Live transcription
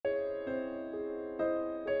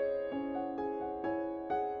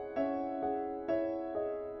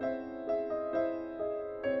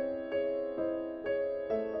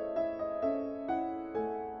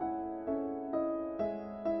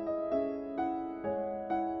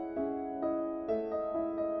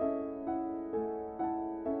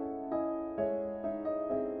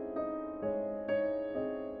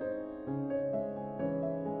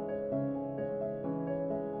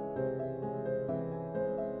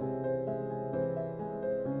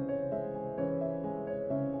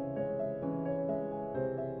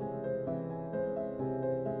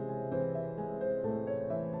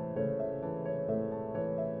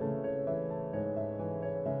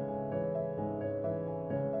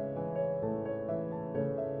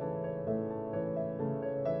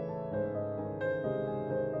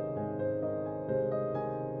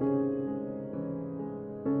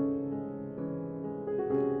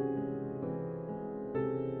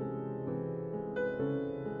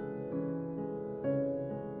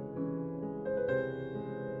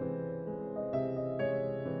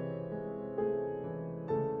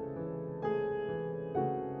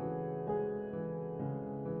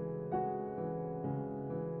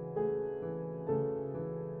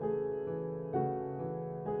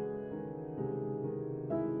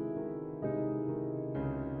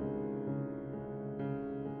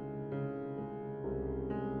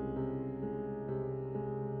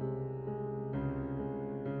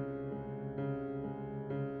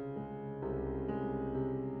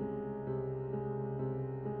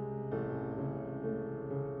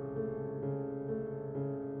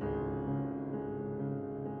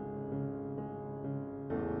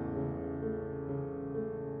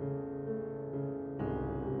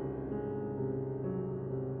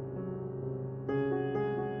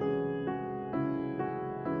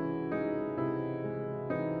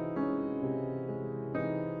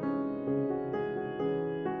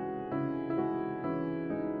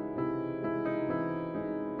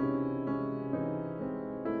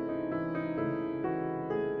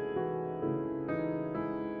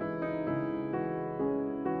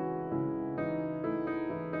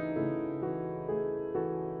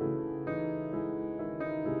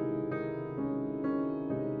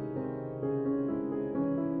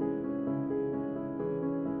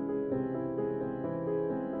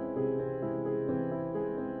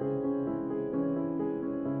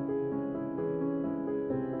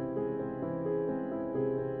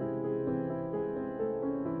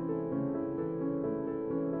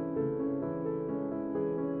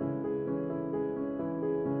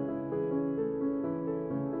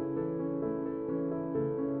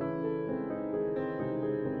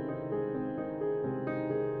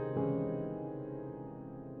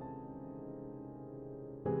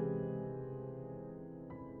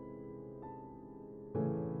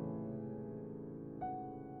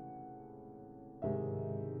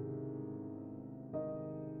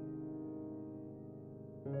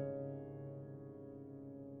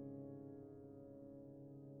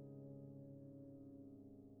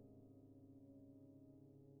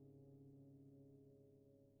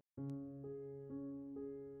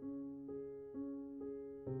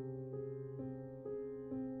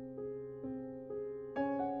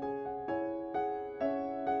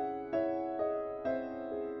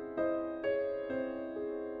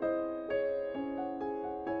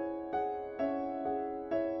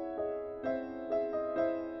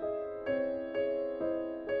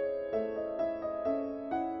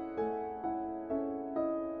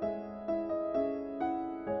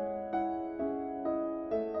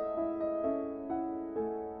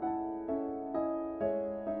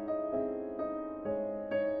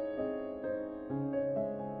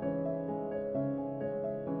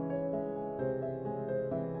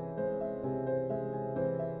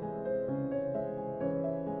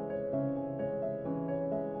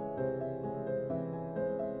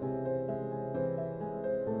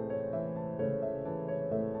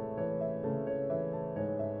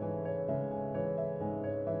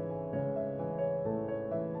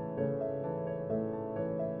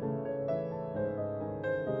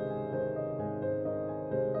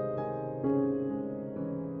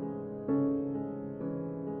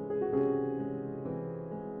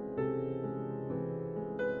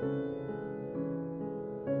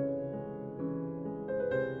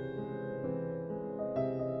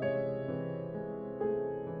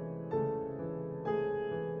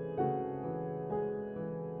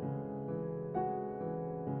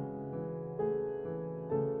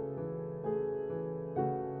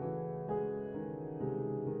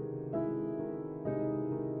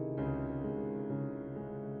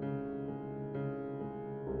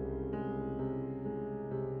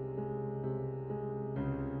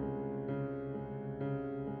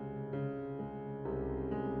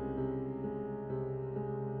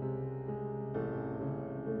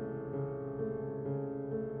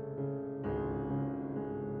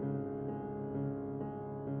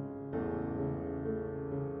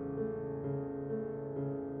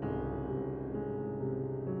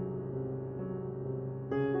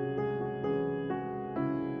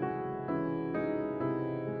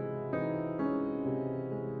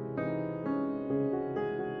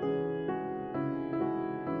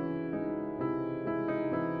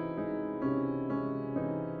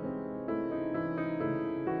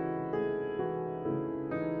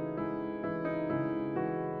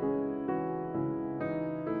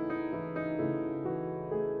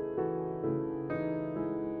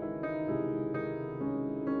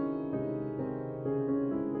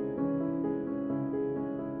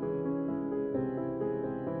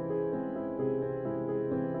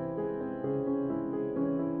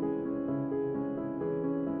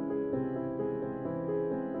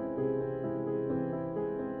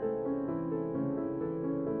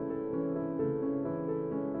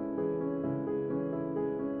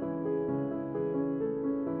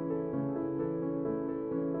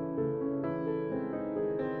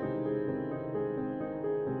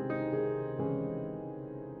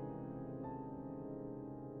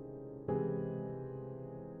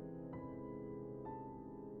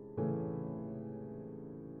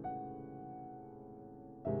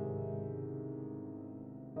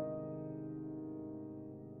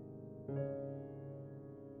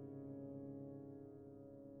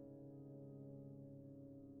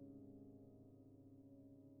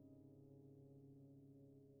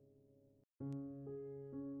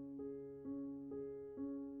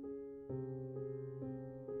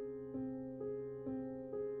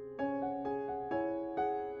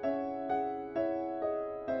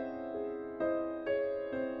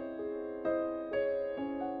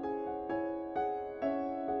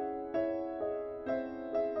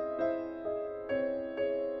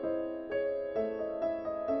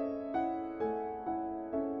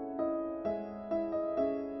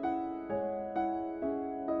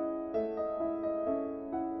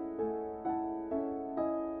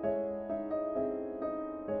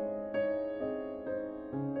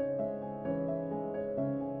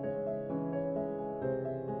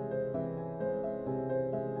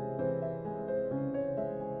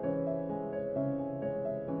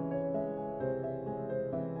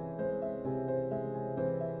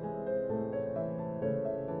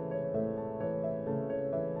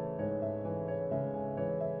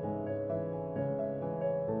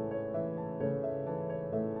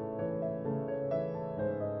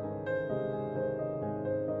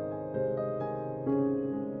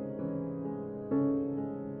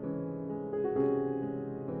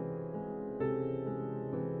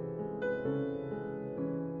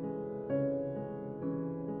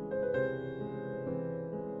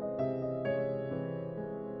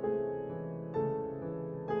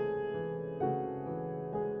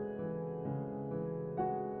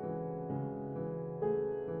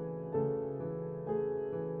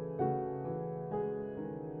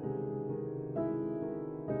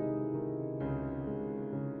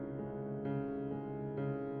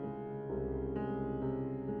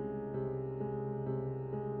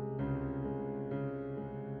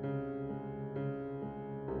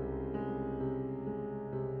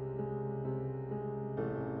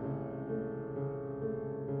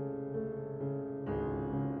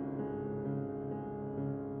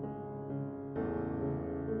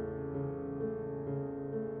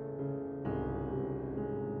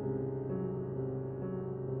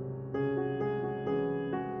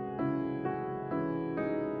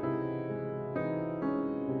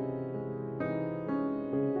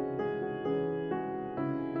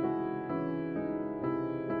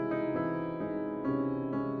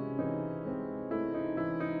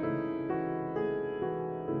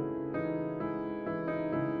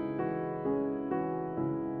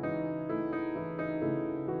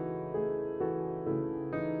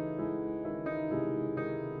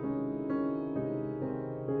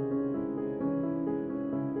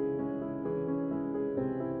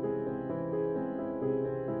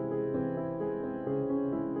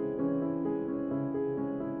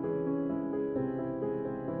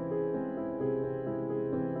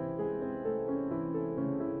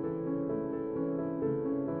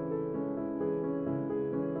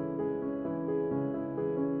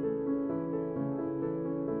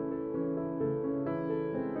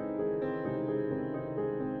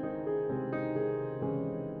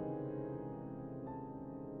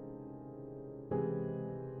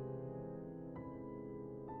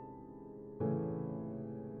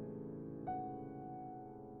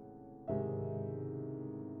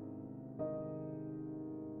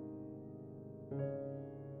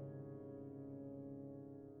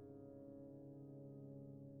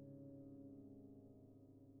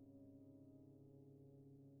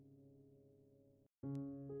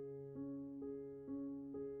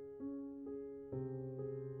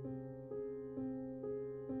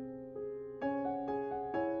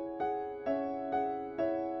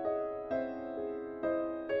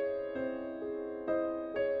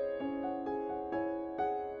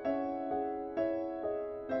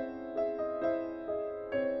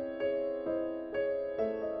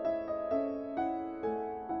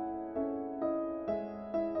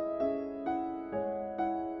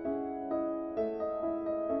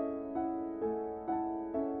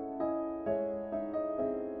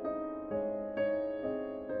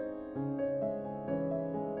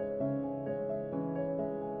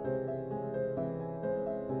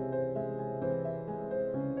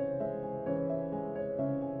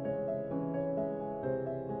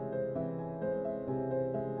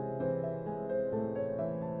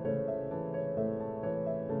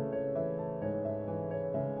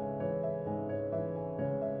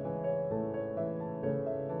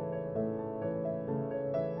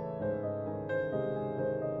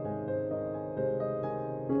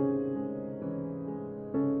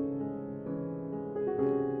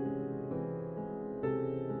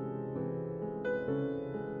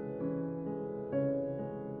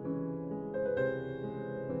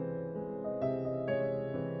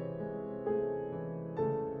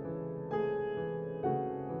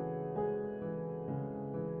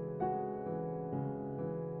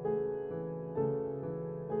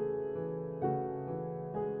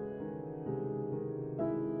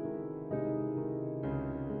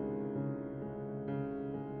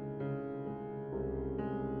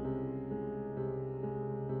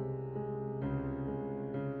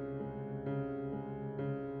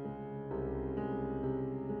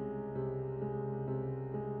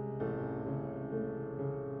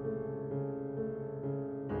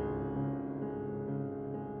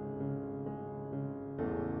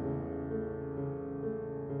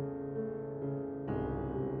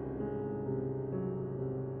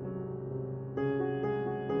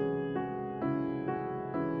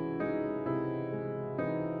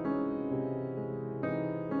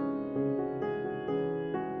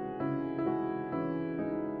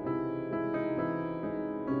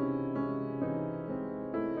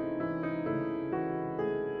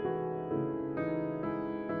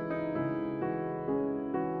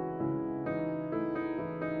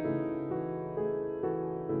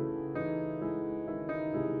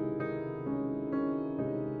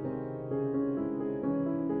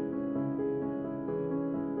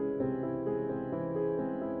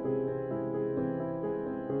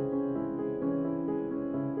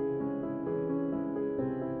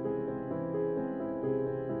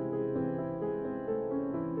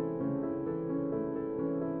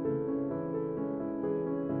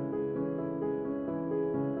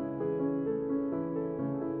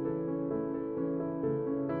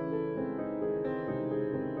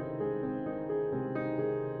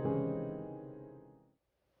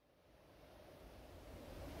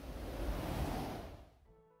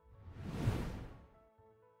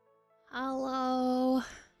Hello.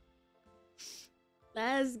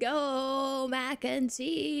 Let's go, mac and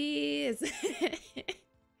cheese.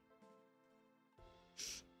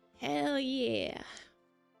 Hell yeah.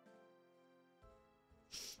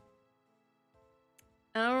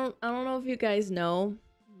 I don't know if you guys know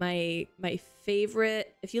my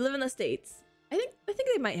favorite, if you live in the States, I think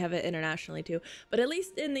they might have it internationally too, but at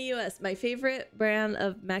least in the US, my favorite brand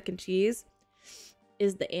of mac and cheese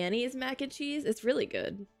is the Annie's mac and cheese. It's really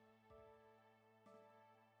good.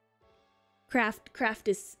 Kraft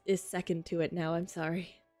is second to it now. I'm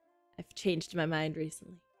sorry. I've changed my mind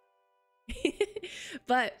recently.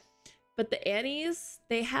 but the Annie's,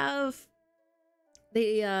 they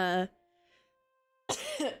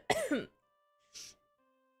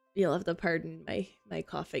you'll have to pardon my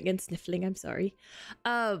coughing and sniffling, I'm sorry.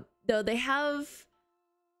 Though they have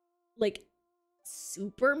like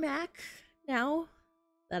super mac now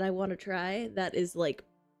that I want to try, that is like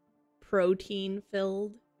protein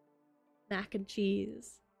filled mac and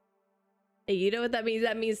cheese. Hey, you know what that means?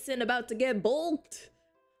 That means Sin about to get bulked.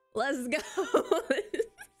 Let's go.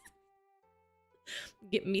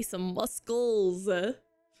 Get me some muscles. And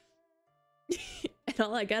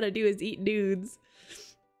all I gotta do is eat dudes.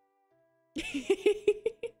 The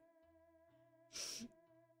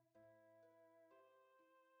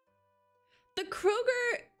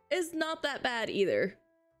Kroger is not that bad either.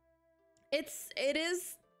 It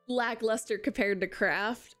is lackluster compared to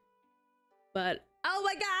Kraft. But oh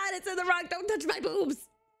my god, it's in the wrong, don't touch my boobs.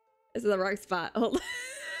 It's in the wrong spot. Hold on.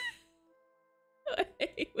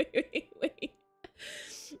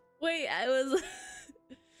 Wait,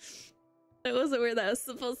 that wasn't where that was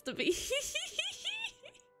supposed to be.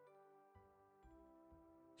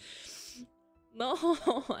 No,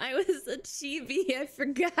 I was a chibi. I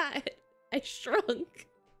forgot. I shrunk.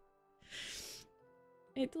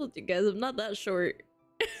 I told you guys I'm not that short.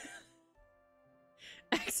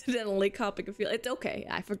 Accidentally copying a feel. It's okay.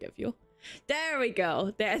 I forgive you. There we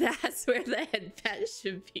go. That's where the headband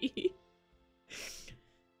should be.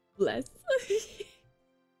 Bless.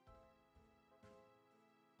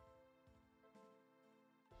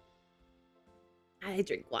 I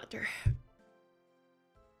drink water.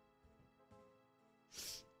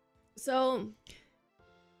 So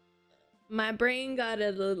my brain got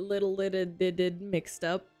a little mixed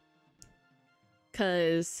up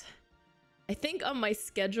because I think on my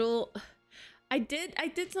schedule I did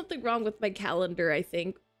something wrong with my calendar, I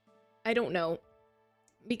think. I don't know.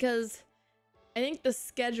 Because I think the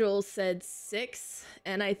schedule said 6,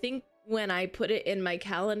 and I think when I put it in my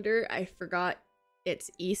calendar, I forgot it's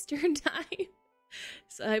Eastern time.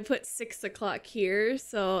 So I put 6 o'clock here,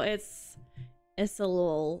 so it's 9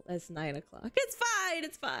 o'clock.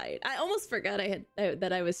 It's fine. I almost forgot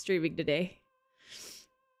that I was streaming today.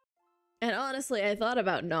 And honestly, I thought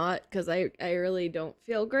about not, because I really don't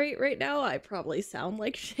feel great right now. I probably sound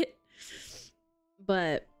like shit.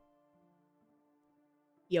 But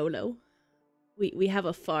YOLO. We have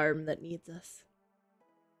a farm that needs us.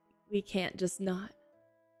 We can't just not.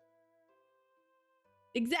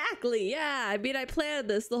 Exactly, yeah. I mean, I planned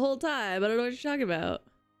this the whole time. I don't know what you're talking about.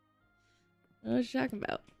 I don't know what you're talking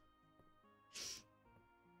about.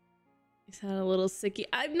 You sound a little sicky.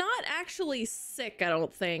 I'm not actually sick, I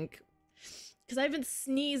don't think. Because I've been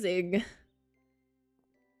sneezing.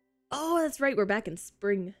 Oh, that's right. We're back in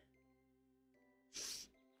spring. It's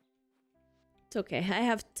okay. I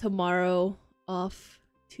have tomorrow off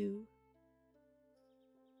too.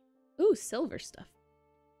 Ooh, silver stuff.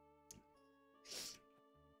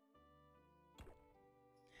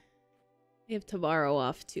 I have tomorrow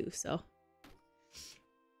off too, so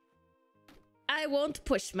I won't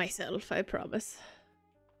push myself, I promise.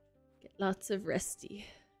 Get lots of resty.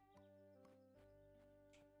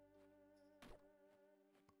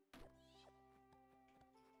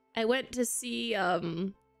 I went to see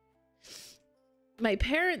my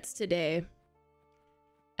parents today,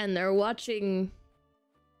 and they're watching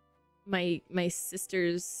my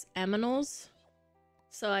sister's aminals.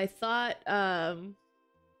 So I thought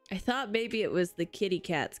maybe it was the kitty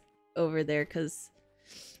cats over there, because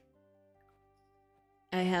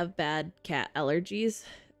I have bad cat allergies.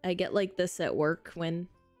 I get like this at work when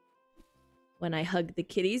I hug the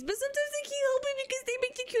kitties, but sometimes I can't help it because they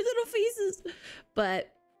make the cute little faces.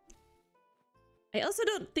 But I also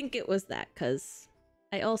don't think it was that, because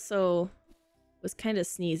I also was kind of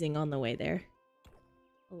sneezing on the way there.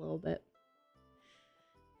 A little bit.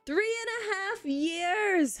 3.5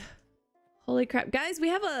 years! Holy crap. Guys, we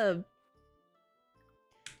have a...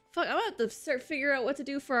 Fuck, I'm about to start figure out what to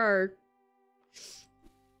do for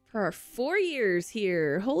our 4 years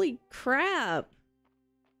here. Holy crap.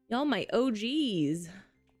 Y'all my OGs.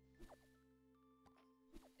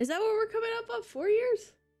 Is that what we're coming up on? 4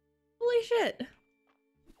 years? Holy shit.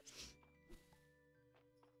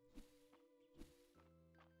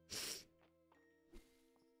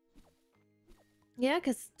 Yeah,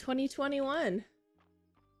 because 2021.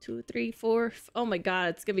 2, 3, 4. Oh my god,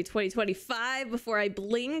 it's gonna be 2025 before I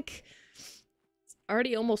blink. It's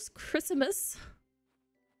already almost Christmas.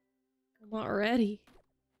 I'm not ready.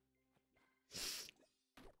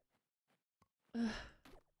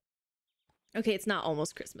 Okay, it's not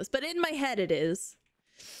almost Christmas, but in my head it is.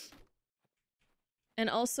 And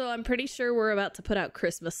also, I'm pretty sure we're about to put out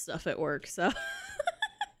Christmas stuff at work, so...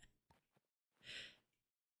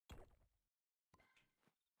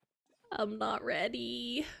 I'm not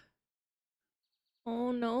ready.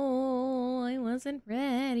 Oh no, I wasn't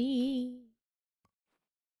ready.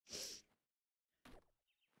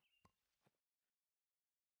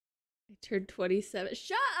 I turned 27.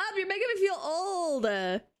 Shut up! You're making me feel old!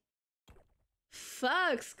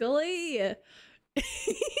 Fuck, Scully!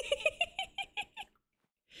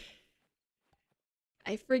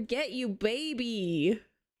 I forget you, baby!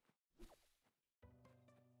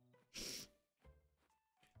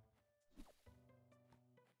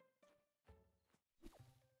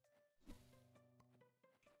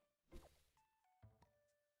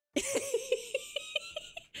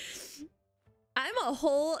 I'm a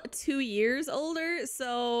whole 2 years older,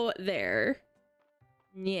 so there.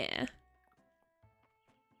 Yeah.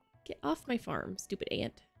 Get off my farm, stupid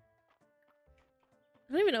ant.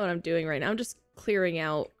 I don't even know what I'm doing right now. I'm just clearing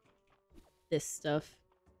out this stuff.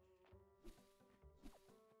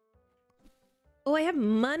 Oh, I have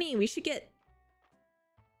money. We should get...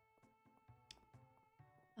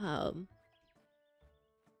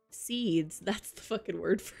 seeds. That's the fucking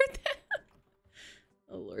word for that.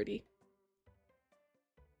 Oh, lordy.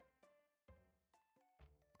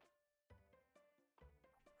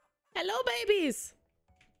 Hello, babies!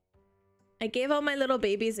 I gave all my little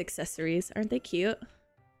babies accessories. Aren't they cute?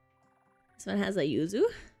 This one has a yuzu.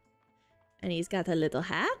 And he's got a little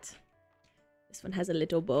hat. This one has a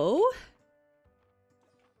little bow.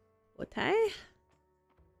 What tie?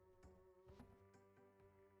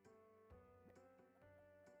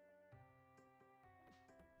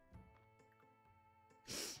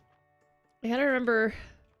 I gotta remember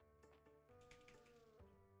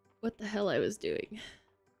what the hell I was doing.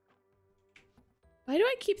 Why do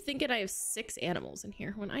I keep thinking I have 6 animals in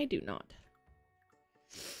here when I do not?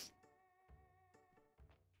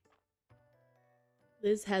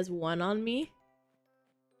 Liz has 1 on me.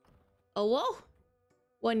 Oh, whoa.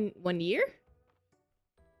 One year?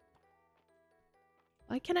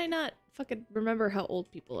 Why can I not fucking remember how old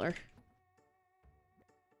people are?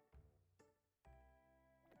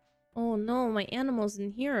 Oh no, my animals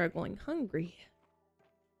in here are going hungry.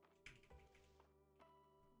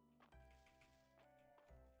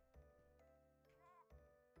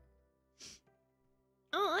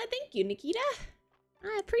 Oh, thank you, Nikita.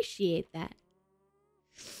 I appreciate that.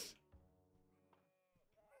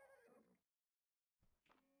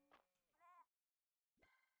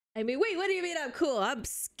 I mean, wait, what do you mean I'm cool? I'm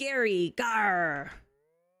scary. Gar.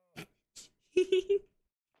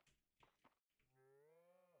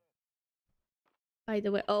 By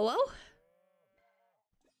the way, oh,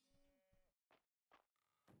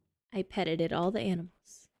 I petted all the animals.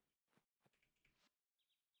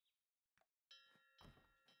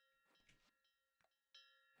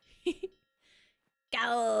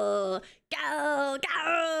 Go! Go!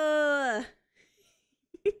 Go!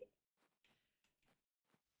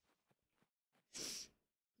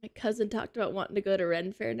 My cousin talked about wanting to go to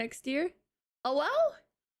Ren Fair next year. Oh, well?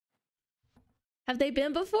 Have they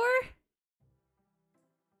been before?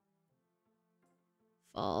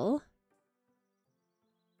 Fall.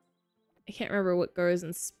 I can't remember what grows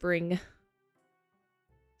in spring.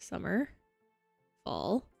 Summer.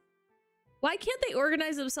 Fall. Why can't they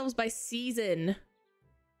organize themselves by season?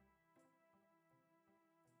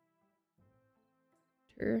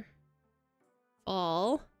 Winter.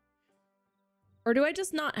 Fall. Or do I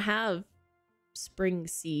just not have spring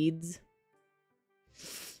seeds?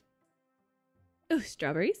 Oh,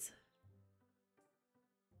 strawberries.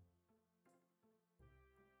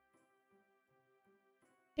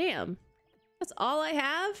 Damn. That's all I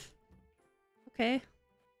have? Okay.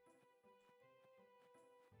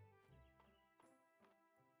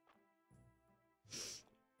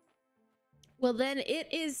 Well, then it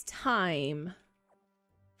is time.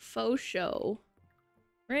 Faux show.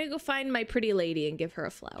 We're gonna go find my pretty lady and give her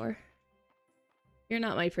a flower. You're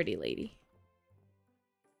not my pretty lady.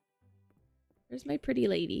 Where's my pretty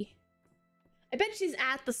lady? I bet she's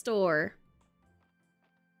at the store.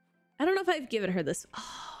 I don't know if I've given her this.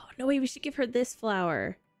 Oh, no way, we should give her this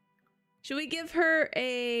flower. Should we give her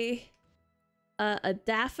a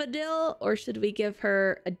daffodil or should we give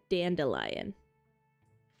her a dandelion?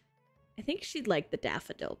 I think she'd like the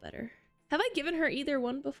daffodil better. Have I given her either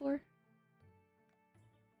one before?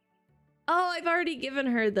 Oh, I've already given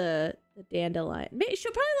her the dandelion. Maybe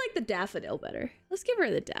she'll probably like the daffodil better. Let's give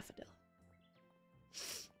her the daffodil.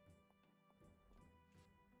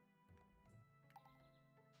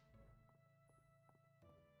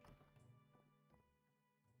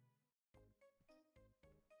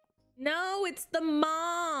 No, it's the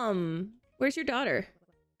mom. Where's your daughter?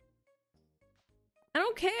 I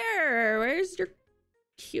don't care. Where's your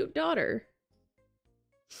cute daughter?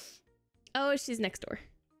 Oh, she's next door.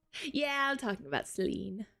 Yeah, I'm talking about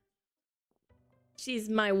Celine. She's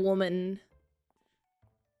my woman.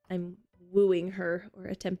 I'm wooing her, or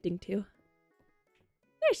attempting to.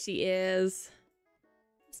 There she is.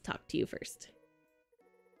 Let's talk to you first.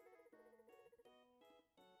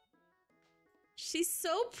 She's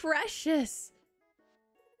so precious.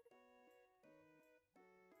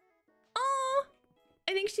 Oh,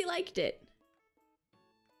 I think she liked it.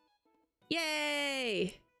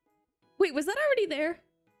 Yay. Wait, was that already there?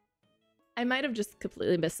 I might have just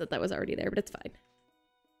completely missed that that was already there, but it's fine.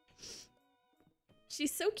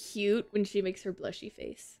 She's so cute when she makes her blushy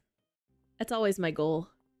face. That's always my goal.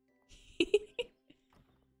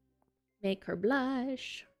 Make her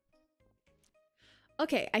blush.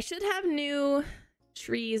 Okay, I should have new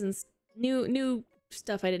trees and new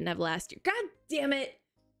stuff I didn't have last year. God damn it.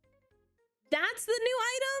 That's the new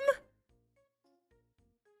item?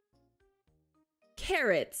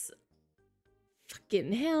 Carrots.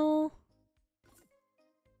 Fucking hell.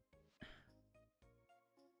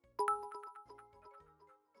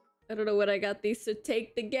 I don't know what I got these to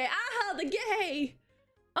take the gay. Ah, the gay!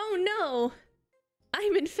 Oh no!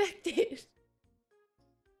 I'm infected.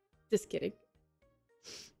 Just kidding.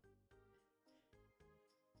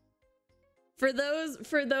 For those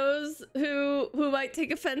who might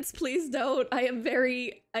take offense, please don't. I am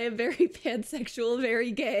very pansexual,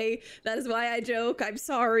 very gay. That is why I joke. I'm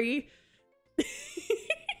sorry.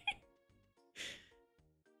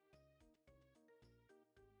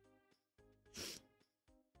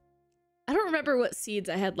 I don't remember what seeds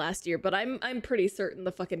I had last year, but I'm pretty certain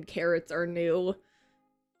the fucking carrots are new.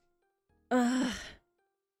 I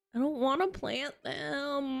don't want to plant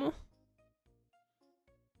them.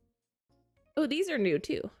 Oh, these are new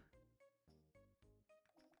too.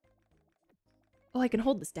 Oh, I can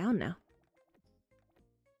hold this down now.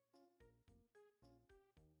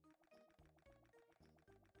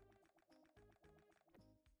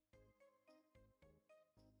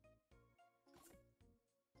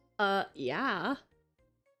 Yeah.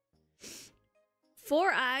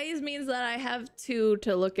 4 eyes means that I have 2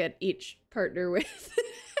 to look at each partner with.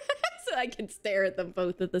 So I can stare at them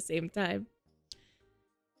both at the same time.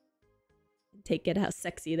 Take it how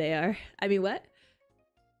sexy they are. I mean, what?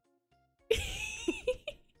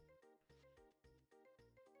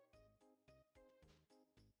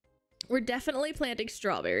 We're definitely planting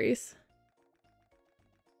strawberries.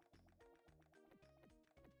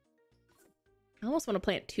 I almost want to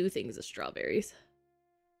plant 2 things of strawberries.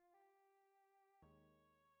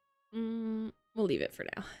 We'll leave it for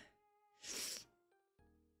now.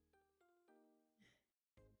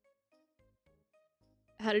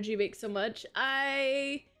 How did you make so much?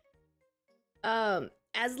 As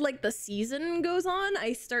like the season goes on,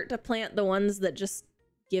 I start to plant the ones that just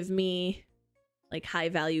give me like high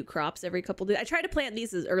value crops every couple days. I try to plant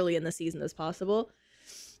these as early in the season as possible.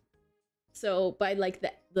 So by like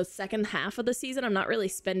the second half of the season, I'm not really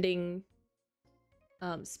spending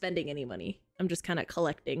any money. I'm just kind of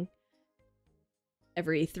collecting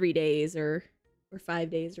every 3 days or 5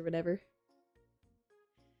 days or whatever.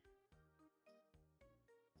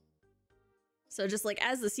 So just like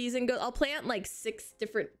as the season goes, I'll plant like 6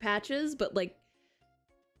 different patches, but like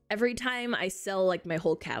every time I sell like my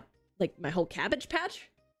whole cabbage patch,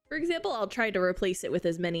 for example, I'll try to replace it with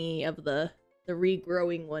as many of the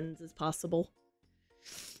regrowing ones as possible.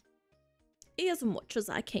 As much as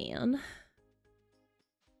I can.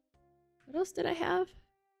 What else did I have?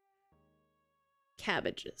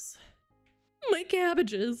 Cabbages. My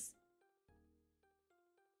cabbages.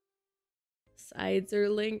 Sides are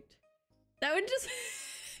linked. That would just...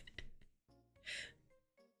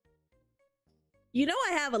 You know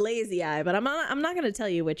I have a lazy eye, but I'm not gonna tell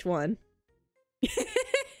you which one.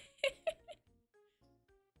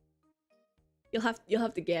 You'll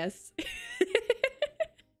have to guess.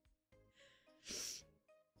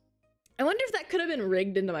 I wonder if that could have been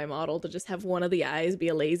rigged into my model to just have one of the eyes be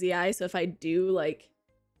a lazy eye, so if I do like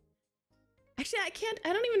Actually, I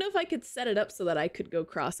don't even know if I could set it up so that I could go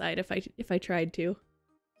cross-eyed if I tried to.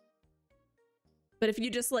 But if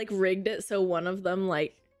you just like rigged it so one of them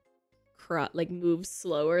like moves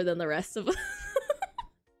slower than the rest of them.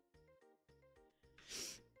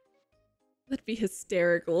 That'd be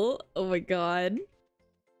hysterical. Oh my god.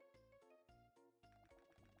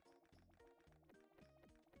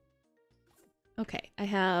 Okay, I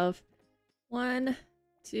have 1,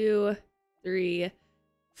 2, 3,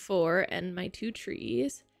 4, and my 2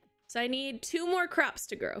 trees. So I need 2 more crops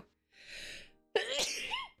to grow.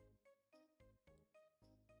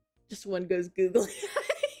 Just one goes googly.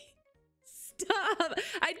 Stop!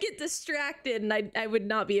 I'd get distracted and I would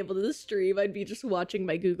not be able to stream. I'd be just watching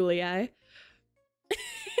my googly eye.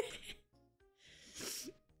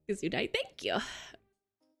 Because you died. Thank you.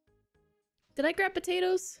 Did I grab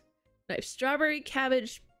potatoes? I have strawberry,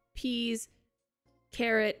 cabbage, peas,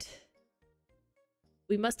 carrot.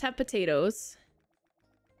 We must have potatoes.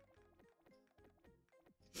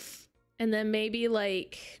 And then maybe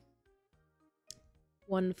like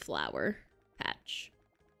 1 flower patch.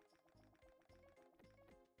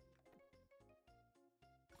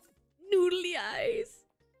 Noodly eyes.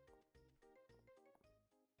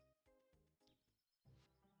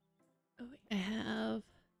 Oh, wait, I have...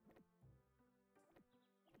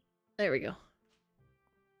 There we go.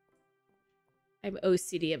 I'm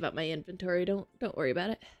OCD about my inventory. Don't worry about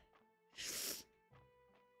it.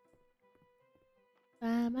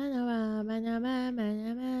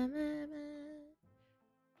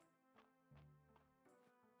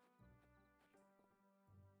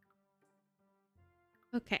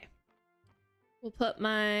 Okay. We'll put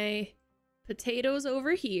my potatoes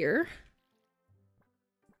over here.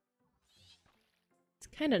 It's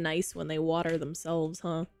kind of nice when they water themselves,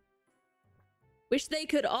 huh? Wish they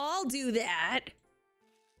could all do that.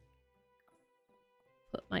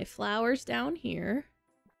 Put my flowers down here.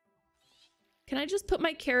 Can I just put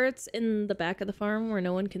my carrots in the back of the farm where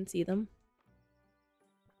no one can see them?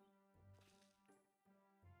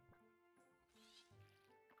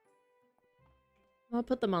 I'll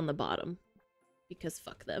put them on the bottom because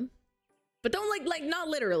fuck them. But don't like not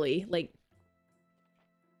literally, like,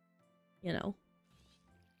 you know.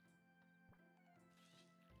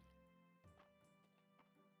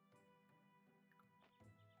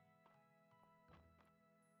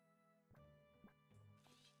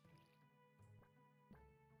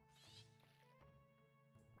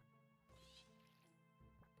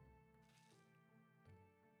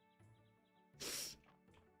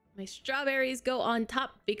 My strawberries go on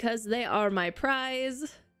top because they are my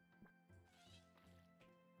prize.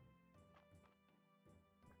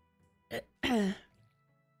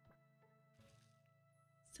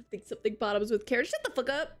 Something bottoms with carrots. Shut the fuck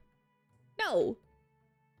up. No.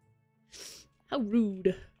 How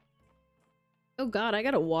rude. Oh god, I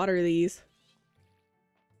gotta water these.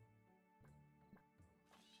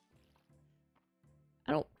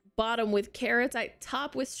 I don't bottom with carrots, I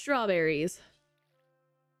top with strawberries.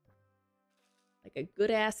 Like a good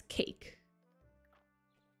ass cake.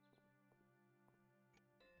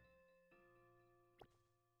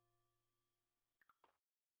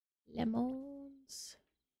 Lemons.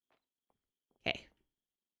 Okay.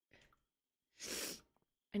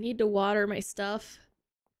 I need to water my stuff,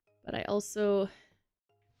 but I also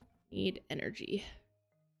need energy.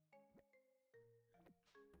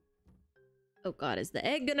 Oh god, is the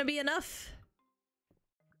egg gonna be enough?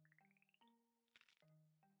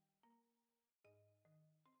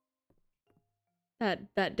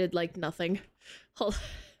 That did like nothing. Hold.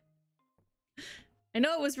 I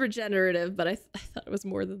know it was regenerative, but I thought it was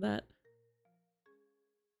more than that.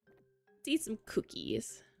 Let's eat some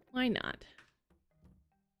cookies. Why not?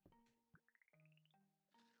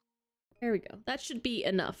 There we go. That should be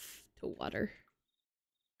enough to water.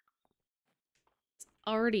 It's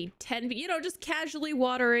already 10, you know, just casually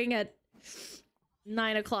watering at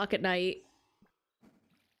 9 o'clock at night.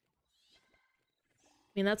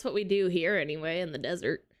 I mean, that's what we do here anyway, in the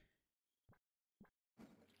desert.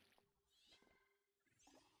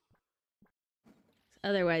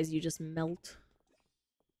 Otherwise, you just melt.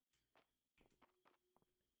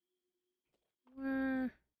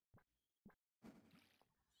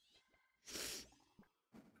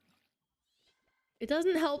 It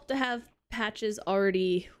doesn't help to have patches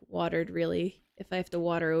already watered, really, if I have to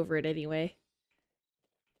water over it anyway.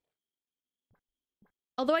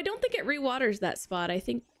 Although I don't think it re-waters that spot. I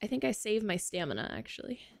think I saved my stamina,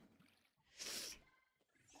 actually.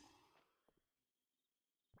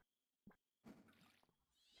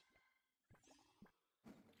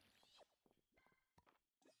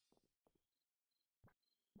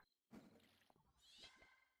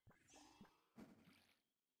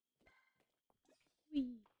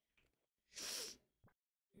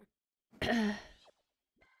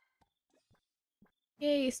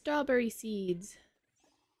 Yay, strawberry seeds.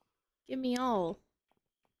 Give me all.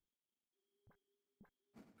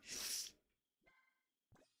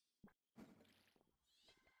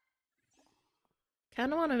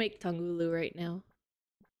 Kinda wanna make tangulu right now.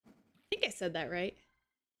 I think I said that right.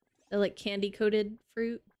 The like candy-coated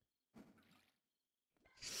fruit.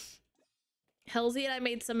 Halsey and I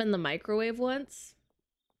made some in the microwave once.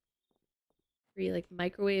 Where you like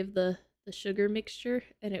microwave the sugar mixture,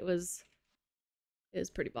 and it was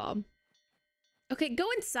pretty bomb. Okay, go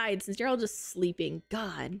inside since you're all just sleeping.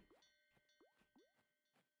 God.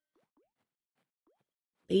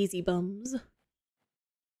 Lazy bums.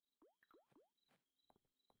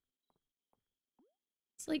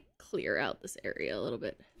 Let's like clear out this area a little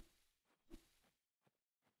bit.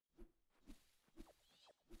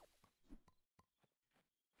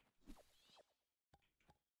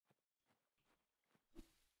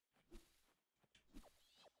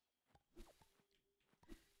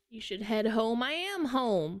 You should head home. I am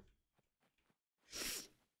home.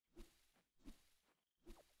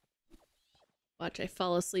 Watch, I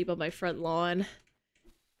fall asleep on my front lawn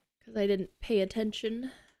because I didn't pay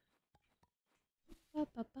attention. Ba,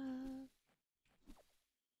 ba, ba.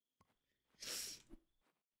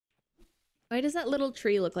 Why does that little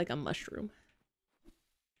tree look like a mushroom?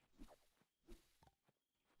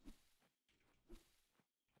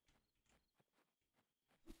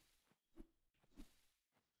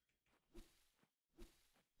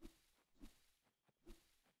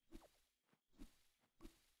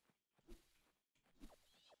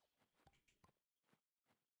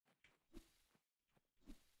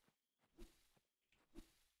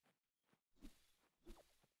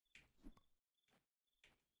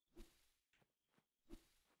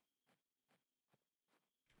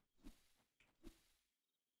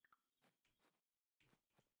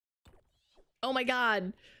 Oh my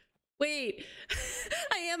god. Wait.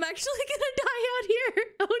 I am actually gonna die out here.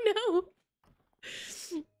 Oh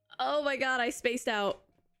no. Oh my god, I spaced out.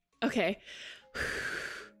 Okay.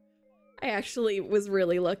 I actually was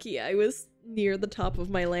really lucky. I was near the top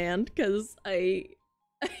of my land because I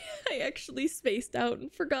actually spaced out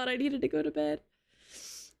and forgot I needed to go to bed.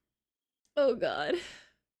 Oh god.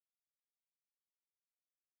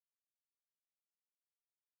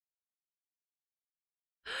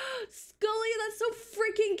 Scully, that's so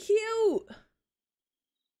freaking cute.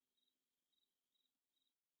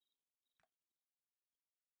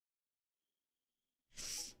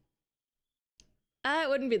 It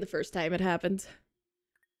wouldn't be the first time it happened.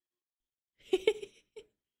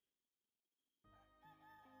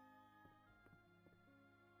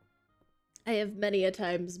 I have many a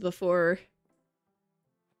times before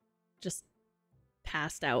just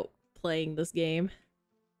passed out playing this game.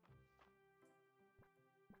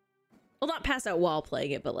 Well, not passed out while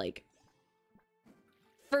playing it, but like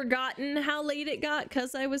forgotten how late it got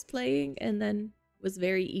because I was playing and then was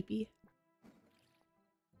very eepy.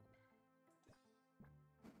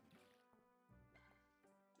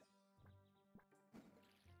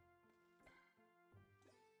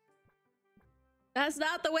 That's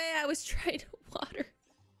not the way I was trying to water.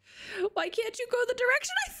 Why can't you go the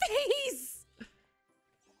direction I face?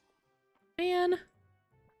 Man.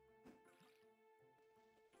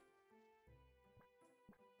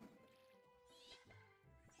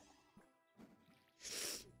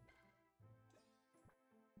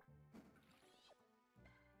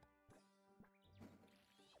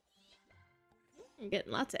 I'm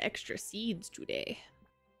getting lots of extra seeds today.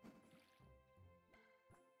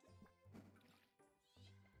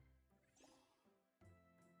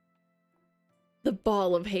 The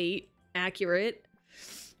ball of hate. Accurate.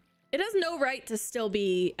 It has no right to still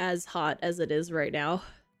be as hot as it is right now.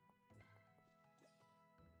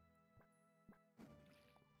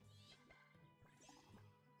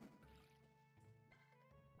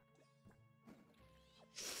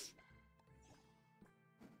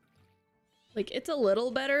 Like, it's a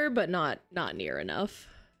little better, but not near enough.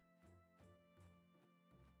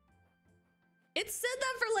 It said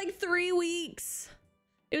that for like 3 weeks.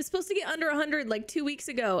 It was supposed to get under 100 like 2 weeks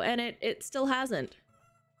ago, and it still hasn't.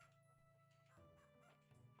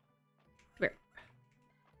 Come here.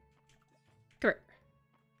 Come here.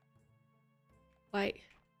 Why?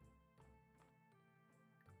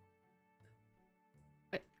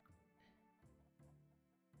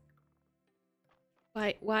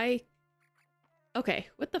 Why? Okay,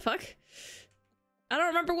 what the fuck? I don't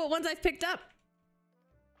remember what ones I've picked up.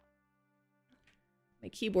 My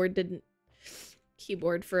keyboard didn't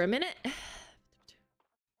keyboard for a minute.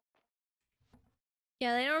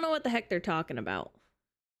 Yeah, they don't know what the heck they're talking about.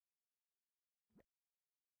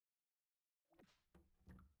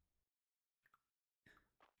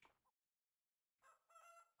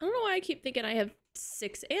 I don't know why I keep thinking I have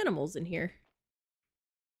 6 animals in here.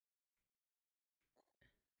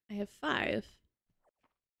 I have 5.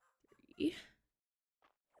 3.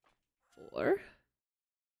 4.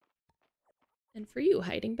 And for you,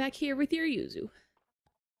 hiding back here with your yuzu.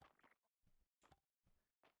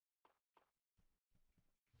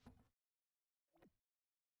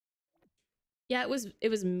 Yeah, it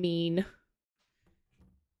was mean.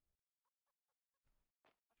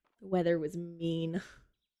 The weather was mean.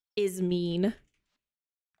 Is mean.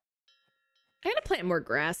 I gotta plant more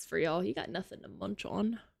grass for y'all. You got nothing to munch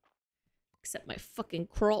on. Except my fucking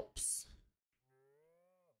crops.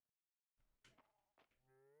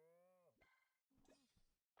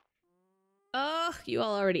 Oh, you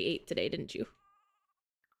all already ate today, didn't you?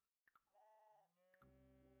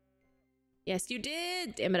 Yes, you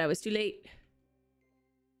did! Damn it, I was too late.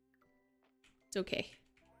 It's okay.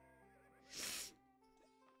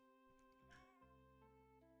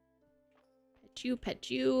 Pet you, pet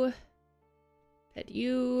you. Pet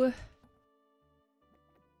you.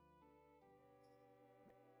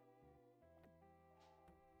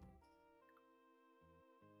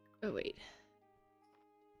 Oh, wait.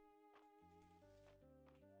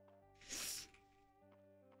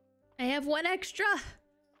 I have 1 extra!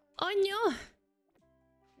 Anya!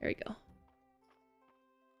 There we go.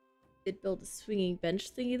 Did build a swinging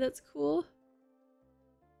bench thingy that's cool.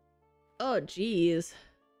 Oh, geez.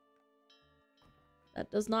 That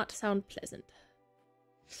does not sound pleasant.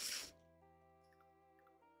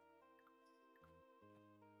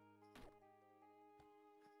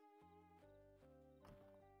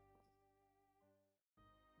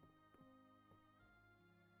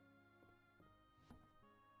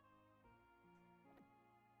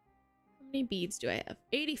 How many beads do I have?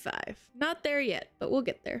 85. Not there yet, but we'll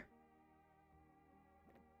get there.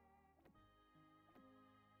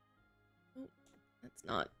 Oh, that's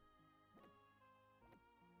not.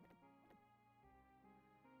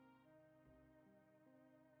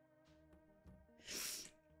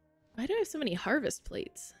 Why do I have so many harvest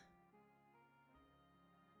plates?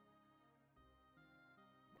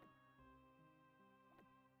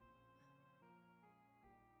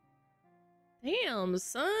 Damn,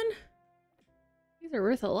 son. These are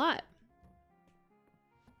worth a lot.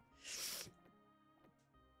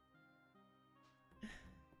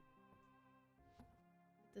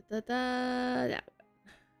 That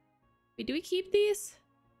one. Wait, do we keep these?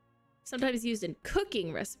 Sometimes used in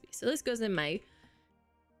cooking recipes. So this goes in my...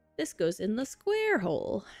 This goes in the square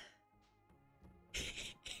hole.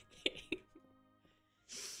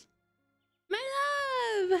 My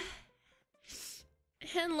love!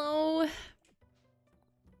 Hello.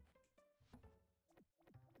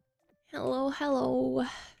 Hello, hello.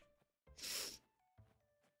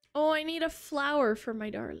 Oh, I need a flower for my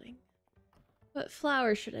darling. What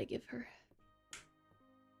flower should I give her?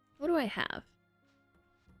 What do I have?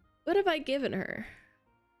 What have I given her?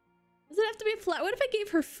 Does it have to be a flower? What if I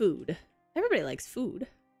gave her food? Everybody likes food.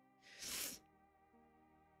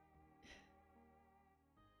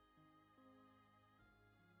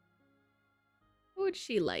 What would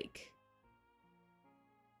she like?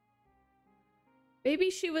 Maybe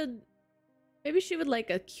she would like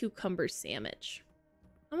a cucumber sandwich.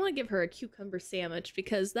 I'm gonna give her a cucumber sandwich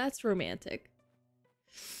because that's romantic.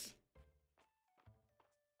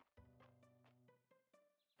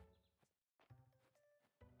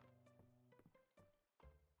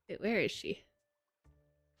 Wait, where is she?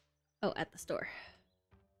 Oh, at the store.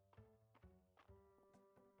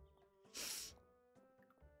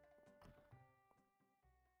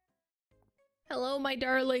 Hello, my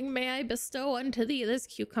darling. May I bestow unto thee this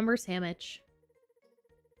cucumber sandwich?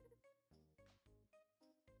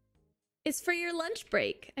 It's for your lunch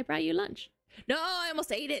break. I brought you lunch. No, I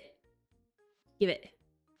almost ate it. Give it.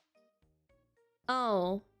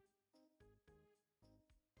 Oh.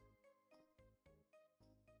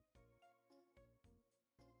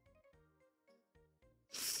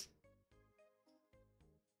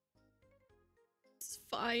 It's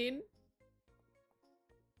fine.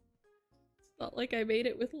 It's not like I made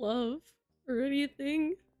it with love or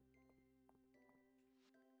anything.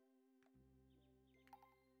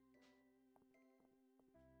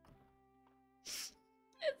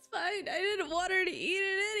 It's fine. I didn't want her to eat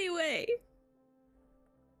it anyway.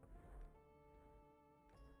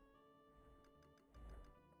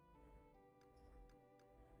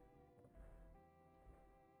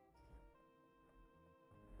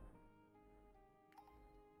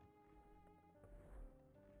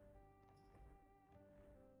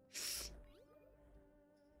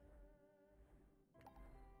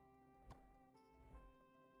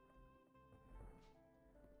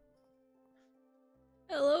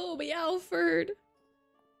 Hello, Meowford.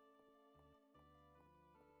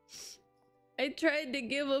 I tried to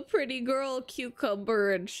give a pretty girl a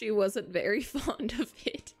cucumber and she wasn't very fond of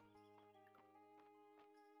it.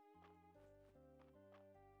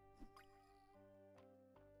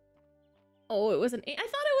 Oh, it was an... I thought it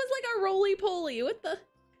was like a roly-poly. What the...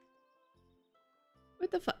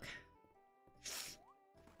 What the fuck?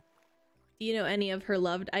 Do you know any of her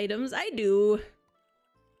loved items? I do.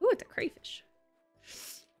 Ooh, it's a crayfish.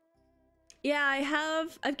 Yeah,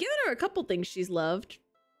 I've given her a couple things she's loved.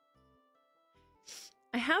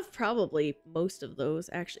 I have probably most of those,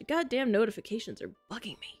 actually. Goddamn notifications are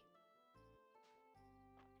bugging me.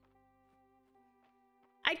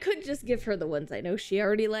 I could just give her the ones I know she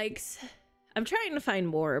already likes. I'm trying to find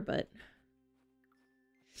more, but...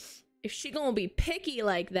 if she gonna be picky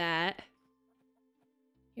like that...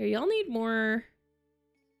 Here, y'all need more...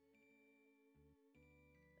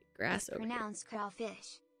 grass over here. Pronounced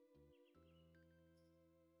crawfish.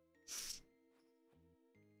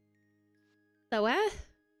 The what?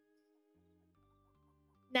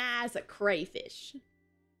 Nah, it's a crayfish.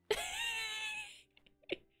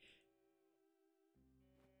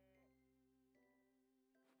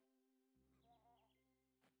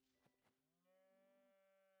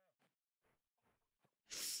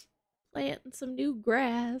 Planting some new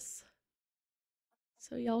grass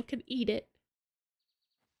so y'all can eat it.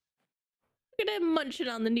 Look at him munching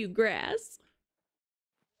on the new grass.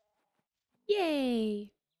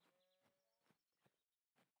 Yay!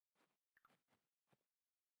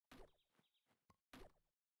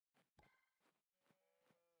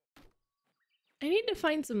 I need to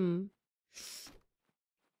find some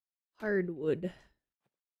hardwood.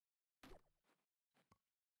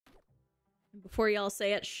 Before y'all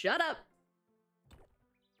say it, shut up!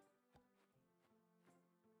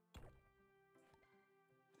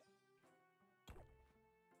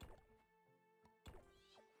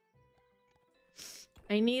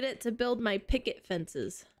 I need it to build my picket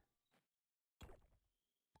fences.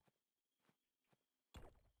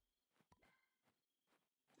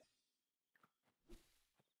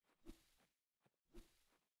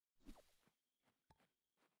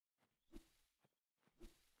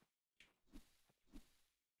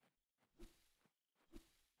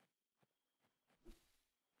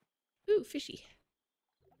 Ooh, fishy.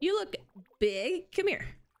 You look big. Come here.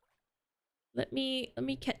 Let me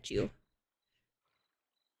catch you.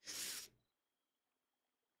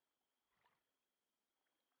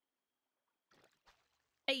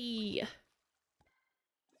 Hey.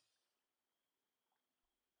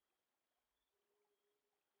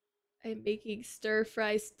 I'm making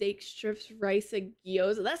stir-fry steak strips, rice, and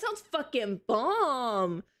gyoza. That sounds fucking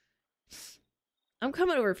bomb. I'm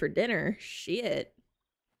coming over for dinner. Shit.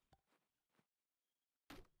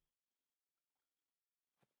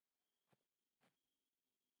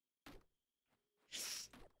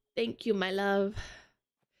 Thank you, my love.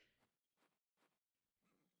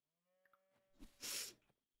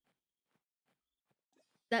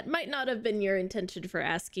 That might not have been your intention for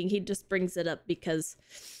asking. He just brings it up because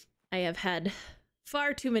I have had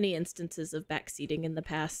far too many instances of backseating in the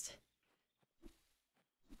past.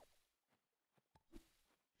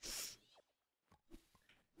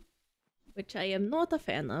 Which I am not a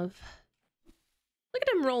fan of. Look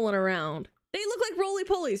at him rolling around. They look like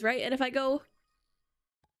roly-polies, right? And if I go...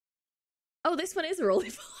 Oh, this one is a roly-poly.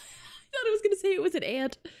 I thought I was going to say it was an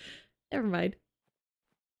ant. Never mind.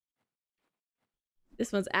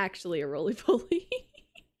 This one's actually a roly-poly.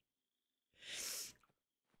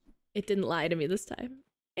 It didn't lie to me this time.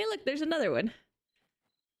 Hey, look, there's another one.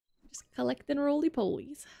 Just collecting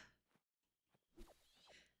roly-polies.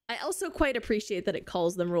 I also quite appreciate that it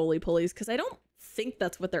calls them roly-polies, because I don't think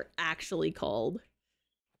that's what they're actually called.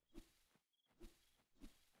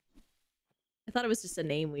 I thought it was just a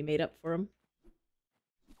name we made up for them.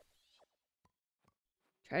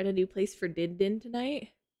 Tried a new place for Din Din tonight.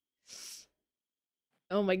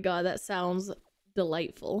 Oh my god, that sounds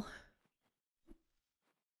delightful.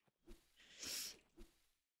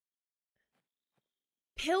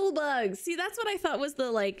 Pillbugs! See, that's what I thought was the,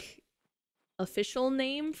 like, official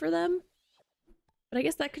name for them. But I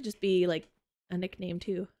guess that could just be, like, a nickname,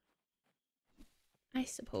 too. I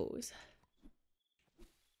suppose.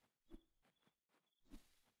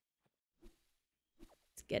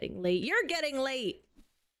 It's getting late. You're getting late!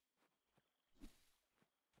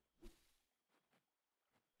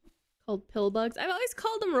 Called pillbugs. I've always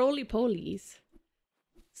called them roly-polies.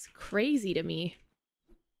 It's crazy to me.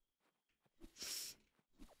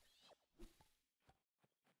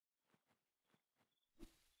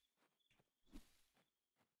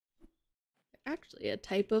 They're actually a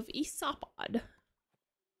type of esopod.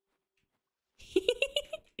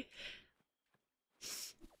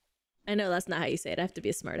 I know that's not how you say it. I have to be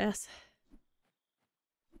a smartass.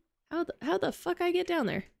 How the fuck I get down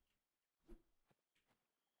there?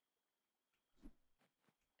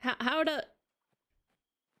 How to...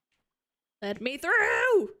 Let me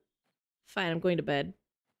through! Fine, I'm going to bed.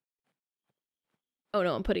 Oh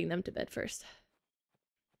no, I'm putting them to bed first.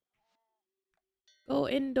 Go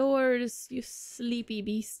indoors, you sleepy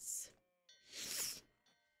beasts.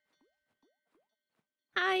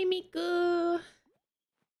 Hi, Miku.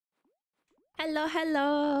 Hello,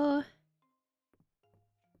 hello.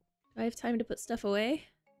 Do I have time to put stuff away?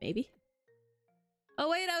 Maybe. Oh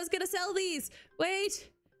wait, I was gonna sell these.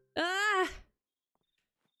 Wait. Ah.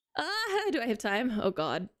 Ah, do I have time? Oh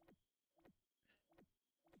god.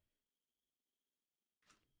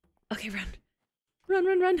 Okay, run. Run,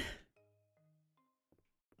 run, run.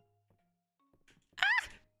 Ah!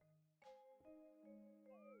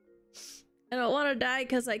 I don't want to die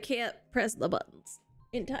because I can't press the buttons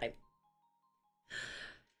in time.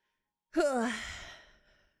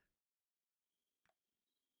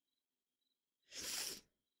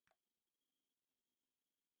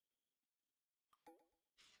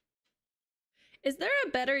 Is there a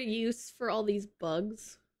better use for all these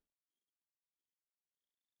bugs?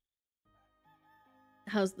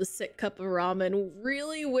 How's the sick cup of ramen?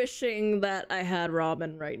 Really wishing that I had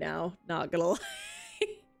ramen right now. Not gonna lie.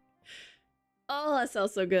 Oh, that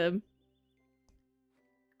sounds so good.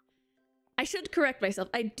 I should correct myself.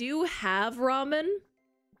 I do have ramen.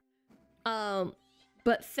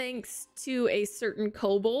 But thanks to a certain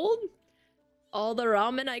kobold, all the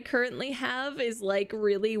ramen I currently have is like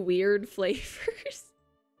really weird flavors.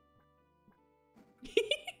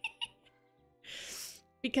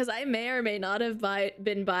 Because I may or may not have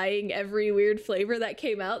been buying every weird flavor that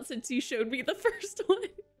came out since you showed me the first one.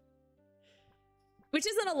 Which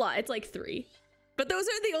isn't a lot, it's like 3. But those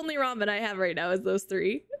are the only ramen I have right now, is those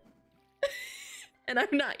 3. And I'm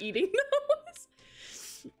not eating those.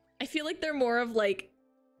 I feel like they're more of like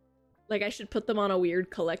I should put them on a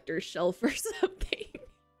weird collector's shelf or something.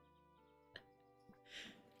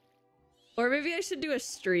 Or maybe I should do a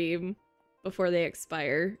stream before they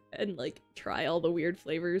expire and like try all the weird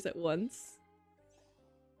flavors at once.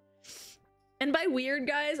 And by weird,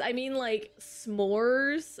 guys, I mean like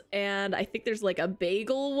s'mores, and I think there's like a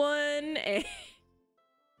bagel one, and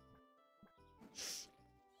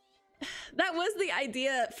that was the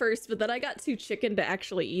idea at first, but then I got too chicken to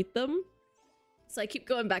actually eat them. So I keep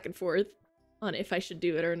going back and forth on if I should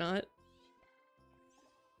do it or not.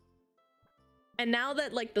 And now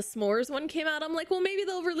that like the s'mores one came out, I'm like, well, maybe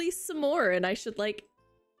they'll release some more and I should like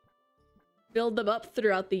build them up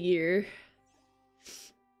throughout the year.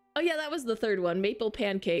 Oh yeah, that was the third one, maple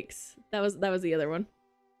pancakes. That was the other one.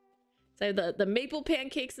 So I have the maple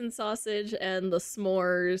pancakes and sausage and the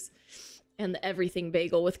s'mores and the everything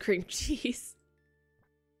bagel with cream cheese.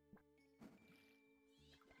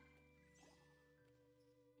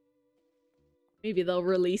 Maybe they'll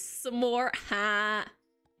release some more. Ha!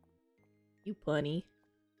 You punny.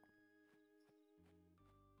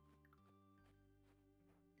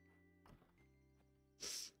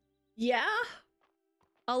 Yeah?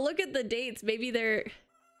 I'll look at the dates. Maybe they're...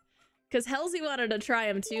 Because Halsey wanted to try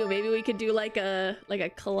them too. Maybe we could do like a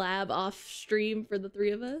collab off stream for the 3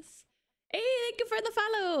 of us. Hey, thank you for the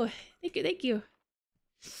follow. Thank you, thank you.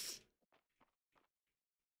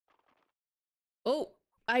 Oh,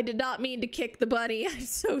 I did not mean to kick the bunny. I'm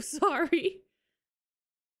so sorry.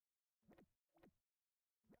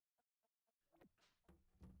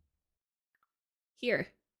 Here,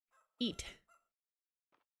 eat.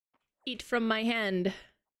 Eat from my hand.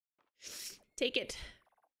 Take it.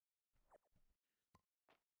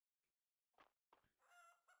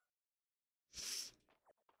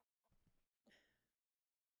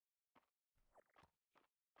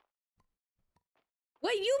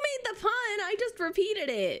 Wait, you made the pun! I just repeated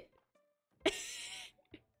it!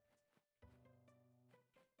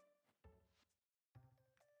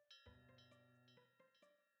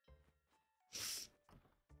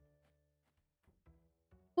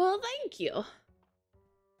 Well, thank you.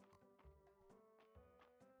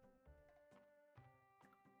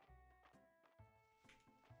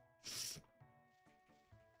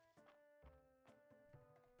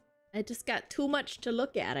 I just got too much to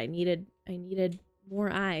look at. I needed more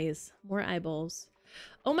eyes, more eyeballs.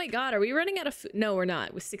 Oh my god, are we running out of food? No, we're not.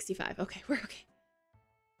 It was 65. Okay, we're okay.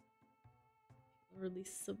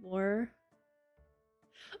 Release some more.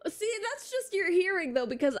 Oh, see, that's just your hearing though,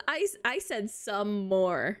 because I said some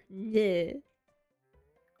more. Yeah.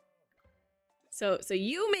 So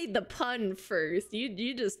you made the pun first.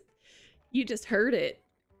 You just heard it.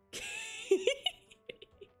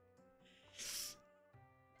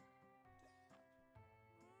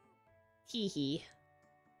 Hee hee.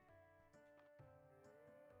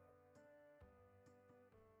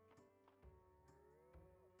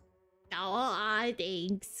 Oh,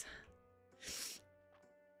 thanks.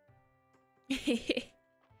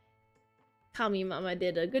 Kami Mama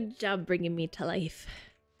did a good job bringing me to life.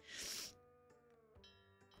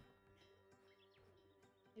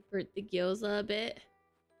 I burnt the gyoza a bit.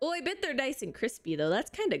 Oh, I bet they're nice and crispy though. That's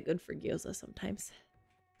kind of good for gyoza sometimes.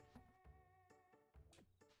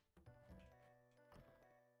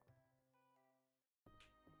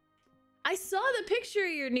 I saw the picture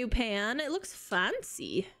of your new pan. It looks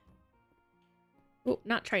fancy. Oh,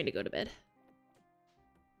 not trying to go to bed.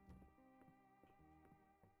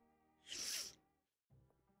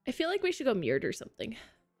 I feel like we should go mirrored or something.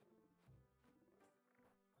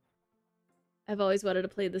 I've always wanted to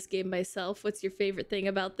play this game myself. What's your favorite thing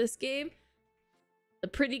about this game? The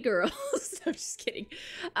pretty girls. I'm just kidding.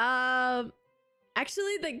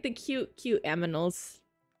 Actually, like the cute aminals.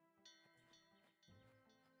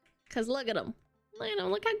 Cause look at them. Look at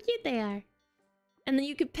them. Look how cute they are. And then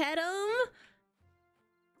you can pet them.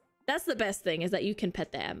 That's the best thing, is that you can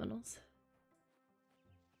pet the aminals.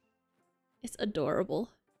 It's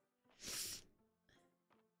adorable.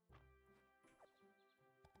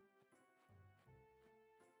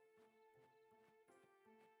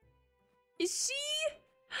 Is she?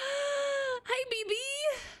 Hi, BB.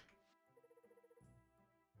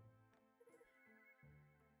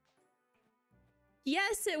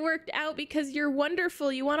 Yes, it worked out because you're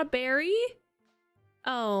wonderful. You want a berry?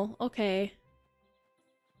 Oh, okay.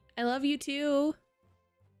 I love you too.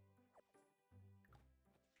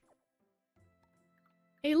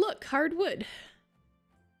 Hey, look, hardwood.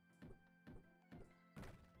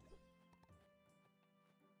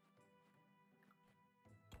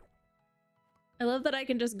 I love that I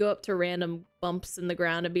can just go up to random bumps in the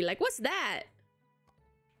ground and be like, what's that?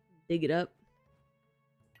 Dig it up.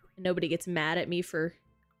 And nobody gets mad at me for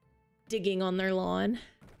digging on their lawn.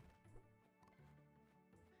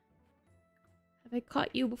 Have I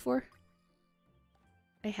caught you before?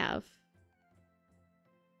 I have.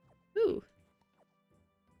 Ooh.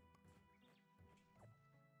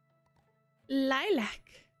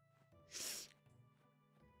 Lilac.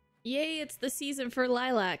 Yay, it's the season for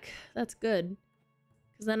lilac. That's good.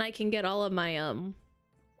 Because then I can get all of my,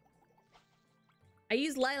 I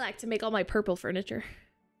use lilac to make all my purple furniture.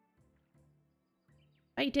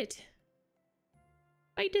 Bite it.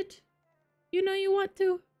 Bite it. You know you want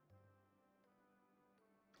to.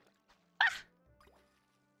 Ah!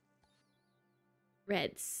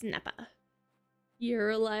 Red snapper.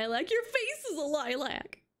 You're a lilac. Your face is a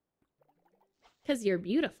lilac. Because you're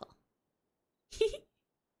beautiful.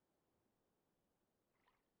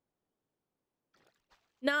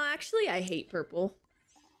 No, actually, I hate purple.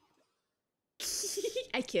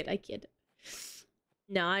 I kid.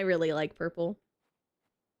 No, I really like purple.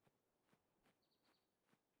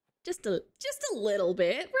 Just a little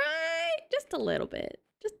bit, right? Just a little bit.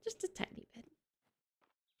 Just a tiny bit.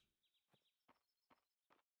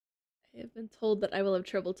 I have been told that I will have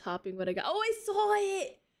trouble topping what I got. Oh, I saw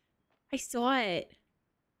it! I saw it.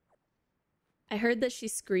 I heard that she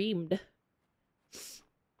screamed.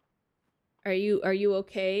 Are you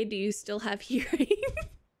okay? Do you still have hearing?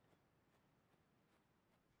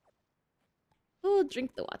 Oh,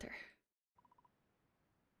 drink the water.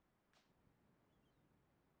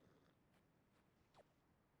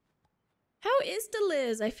 How is the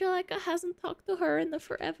Liz? I feel like I hasn't talked to her in the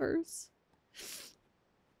forevers.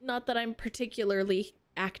 Not that I'm particularly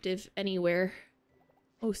active anywhere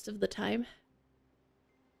most of the time.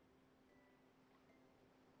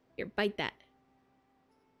 Here, bite that.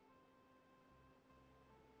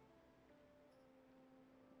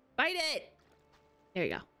 Bite it! There you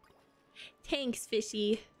go. Thanks,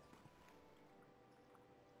 fishy.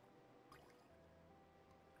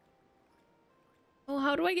 Oh,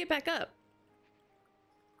 how do I get back up?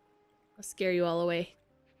 I'll scare you all away.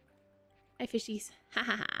 Hi, fishies. Ha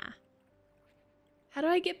ha ha. How do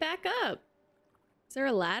I get back up? Is there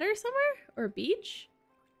a ladder somewhere? Or a beach?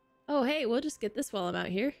 Oh, hey, we'll just get this while I'm out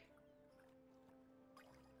here.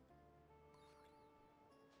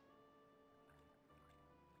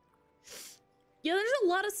 Yeah, there's a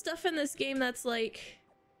lot of stuff in this game that's like...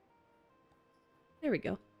 There we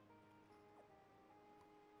go.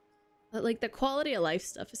 But like the quality of life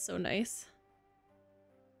stuff is so nice.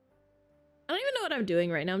 I don't even know what I'm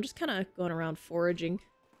doing right now. I'm just kind of going around foraging.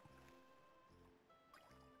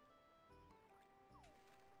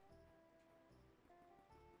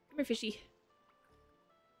 Come here, fishy.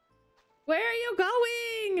 Where are you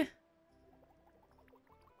going?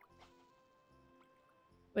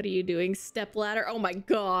 What are you doing? Step ladder? Oh my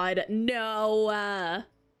god, no!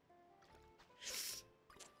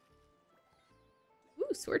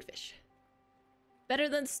 Ooh, swordfish. Better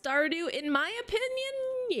than Stardew, in my opinion?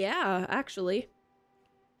 Yeah, actually.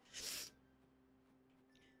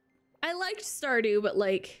 I liked Stardew, but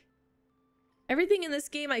like everything in this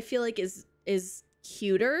game I feel like is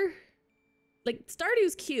cuter. Like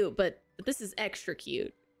Stardew's cute, but this is extra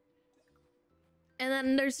cute. And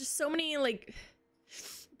then there's just so many, like,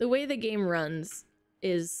 the way the game runs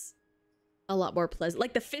is a lot more pleasant.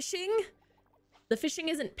 Like the fishing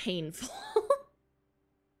isn't painful.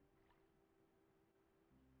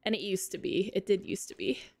 And it used to be. It did used to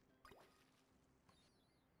be.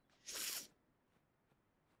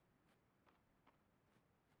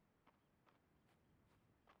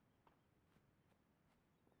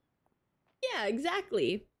 Yeah,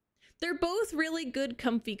 exactly. They're both really good,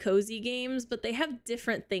 comfy, cozy games, but they have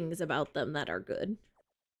different things about them that are good.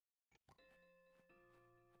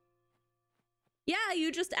 Yeah,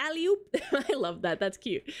 you just alley-oop. I love that. That's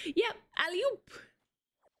cute. Yep, alley-oop.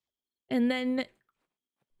 And then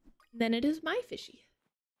it is my fishy.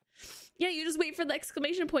 Yeah, you just wait for the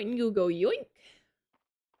exclamation point and you go yoink.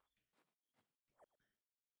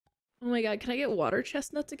 Oh my god, can I get water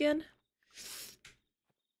chestnuts again?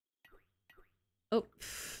 Oh,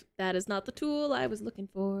 that is not the tool I was looking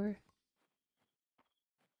for.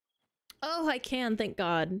 Oh, I can, thank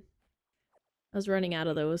god. I was running out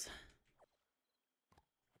of those.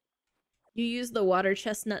 You use the water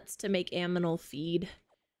chestnuts to make aminal feed.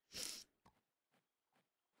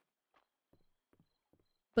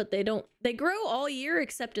 But they grow all year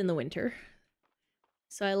except in the winter.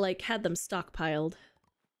 So I like had them stockpiled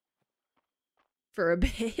for a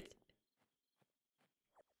bit.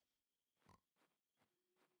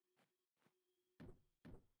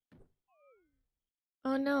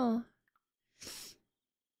 Oh no.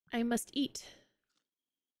 I must eat.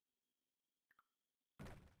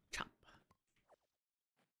 Chop.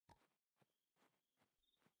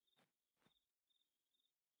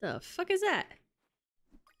 The fuck is that?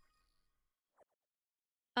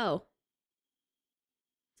 Oh.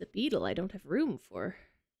 It's a beetle I don't have room for.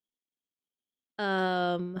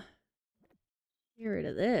 Get rid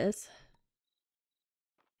of this.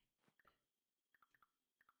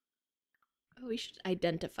 Oh, we should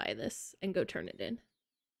identify this and go turn it in.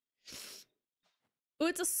 Oh,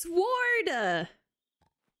 it's a sword!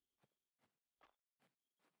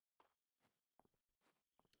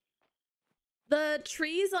 The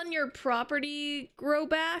trees on your property grow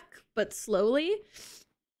back, but slowly.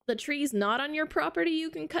 The trees not on your property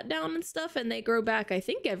you can cut down and stuff, and they grow back, I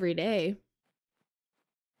think, every day.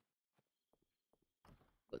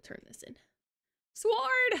 Go turn this in.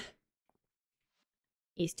 Sword!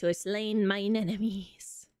 Is to slain mine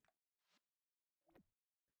enemies.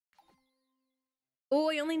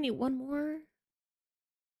 Oh, I only need one more.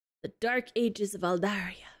 The Dark Ages of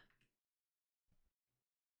Aldaria.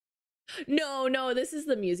 No, no, this is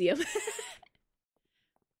the museum.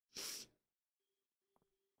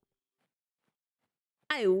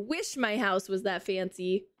 I wish my house was that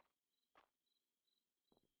fancy.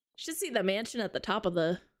 Should see the mansion at the top of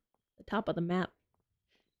the map.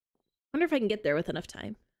 Wonder if I can get there with enough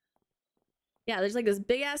time. Yeah, there's like this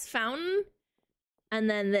big ass fountain, and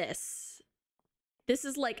then this. This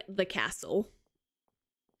is like the castle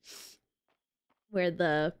where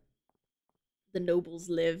the nobles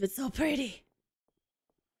live. It's so pretty.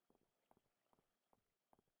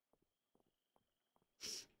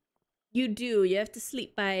 You do. You have to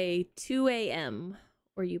sleep by 2 a.m.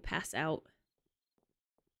 or you pass out.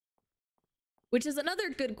 Which is another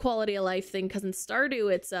good quality of life thing, because in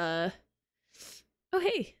Stardew it's oh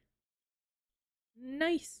hey.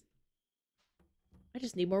 Nice. I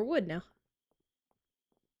just need more wood now.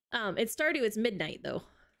 In Stardew it's midnight though.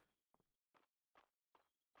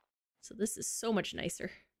 So this is so much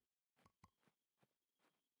nicer.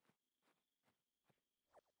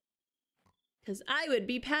 Because I would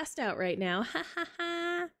be passed out right now. Ha ha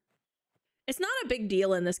ha. It's not a big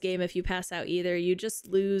deal in this game if you pass out either. You just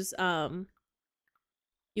lose,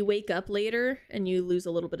 you wake up later and you lose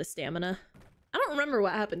a little bit of stamina. I don't remember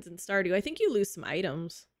what happens in Stardew. I think you lose some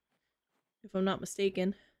items, if I'm not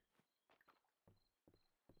mistaken.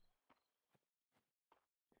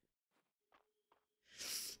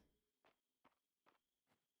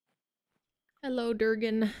 Hello,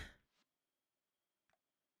 Durgan.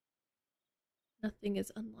 Nothing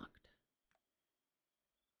is unlocked.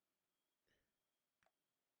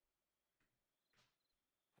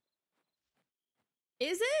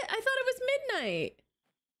 Is it? I thought it was midnight.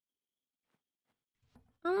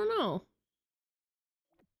 I don't know.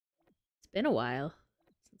 It's been a while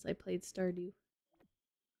since I played Stardew.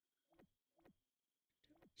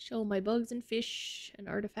 Show my bugs and fish and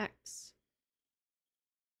artifacts.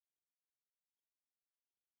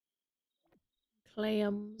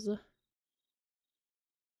 Clams.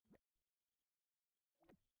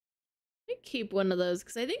 I keep one of those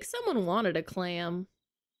because I think someone wanted a clam.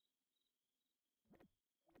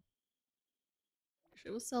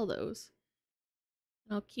 Actually, we'll sell those.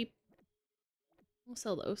 And we'll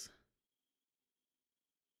sell those.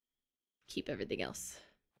 Keep everything else.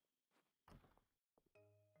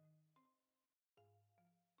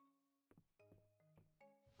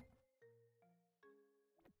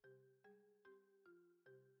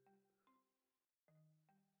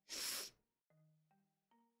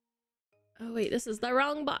 Oh wait, this is the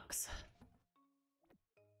wrong box.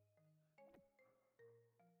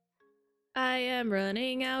 I am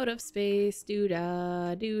running out of space.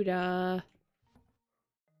 Doo-da, doo-da.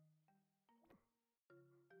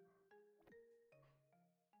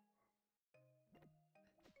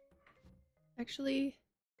 Actually,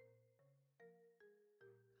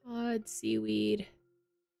 cod, seaweed.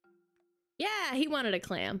 Yeah, he wanted a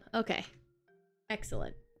clam. Okay.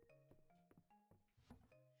 Excellent.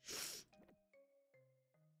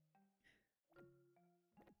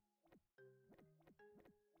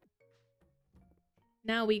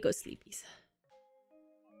 Now we go sleepies.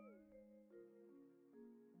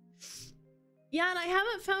 Yeah, and I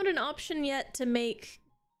haven't found an option yet to make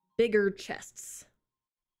bigger chests.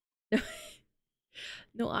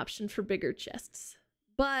 No option for bigger chests.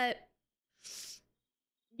 But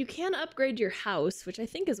you can upgrade your house, which I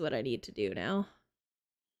think is what I need to do now.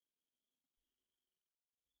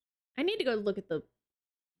 I need to go look at the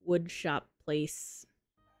wood shop place.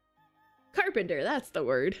 Carpenter, that's the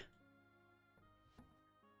word.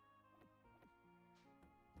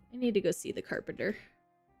 I need to go see the carpenter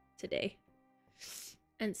today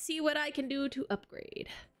and see what I can do to upgrade.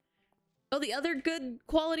 Oh, the other good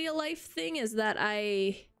quality of life thing is that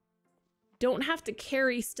I don't have to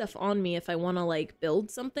carry stuff on me if I want to like build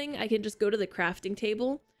something. I can just go to the crafting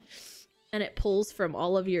table and it pulls from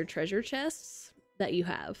all of your treasure chests that you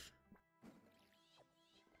have.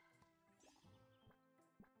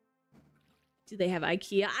 Do they have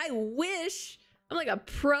IKEA? I wish! I'm like a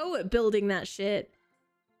pro at building that shit.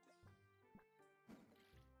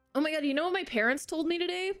 Oh my god, you know what my parents told me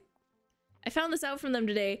today? I found this out from them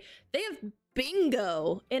today. They have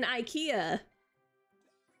bingo in IKEA.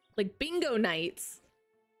 Like bingo nights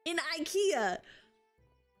in IKEA.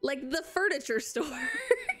 Like the furniture store.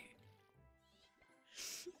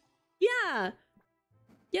 Yeah.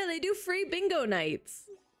 Yeah, they do free bingo nights.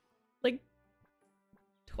 Like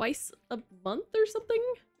twice a month or something?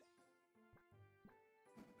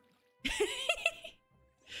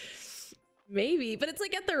 Maybe, but it's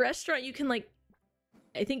like at the restaurant you can like,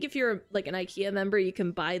 I think if you're like an IKEA member, you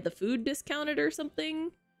can buy the food discounted or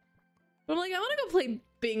something. But I'm like, I want to go play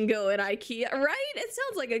bingo at IKEA, right? It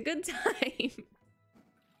sounds like a good time.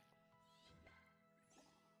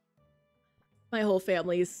 My whole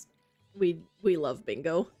family's, we love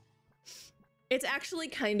bingo. It's actually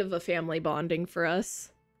kind of a family bonding for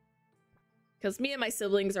us. Because me and my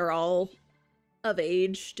siblings are all of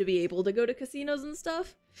age to be able to go to casinos and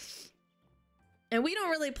stuff. And we don't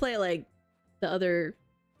really play like the other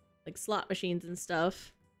like slot machines and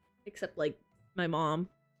stuff, except like my mom.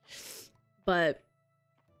 But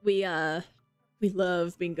we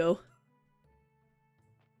love bingo.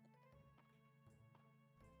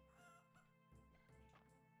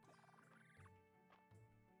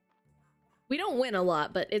 We don't win a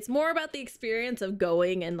lot, but it's more about the experience of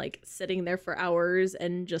going and like sitting there for hours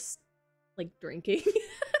and just like drinking.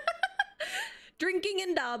 Drinking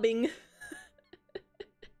and dabbing.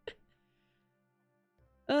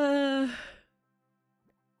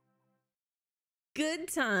 Good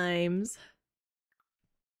times.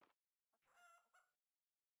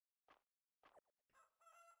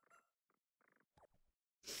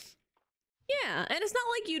 Yeah, and it's not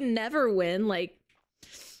like you never win. Like,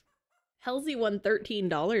 Halsey won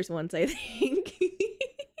 $13 once, I think.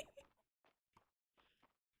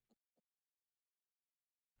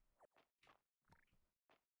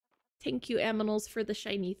 Thank you, Aminals, for the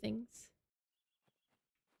shiny things.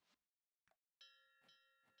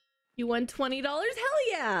 You won $20? Hell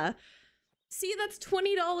yeah! See, that's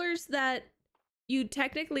 $20 that you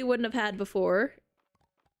technically wouldn't have had before.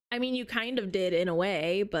 I mean, you kind of did in a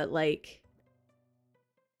way, but like...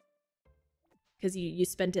 because you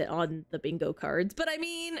spent it on the bingo cards. But I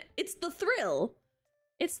mean, it's the thrill.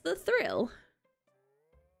 It's the thrill.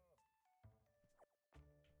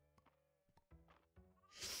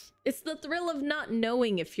 It's the thrill of not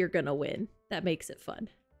knowing if you're gonna win. That makes it fun.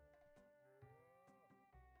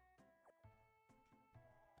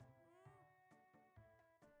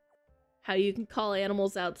 how you can call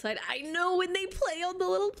animals outside. I know, when they play on the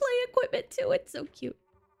little play equipment too. It's so cute.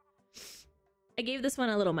 I gave this one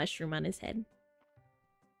a little mushroom on his head.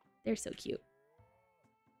 They're so cute.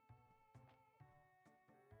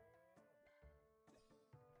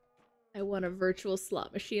 I won a virtual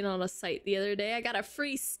slot machine on a site the other day. I got a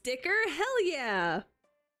free sticker. Hell yeah.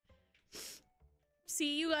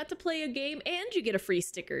 See, you got to play a game and you get a free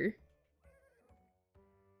sticker.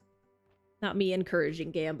 Not me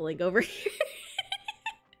encouraging gambling over here.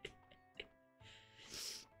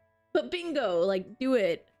 But bingo, like, do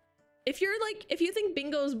it. If you think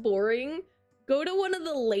bingo's boring, go to one of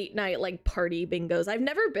the late night, like, party bingos. I've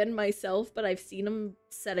never been myself, but I've seen them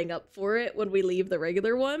setting up for it when we leave the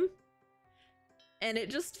regular one. And it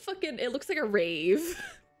just fucking, it looks like a rave.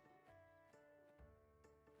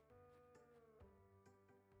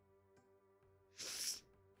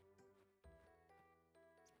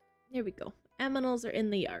 There we go. Aminals are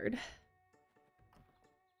in the yard.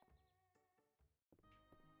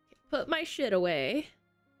 Okay, put my shit away.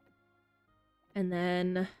 And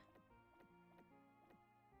then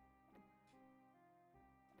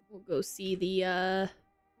we'll go see the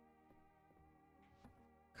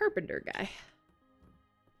carpenter guy.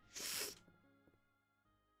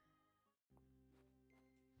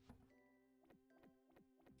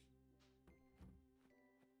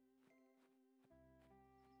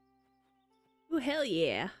 Oh, hell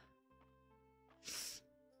yeah.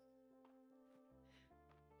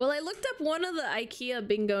 Well, I looked up one of the IKEA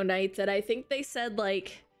bingo nights, and I think they said,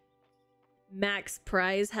 like, max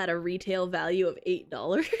prize had a retail value of $8.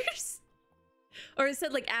 Or it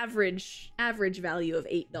said, like, average value of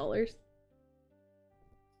 $8.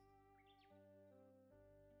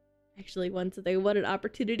 Actually, once they what an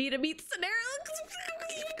opportunity to meet scenario.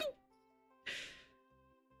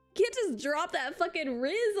 Can't just drop that fucking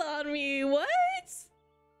Riz on me. What?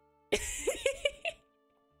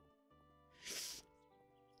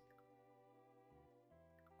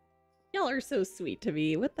 Y'all are so sweet to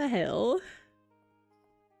me. What the hell?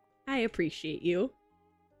 I appreciate you.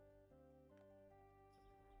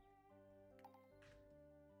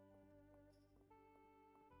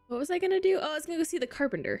 What was I gonna do? Oh, I was gonna go see the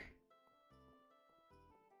carpenter.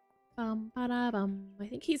 Bum. I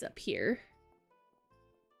think he's up here.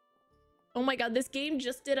 Oh my god, this game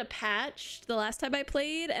just did a patch the last time I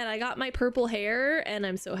played, and I got my purple hair, and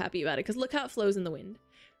I'm so happy about it, because look how it flows in the wind.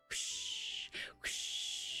 Whoosh,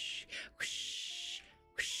 whoosh, whoosh,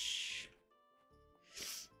 whoosh.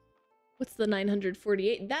 What's the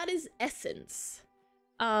 948? That is essence.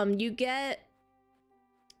 You get...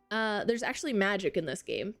 there's actually magic in this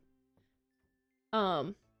game.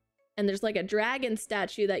 And there's like a dragon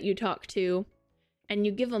statue that you talk to, and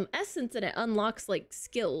you give them essence, and it unlocks, like,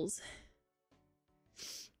 skills.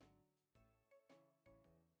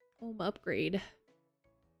 Home upgrade.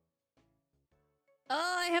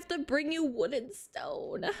 Oh, I have to bring you wood and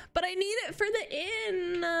stone. But I need it for the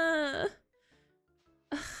inn.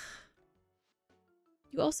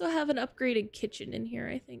 You also have an upgraded kitchen in here,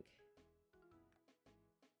 I think.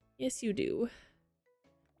 Yes, you do.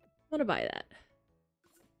 I want to buy that.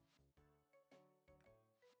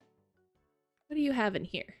 What do you have in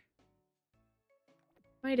here?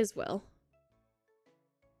 Might as well.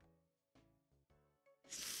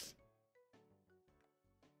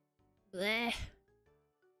 Bleh.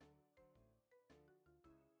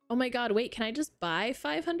 Oh my god, wait, can I just buy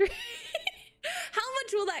 500? How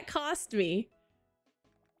much will that cost me?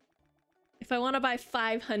 If I want to buy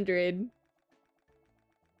 500.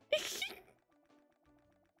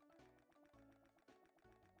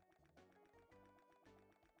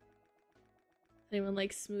 Anyone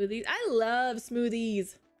like smoothies? I love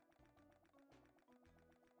smoothies.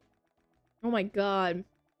 Oh my god.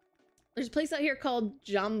 There's a place out here called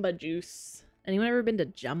Jamba Juice. Anyone ever been to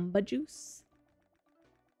Jamba Juice?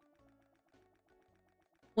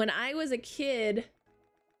 When I was a kid,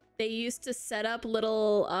 they used to set up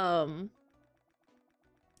little,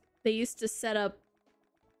 they used to set up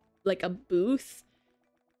like a booth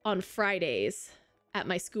on Fridays at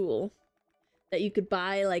my school that you could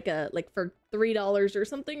buy like for $3 or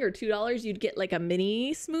something, or $2, you'd get like a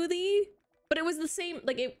mini smoothie. But it was the same,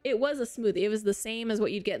 like it was a smoothie. It was the same as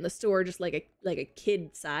what you'd get in the store, just like a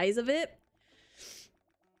kid size of it.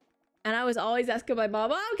 And I was always asking my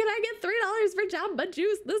mom, "Oh, can I get $3 for Jamba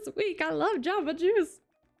Juice this week? I love Jamba Juice."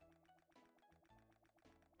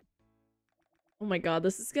 Oh my god,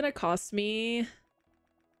 this is gonna cost me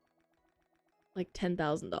like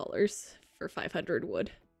 $10,000 for 500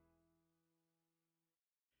 wood.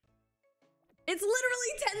 It's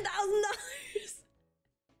literally $10,000.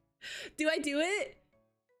 Do I do it?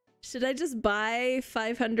 Should I just buy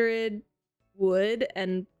 500 wood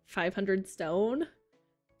and 500 stone.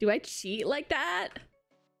 Do I cheat like that?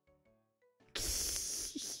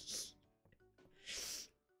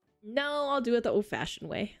 No, I'll do it the old-fashioned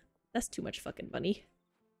way. That's too much fucking money.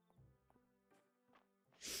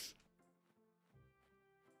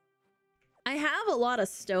 I have a lot of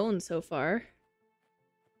stone so far.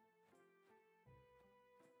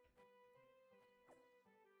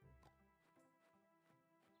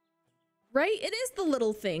 Right? It is the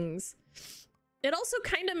little things. It also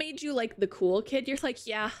kind of made you like the cool kid. You're like,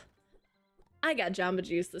 yeah, I got Jamba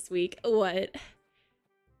Juice this week. What?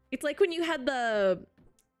 It's like when you had the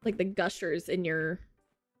like the gushers in your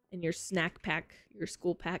snack pack, your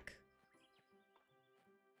school pack.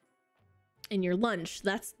 In your lunch.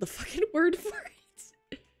 That's the fucking word for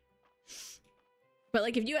it. But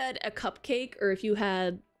like if you had a cupcake or if you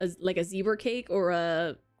had like a zebra cake or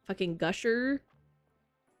a fucking gusher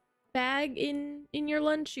bag in your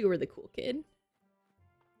lunch, you were the cool kid.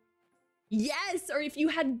 Yes, or if you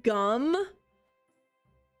had gum.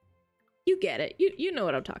 You get it. You know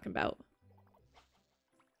what I'm talking about.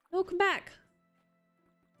 Welcome back.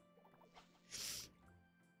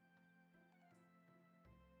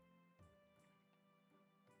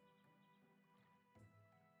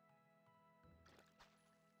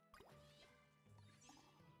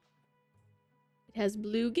 It has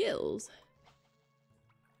blue gills.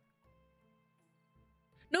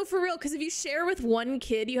 No, for real, because if you share with one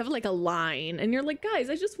kid, you have like a line. And you're like, guys,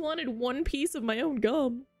 I just wanted one piece of my own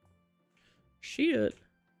gum. Shit.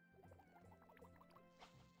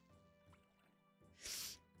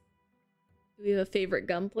 Do we have a favorite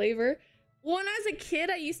gum flavor? When I was a kid,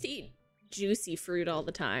 I used to eat juicy fruit all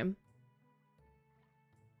the time.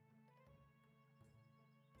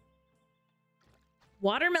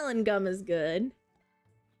 Watermelon gum is good.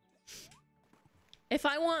 If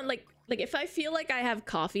I want like if I feel like I have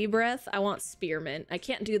coffee breath, I want spearmint. I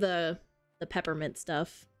can't do the peppermint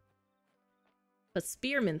stuff. But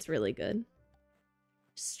spearmint's really good.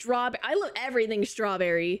 Strawberry. I love everything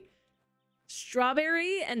strawberry.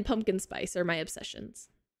 Strawberry and pumpkin spice are my obsessions.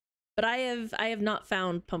 But I have not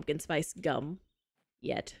found pumpkin spice gum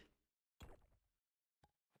yet.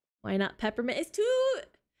 Why not peppermint? It's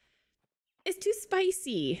too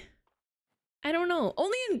spicy. I don't know.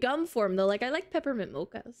 Only in gum form though. Like I like peppermint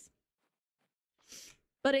mochas.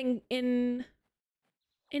 But in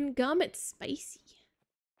gum it's spicy.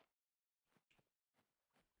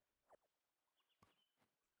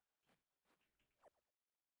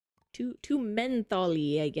 Too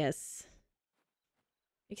mentholy, I guess.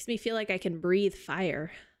 Makes me feel like I can breathe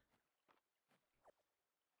fire.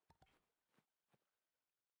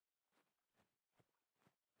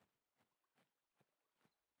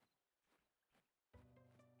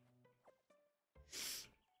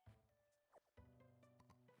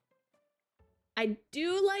 I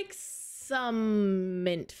do like some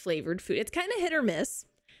mint flavored food. It's kind of hit or miss.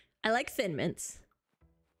 I like Thin Mints.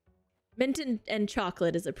 Mint and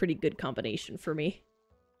chocolate is a pretty good combination for me.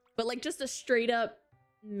 But like just a straight up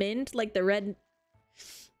mint, like the red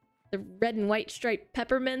and white striped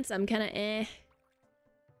peppermints, I'm kind of eh.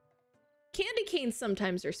 Candy canes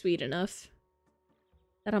sometimes are sweet enough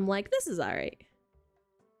that I'm like, this is all right.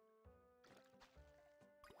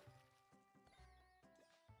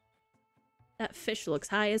 That fish looks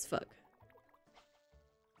high as fuck.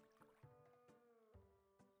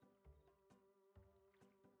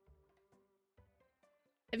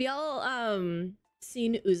 Have y'all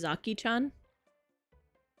seen Uzaki-chan?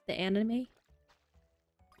 The anime?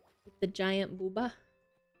 With the giant booba?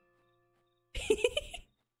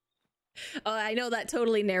 Oh, I know that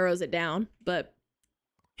totally narrows it down, but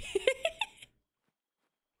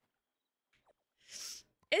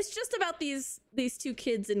it's just about these two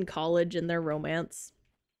kids in college and their romance.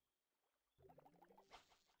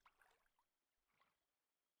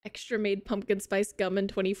 Extra made pumpkin spice gum in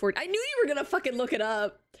 2014. I knew you were gonna fucking look it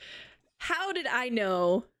up. How did I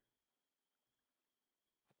know?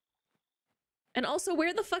 And also,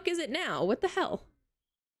 where the fuck is it now? What the hell?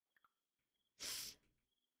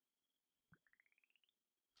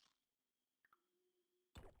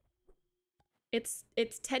 It's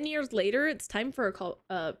 10 years later. It's time for a call,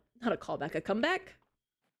 not a callback, a comeback.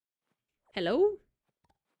 Hello?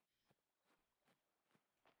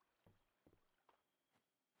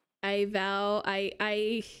 I vow,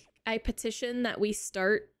 I petition that we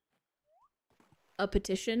start a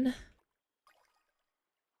petition.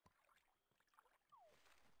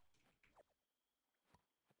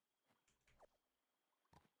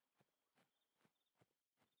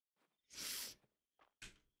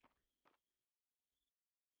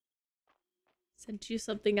 Sent you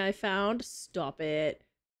something I found. Stop it.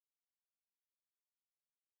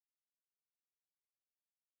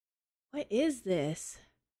 What is this?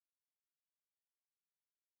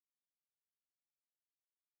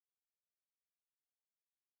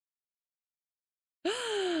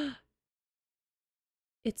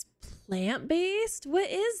 It's plant-based? What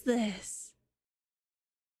is this?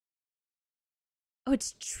 Oh,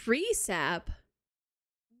 it's tree sap.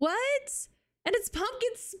 What? And it's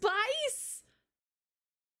pumpkin spice?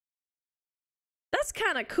 That's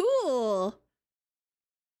kind of cool.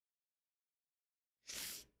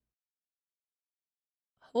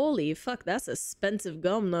 Holy fuck, that's expensive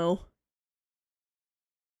gum though.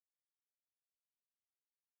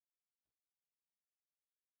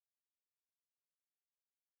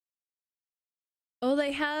 Oh,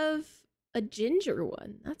 they have a ginger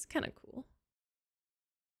one. That's kind of cool.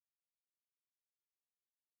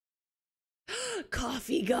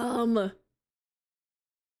 Coffee gum.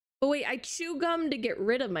 Oh wait, I chew gum to get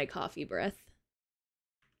rid of my coffee breath.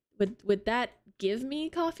 Would that give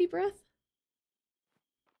me coffee breath?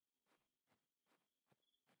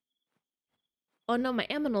 Oh no, my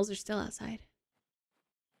aminals are still outside.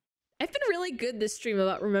 I've been really good this stream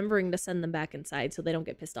about remembering to send them back inside so they don't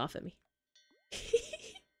get pissed off at me.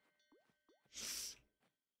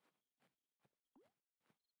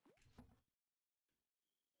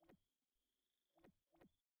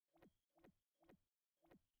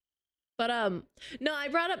 But no, I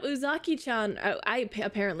brought up Uzaki-chan. I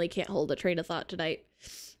apparently can't hold a train of thought tonight.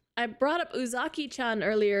 I brought up Uzaki-chan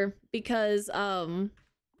earlier because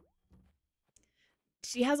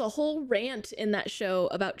she has a whole rant in that show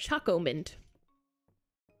about Choco Mint.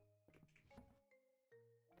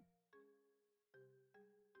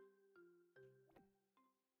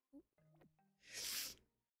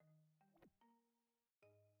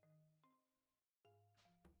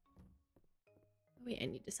 Wait, I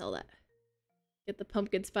need to sell that. Get the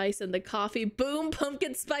pumpkin spice and the coffee. Boom,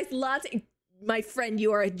 pumpkin spice latte. My friend,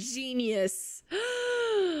 you are a genius.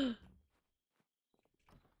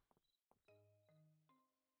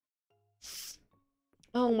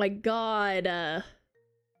 Oh my god.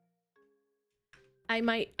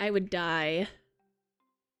 I would die.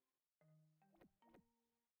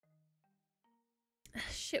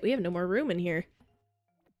 Shit, we have no more room in here.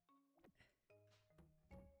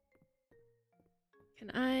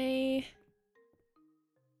 Can I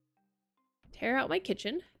tear out my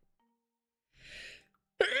kitchen?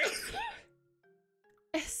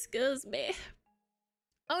 Excuse me.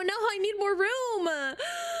 Oh no, I need more room.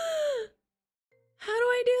 How do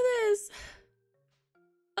I do this?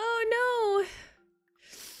 Oh no.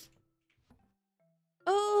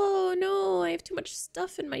 Oh no, I have too much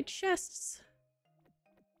stuff in my chests.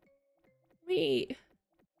 Wait.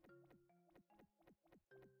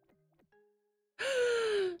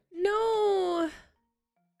 No.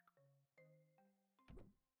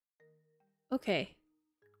 Okay.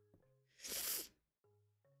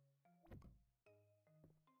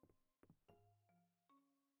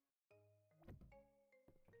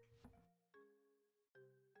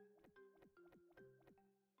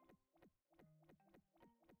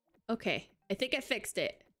 Okay, I think I fixed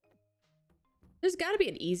it. There's got to be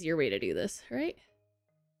an easier way to do this, right?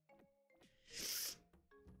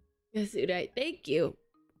 Yes, right. Thank you.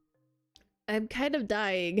 I'm kind of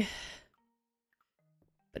dying,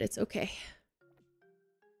 but it's okay.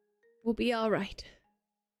 We'll be all right.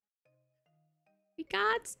 We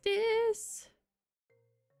got this.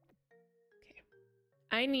 Okay.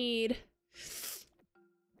 I need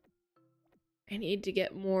to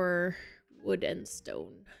get more wood and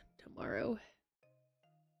stone tomorrow.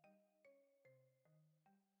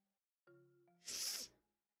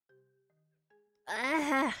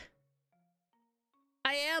 Ah,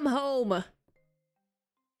 I am home.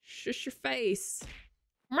 Shush your face.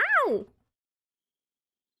 Meow.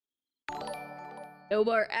 No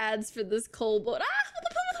more ads for this cold boat. Ah!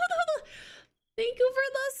 Thank you for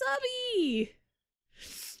the subby.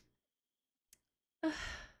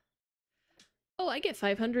 Oh, I get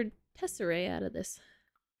 500 tesserae out of this.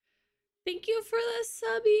 Thank you for the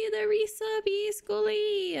subby, the resubby,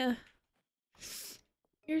 Scully.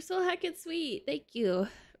 You're so heckin' sweet. Thank you.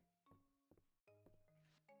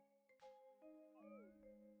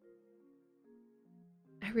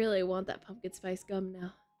 I really want that pumpkin spice gum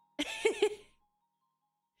now.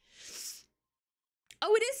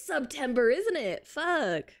 Oh, it is September, isn't it?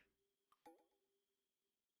 Fuck.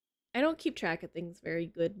 I don't keep track of things very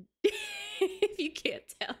good, if you can't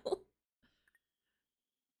tell.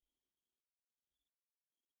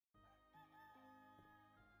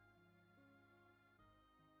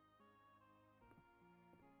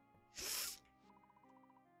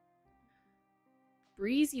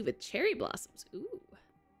 Breezy with cherry blossoms. Ooh.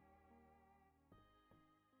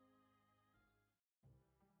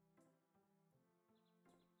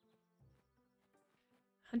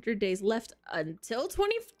 100 days left until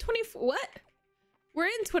 2024. What? We're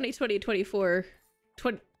in 2024.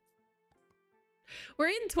 We're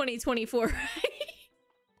in 2024, right?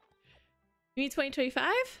 You mean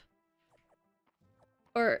 2025?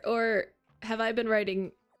 Or have I been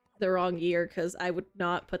writing the wrong year? Because I would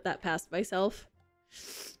not put that past myself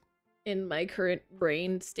in my current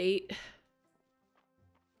brain state.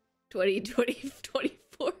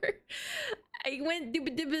 2024. I went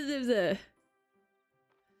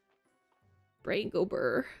brain go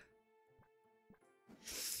burr.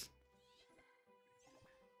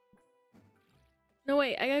 No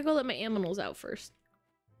wait, I gotta go let my animals out first.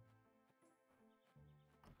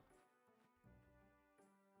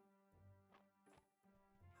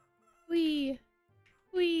 Wee.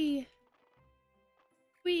 Wee.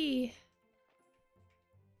 Wee.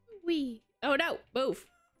 Wee. Oh no, move.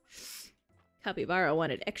 Capybara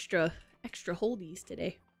wanted extra holdies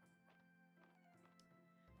today.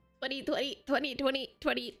 2020, 2020,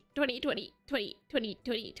 20, 2020, 20, 20,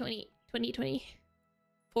 20, 20,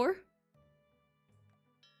 2024?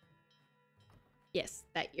 Yes,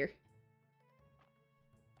 that year.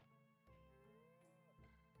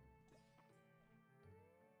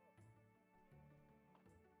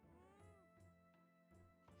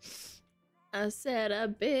 I said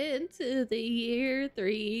I've been to the year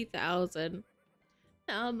 3000.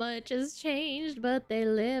 Not much has changed, but they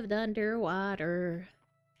lived underwater.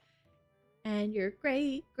 And your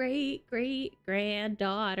great, great, great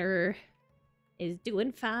granddaughter is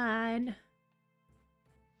doing fine.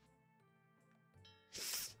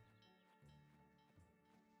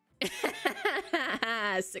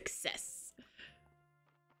 Success.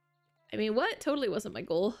 I mean, what? Totally wasn't my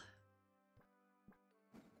goal.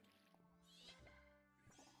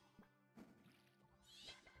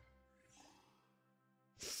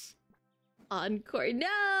 Encore.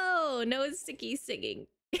 No! No sticky singing.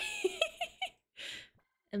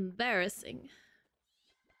 Embarrassing.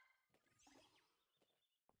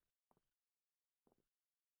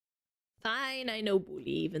 Fine, I know bully,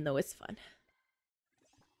 even though it's fun.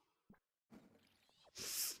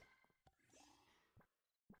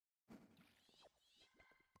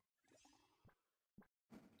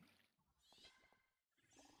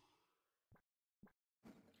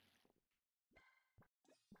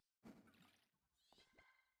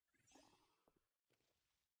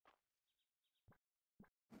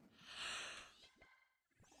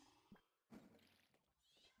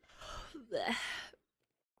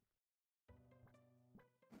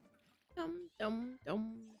 Dum dum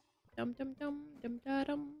dum dum dum dum dum da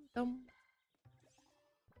dum dum.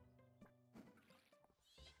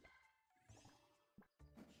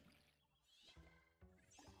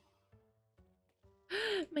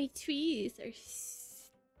 My trees are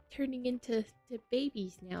turning into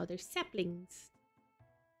babies now. They're saplings.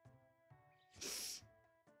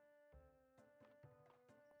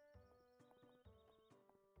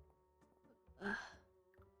 I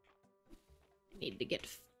need to get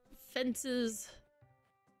fences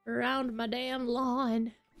around my damn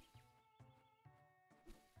lawn.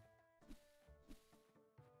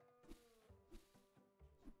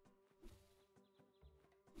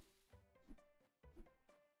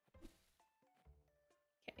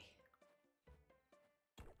 Okay.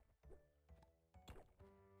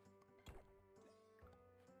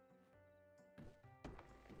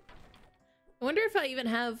 I wonder if I even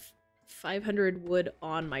have 500 wood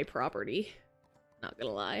on my property. Not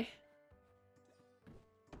gonna lie.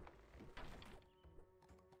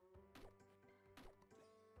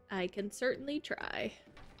 I can certainly try.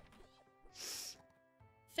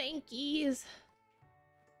 Thankies.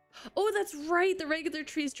 Oh, that's right. The regular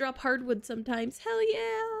trees drop hardwood sometimes. Hell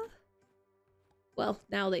yeah. Well,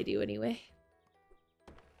 now they do anyway.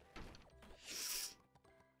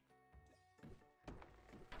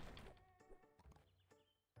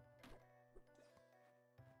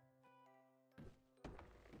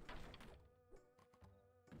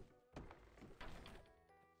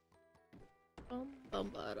 Bum.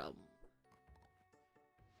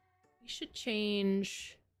 We should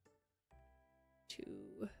change to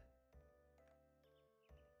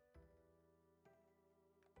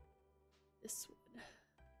this one.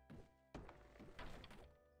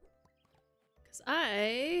 Because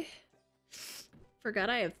I forgot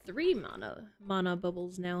I have 3 mana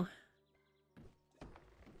bubbles now.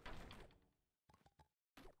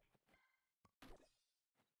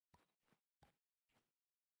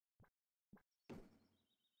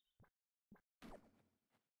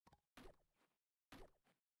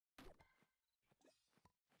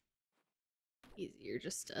 Easier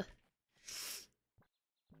just to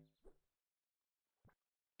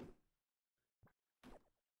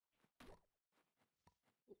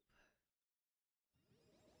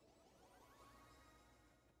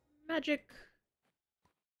magic.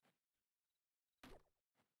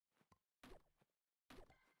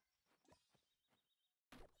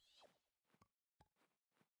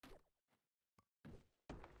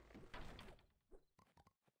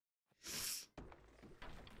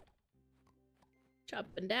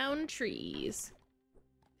 Chopping down trees.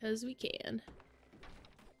 Because we can.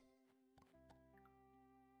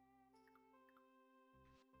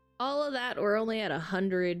 All of that, we're only at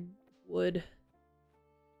 100 wood.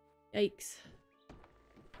 Yikes.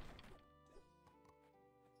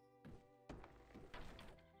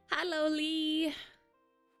 Hello, Lee.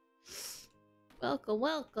 Welcome,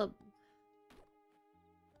 welcome.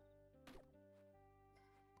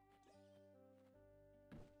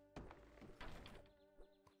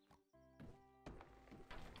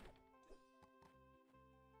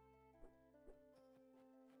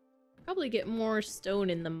 Probably get more stone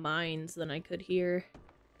in the mines than I could here.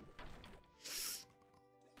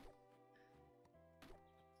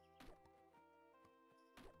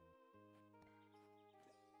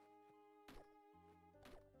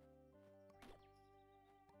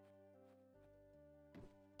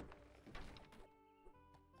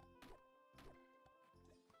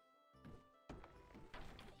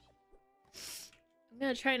 I'm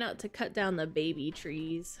gonna try not to cut down the baby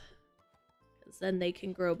trees. Then they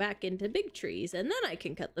can grow back into big trees, and then I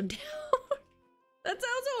can cut them down. That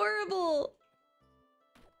sounds horrible.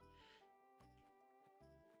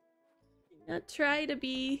 Not try to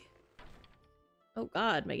be... Oh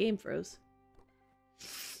god, my game froze.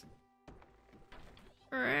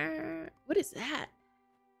 What is that?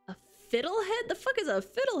 A fiddlehead? The fuck is a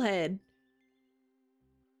fiddlehead?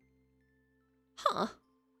 Huh.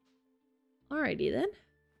 Alrighty then.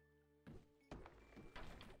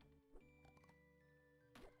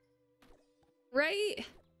 Right?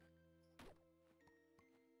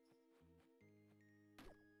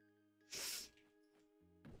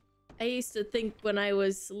 I used to think when I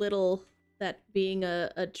was little that being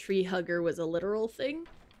a tree hugger was a literal thing.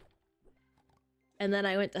 And then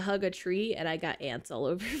I went to hug a tree and I got ants all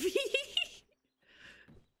over me.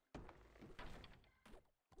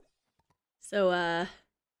 So,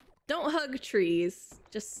 don't hug trees.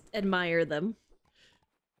 Just admire them.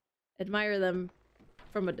 Admire them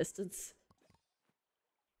from a distance.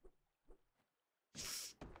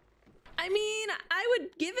 I mean, I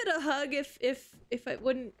would give it a hug if it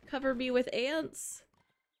wouldn't cover me with ants.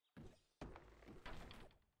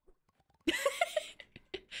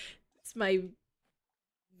 It's my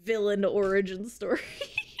villain origin story.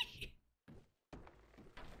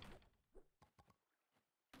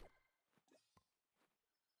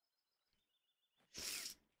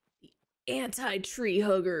 The anti-tree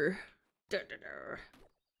hugger. Da, da, da.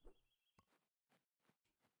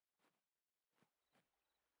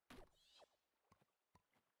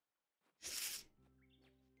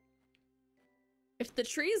 If the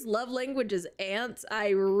tree's love language is ants, I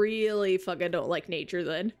really fucking don't like nature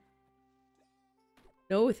then.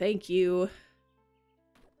 No, thank you.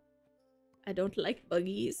 I don't like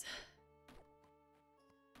buggies.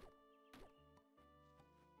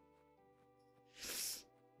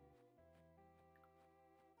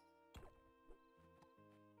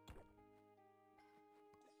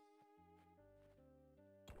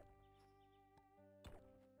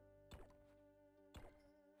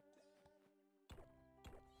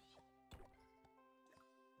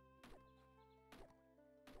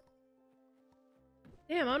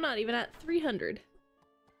 Damn, I'm not even at 300.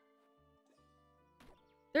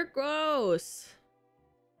 They're gross.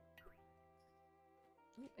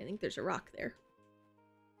 Oh, I think there's a rock there.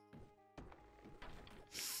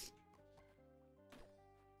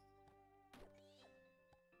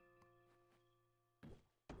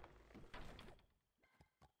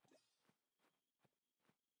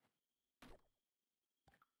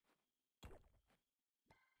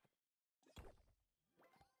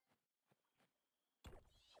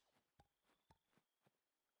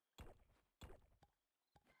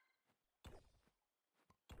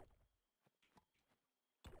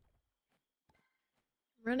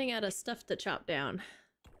 Running out of stuff to chop down.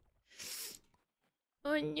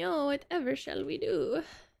 Oh no, whatever shall we do?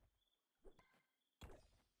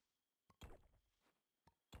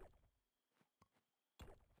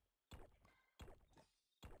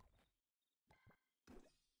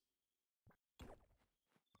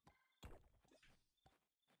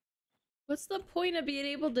 What's the point of being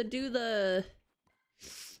able to do the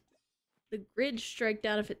grid strike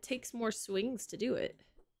down if it takes more swings to do it?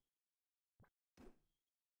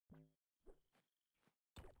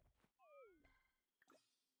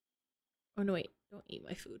 Oh no, wait, don't eat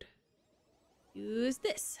my food. Use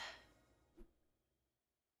this.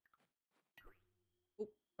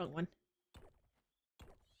 Wrong one.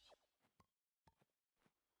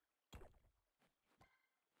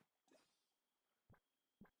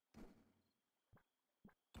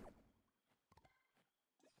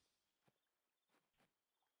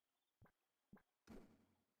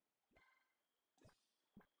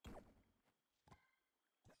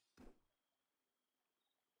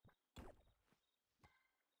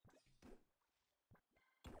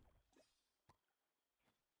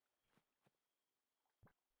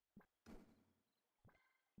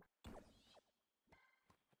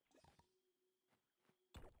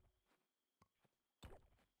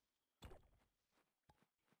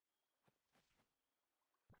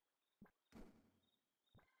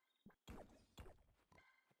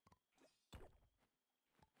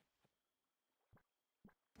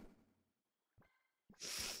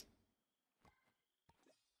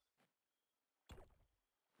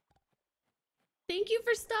 Thank you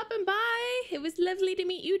for stopping by. It was lovely to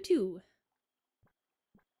meet you too.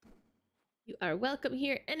 You are welcome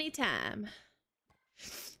here anytime.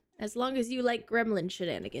 As long as you like gremlin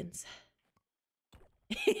shenanigans.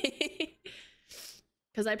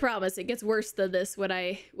 Because I promise it gets worse than this when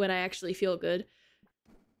I actually feel good.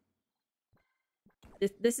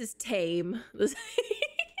 This is tame. This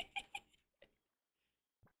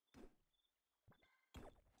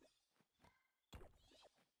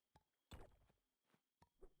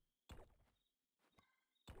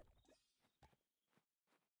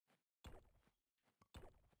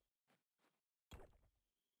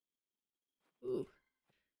Ooh.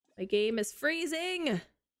 My game is freezing. I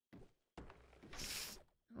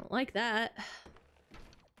don't like that.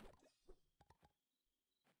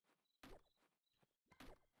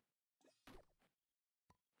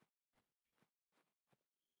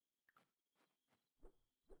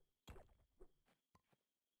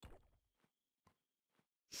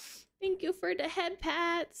 Thank you for the head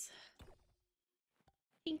pats.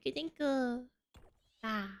 Thank you, thank you.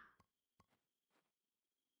 Ah.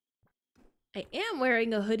 I am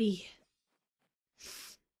wearing a hoodie.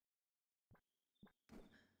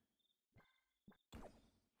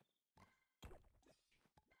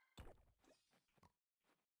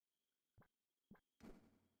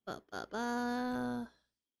 Ba ba ba.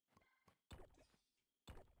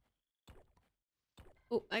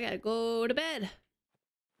 Oh, I gotta go to bed.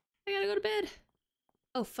 I gotta go to bed.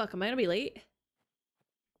 Oh fuck, am I gonna be late?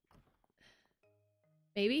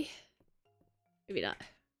 Maybe? Maybe not.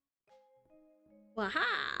 Waha!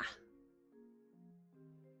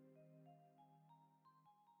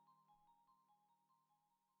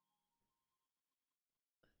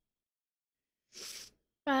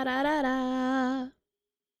 Ba-da-da-da.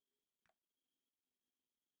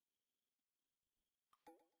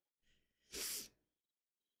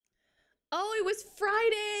 Oh, it was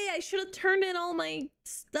Friday! I should have turned in all my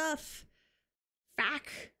stuff. Fuck.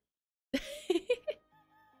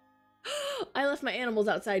 I left my animals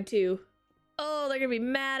outside too. Oh, they're gonna be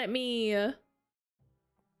mad at me. Oh,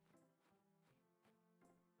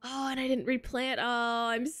 and I didn't replant. Oh,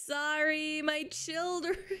 I'm sorry, my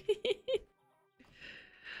children.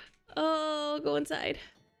 Oh, go inside.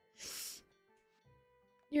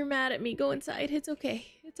 You're mad at me. Go inside. It's okay.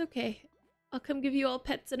 It's okay. I'll come give you all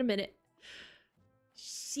pets in a minute.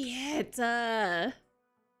 Shit. Not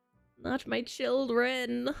my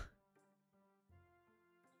children.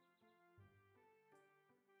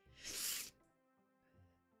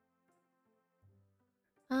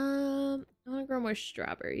 I want to grow more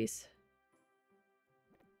strawberries.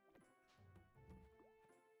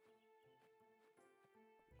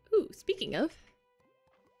 Ooh, speaking of.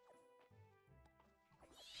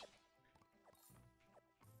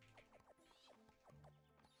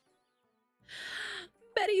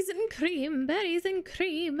 Berries and cream, berries and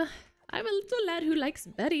cream. I'm a little lad who likes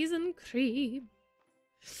berries and cream.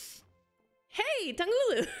 Hey,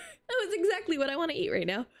 Tangulu! That was exactly what I want to eat right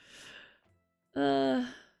now.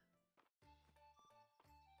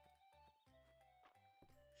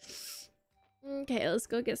 Okay, let's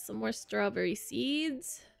go get some more strawberry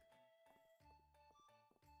seeds.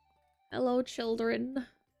 Hello, children.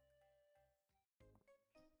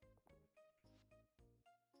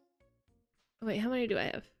 Wait, how many do I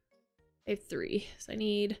have? I have 3, so I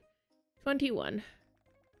need 21.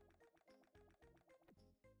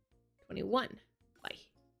 21. Bye.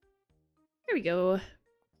 There we go.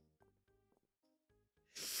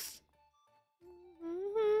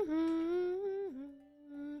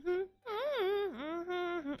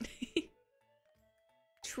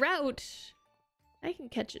 Trout. I can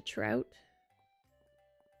catch a trout.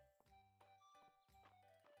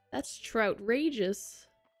 That's troutrageous.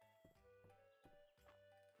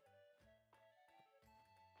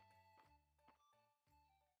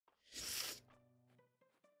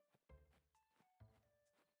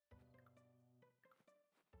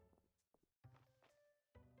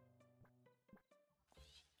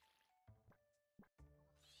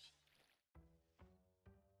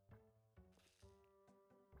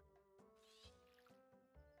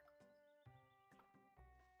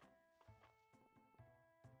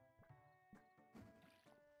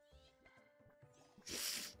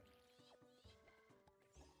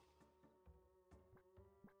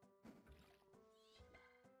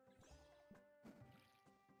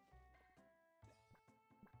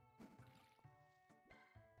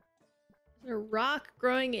 A rock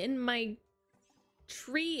growing in my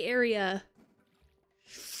tree area.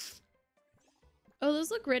 Oh,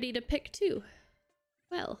 those look ready to pick too.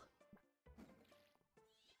 Well.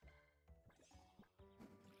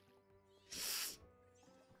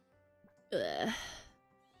 Ugh.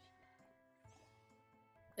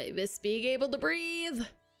 I miss being able to breathe.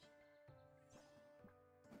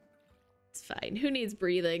 It's fine. Who needs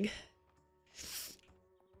breathing?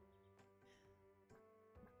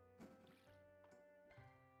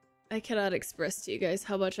 I cannot express to you guys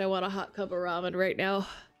how much I want a hot cup of ramen right now.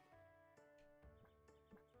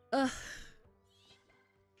 Ugh.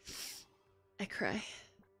 I cry.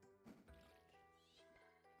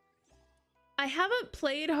 I haven't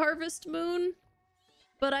played Harvest Moon,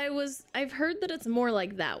 but I've heard that it's more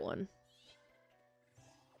like that one.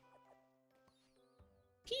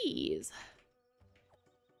 Peas.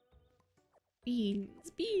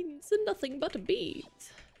 Beans, beans, and nothing but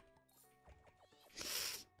beans.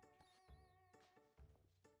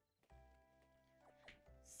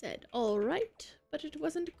 Said, all right, but it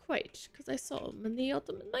wasn't quite, because I saw him in the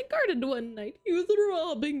autumn in my garden one night. He was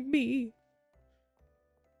robbing me.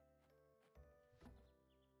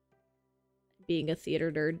 Being a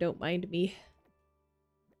theater nerd, don't mind me.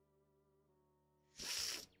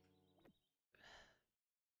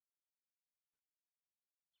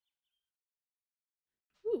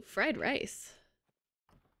 Ooh, fried rice.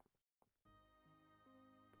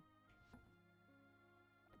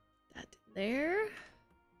 That in there.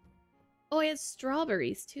 Oh, I had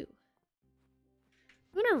strawberries too.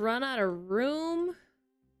 I'm gonna run out of room.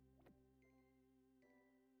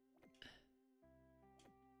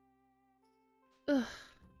 Ugh.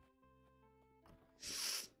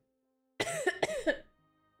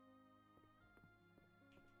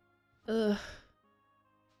 Ugh.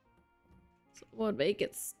 Someone make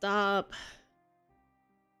it stop.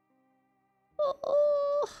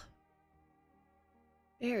 Oh.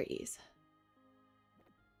 Berries.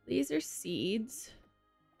 These are seeds.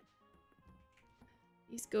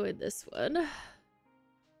 These go in this one.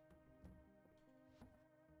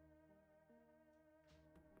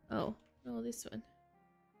 Oh, no, this one.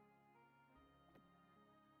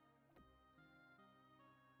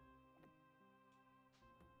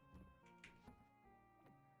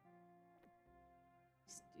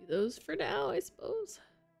 Just do those for now, I suppose.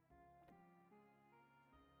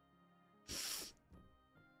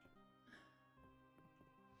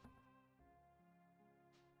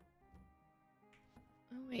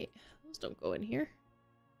 Oh wait, those don't go in here.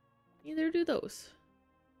 Neither do those.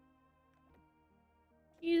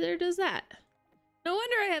 Neither does that. No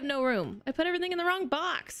wonder I have no room. I put everything in the wrong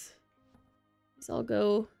box. These all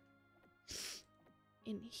go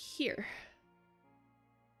in here.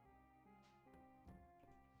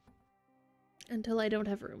 Until I don't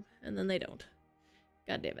have room. And then they don't.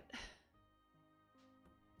 God damn it.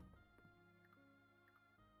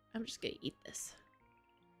 I'm just gonna eat this.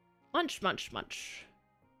 Munch, munch, munch.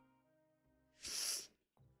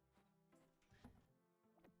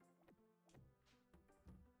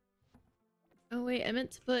 Oh wait, I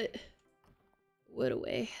meant to put wood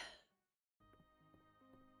away.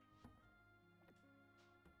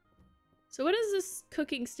 So what does this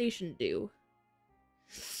cooking station do?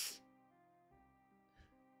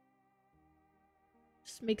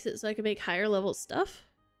 Just makes it so I can make higher level stuff?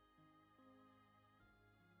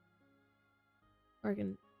 Or I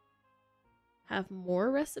can have more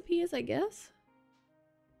recipes, I guess?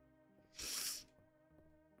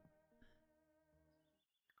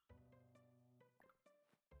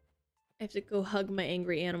 I have to go hug my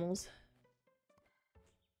angry animals.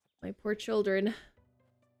 My poor children.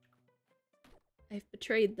 I've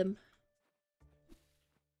betrayed them.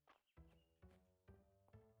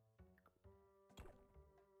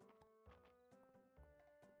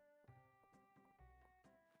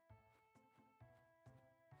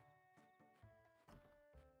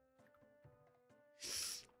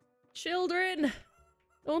 Children!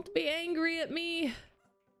 Don't be angry at me!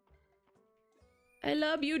 I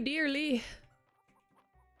love you dearly.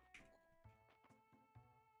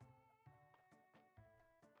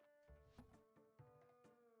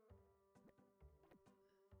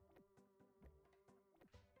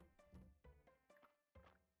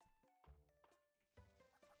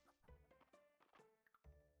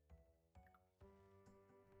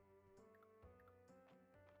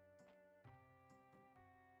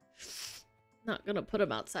 Not gonna put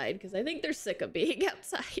them outside because I think they're sick of being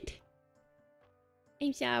outside.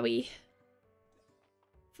 I'm sorry.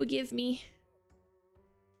 Forgive me.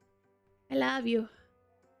 I love you.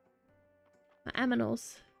 My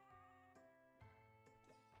aminos.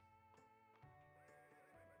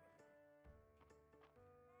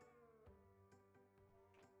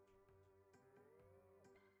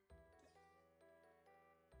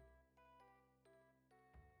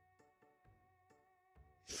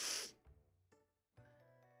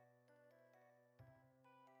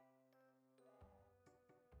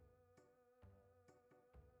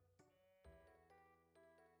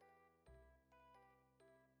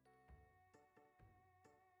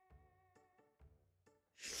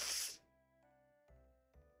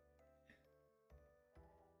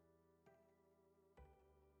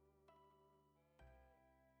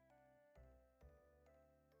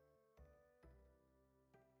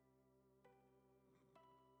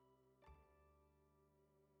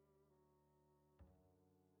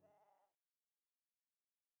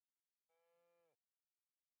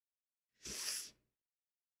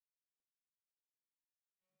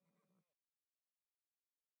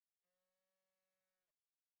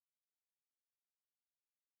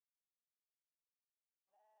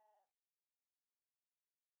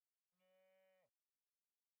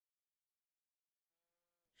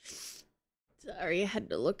 Sorry, I had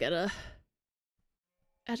to look at a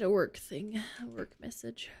work thing, a work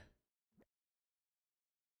message.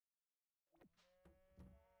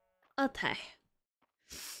 Okay.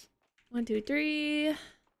 1, 2, 3,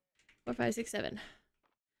 4, 5, 6, 7.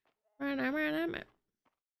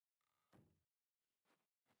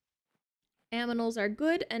 Aminals are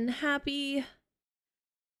good and happy.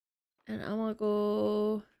 And I'm gonna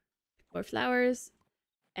go pick more flowers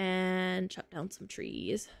and chop down some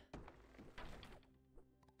trees.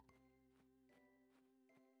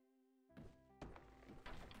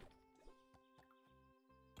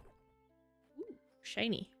 Ooh,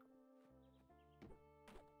 shiny.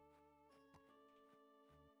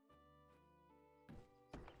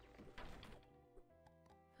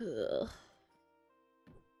 Ugh.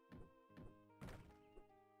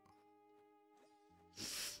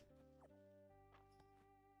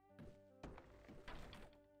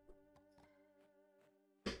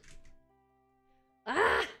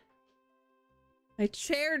 Ah! My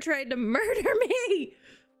chair tried to murder me!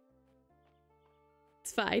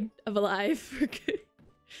 It's fine. I'm alive. We're good.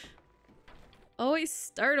 Always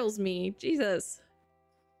startles me. Jesus.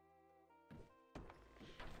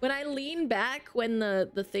 When I lean back when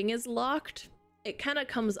the thing is locked, it kind of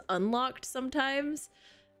comes unlocked sometimes.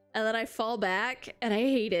 And then I fall back and I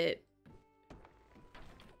hate it.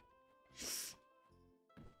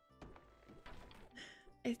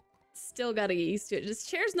 I still gotta get used to it. This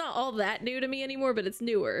chair's not all that new to me anymore, but it's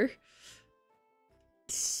newer.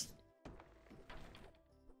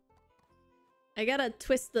 I gotta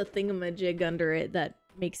twist the thingamajig under it that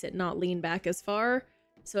makes it not lean back as far.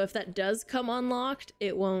 So if that does come unlocked,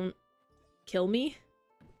 it won't kill me.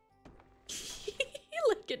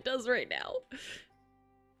 Like it does right now.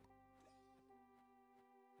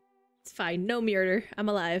 It's fine. No murder. I'm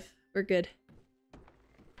alive. We're good.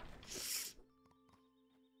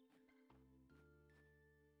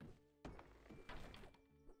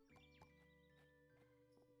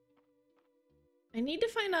 I need to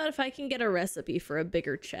find out if I can get a recipe for a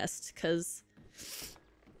bigger chest, because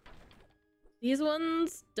these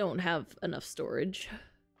ones don't have enough storage.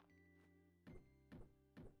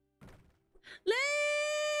 Liz!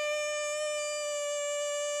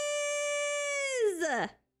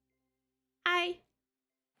 Hi.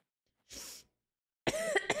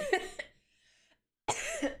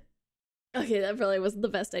 Okay, that probably wasn't the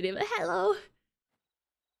best idea, but hello.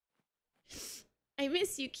 I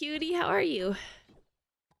miss you, cutie. How are you?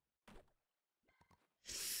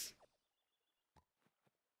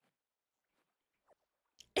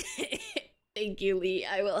 Thank you, Lee.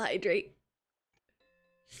 I will hydrate.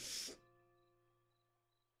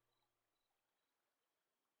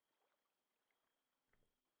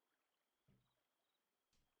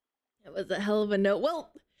 That was a hell of a note.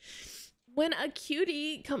 Well, when a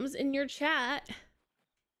cutie comes in your chat,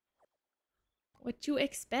 what you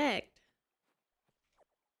expect?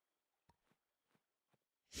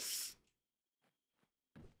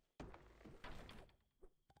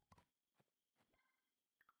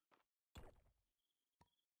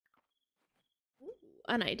 Ooh,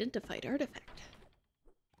 unidentified artifact.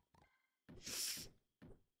 It's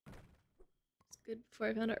good before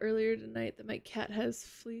I found out earlier tonight that my cat has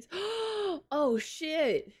fleas. Oh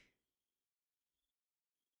shit!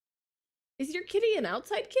 Is your kitty an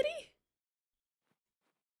outside kitty?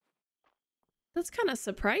 That's kind of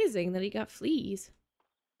surprising that he got fleas.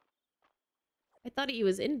 I thought he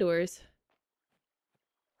was indoors.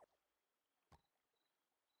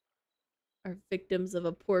 Are victims of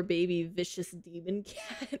a poor baby vicious demon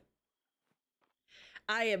cat.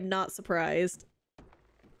 I am not surprised.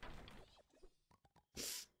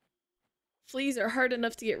 Fleas are hard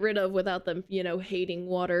enough to get rid of without them, you know, hating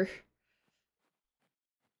water.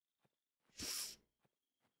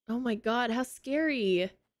 Oh my god, how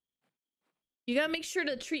scary. You gotta make sure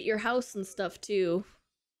to treat your house and stuff too,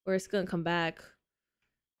 or it's gonna come back.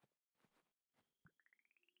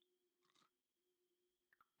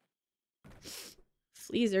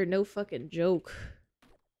 Fleas are no fucking joke.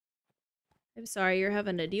 I'm sorry you're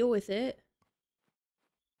having to deal with it.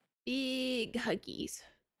 Big huggies.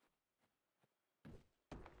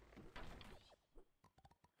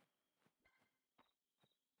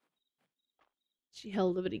 She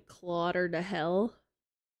held a bitty clawed her to hell.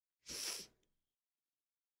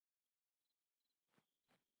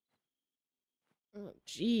 Oh,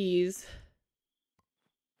 jeez.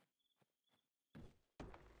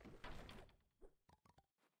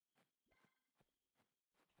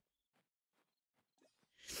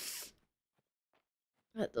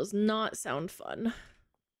 That does not sound fun.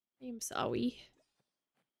 I'm sorry.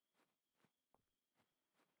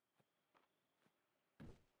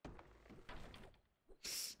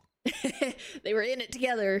 They were in it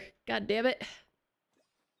together. God damn it.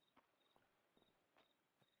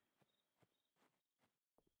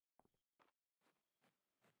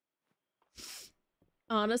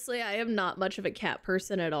 Honestly, I am not much of a cat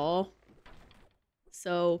person at all.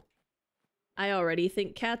 So, I already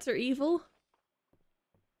think cats are evil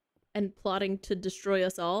and plotting to destroy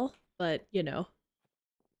us all, but you know.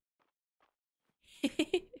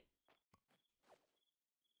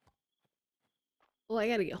 Oh, I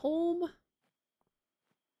gotta get home.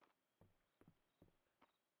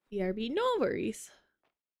 BRB, no worries.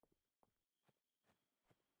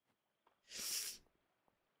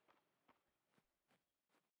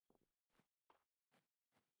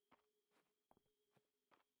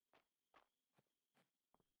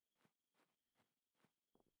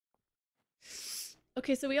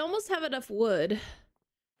 Okay, so we almost have enough wood.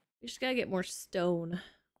 We just gotta get more stone.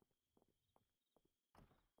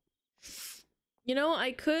 You know,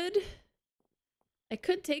 I could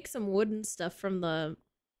take some wooden stuff from the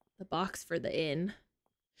box for the inn.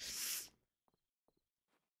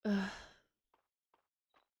 Ugh.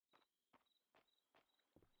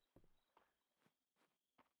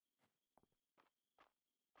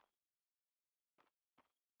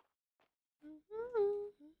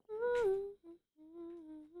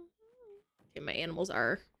 Okay, my animals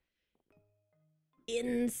are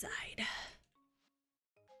inside.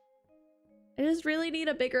 I just really need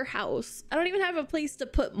a bigger house. I don't even have a place to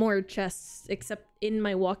put more chests except in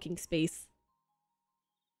my walking space.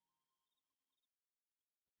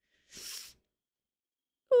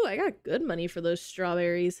 Ooh, I got good money for those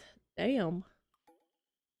strawberries. Damn.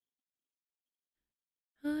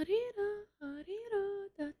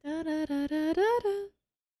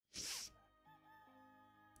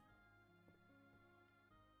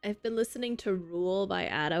 I've been listening to Rule by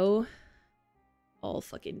Addo all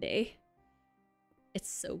fucking day. It's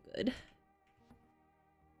so good.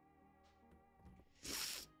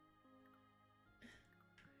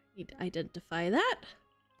 Need to identify that.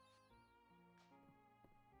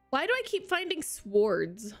 Why do I keep finding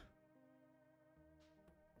swords?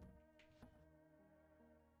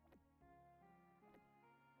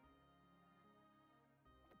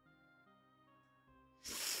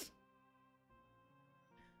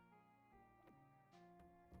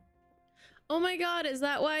 Oh my god, is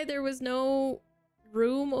that why there was no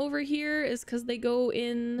room over here? Is because they go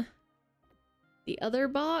in the other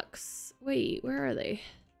box? Wait, where are they?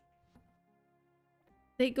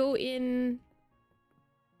 They go in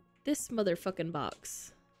this motherfucking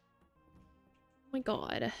box. Oh my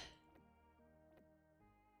god.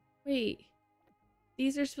 Wait.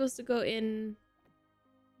 These are supposed to go in...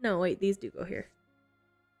 No, wait, these do go here.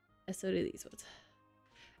 And so do these ones.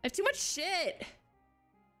 I have too much shit!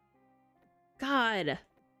 God.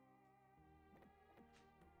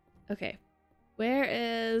 Okay. Where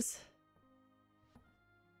is...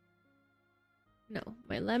 No,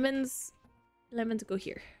 my lemons... Lemons go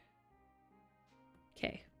here.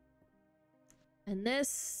 Okay. And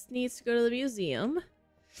this needs to go to the museum.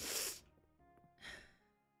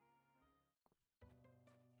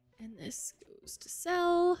 And this goes to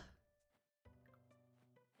sell.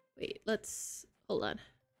 Wait, let's... Hold on.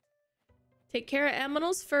 Take care of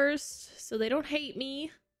aminals first, so they don't hate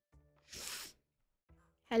me.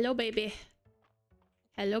 Hello, baby.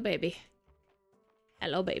 Hello, baby.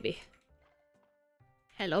 Hello, baby.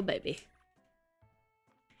 Hello, baby.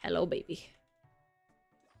 Hello, baby.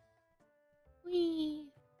 Whee.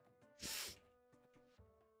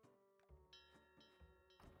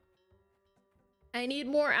 I need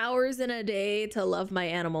more hours in a day to love my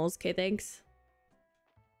animals. Okay, thanks.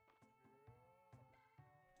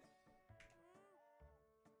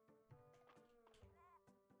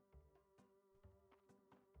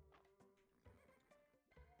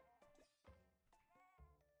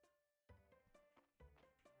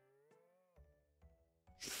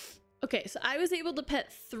 Okay, so I was able to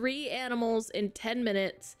pet 3 animals in 10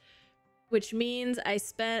 minutes, which means I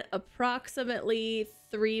spent approximately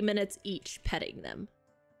 3 minutes each petting them.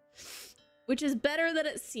 Which is better than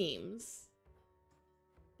it seems.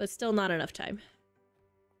 But still not enough time.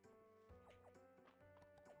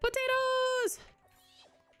 Potatoes!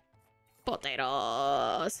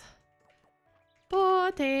 Potatoes!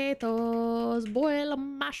 Potatoes! Boil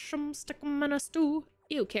 'em, mash 'em, stick 'em in a stew.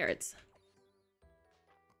 Ew, carrots.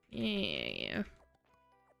 Yeah.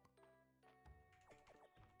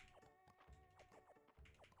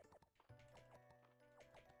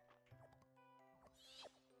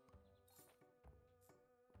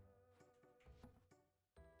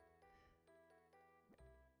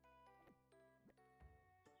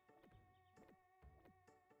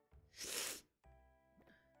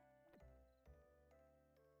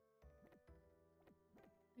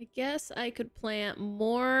 I guess I could plant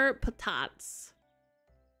more patatas.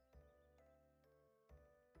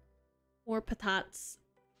 More patatas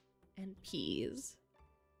and peas.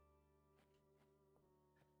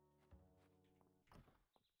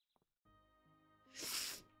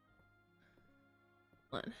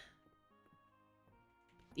 Hold on.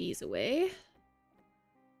 These away.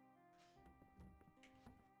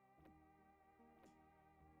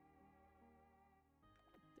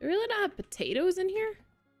 They really don't have potatoes in here?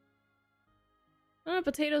 I don't have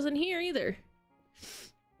potatoes in here either.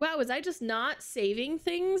 Wow, was I just not saving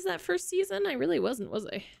things that first season? I really wasn't, was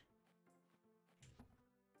I?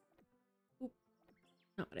 Oop.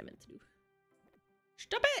 Not what I meant to do.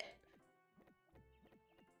 Stop it!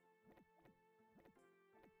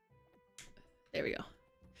 There we go.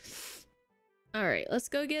 All right, let's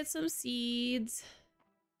go get some seeds.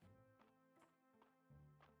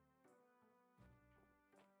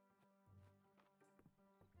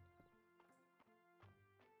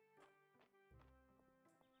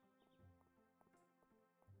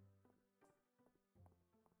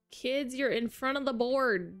 Kids, you're in front of the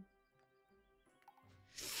board.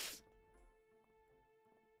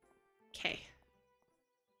 Okay.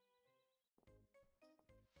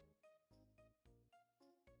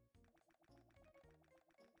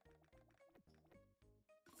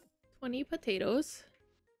 $20 potatoes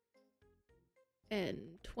and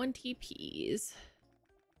 20 peas.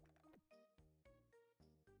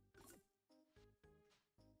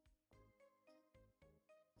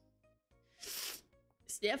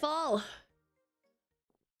 Sniffle!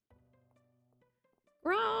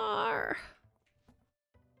 Roar!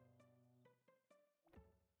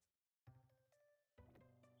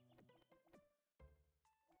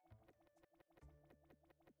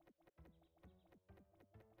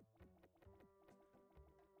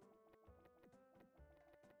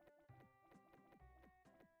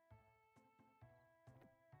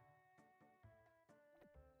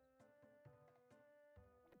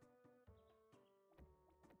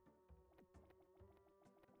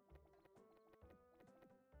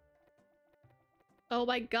 Oh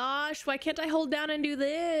my gosh, why can't I hold down and do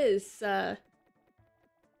this?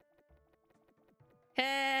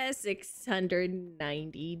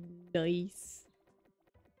 690. Nice.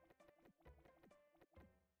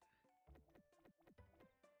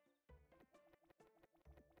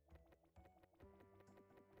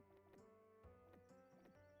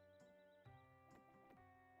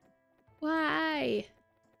 Why?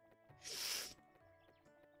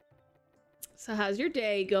 So how's your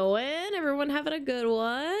day going? Everyone having a good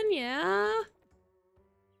one? Yeah?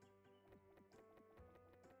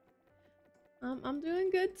 I'm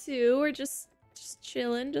doing good too. We're just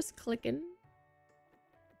chilling, just clicking.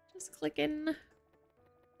 Just clicking.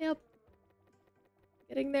 Yep.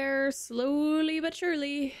 Getting there slowly but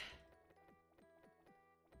surely.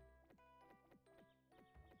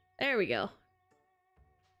 There we go.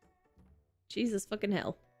 Jesus fucking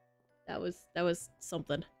hell. That was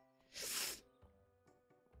something.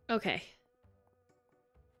 Okay.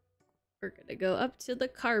 We're gonna go up to the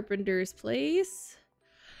carpenter's place.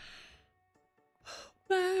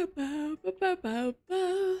 Bow, bow, bow, bow, bow,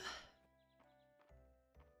 bow.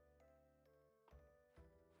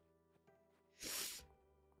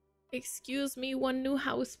 Excuse me, one new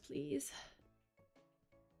house, please.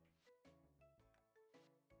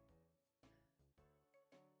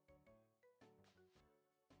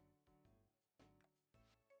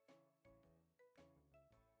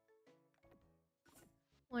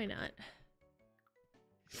 Why not?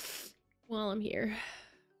 While I'm here.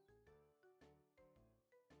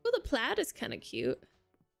 Oh, the plaid is kind of cute.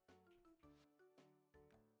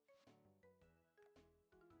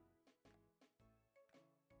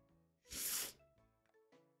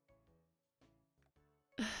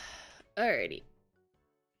 Alrighty.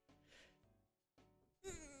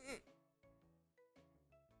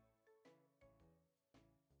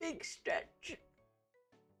 Big stretch.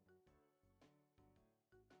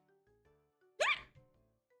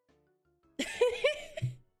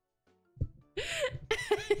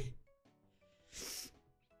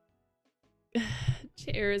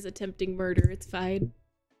 Chair is attempting murder. It's fine.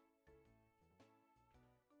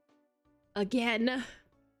 Again.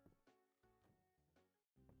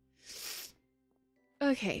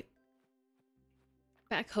 Okay.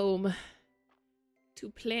 Back home to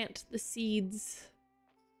plant the seeds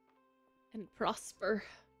and prosper.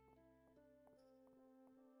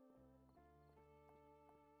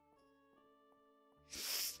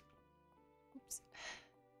 Oops.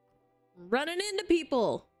 Running into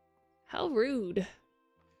people. How rude.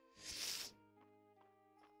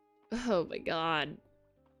 Oh my god.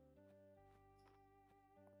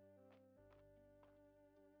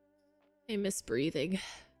 I miss breathing.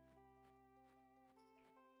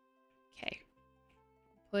 Okay.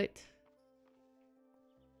 Put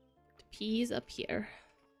the peas up here.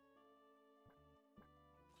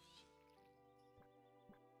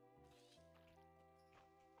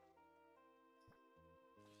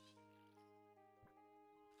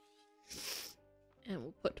 And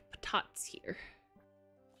we'll put potatoes here.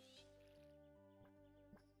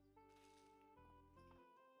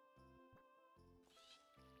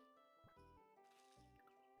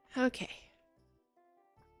 Okay.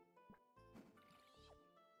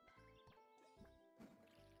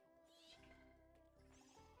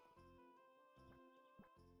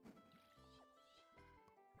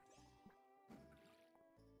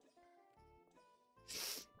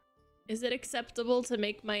 Is it acceptable to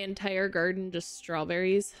make my entire garden just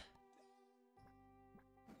strawberries?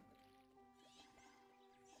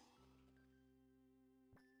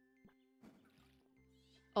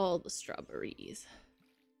 All the strawberries.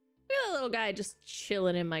 Look at that little guy just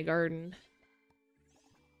chilling in my garden.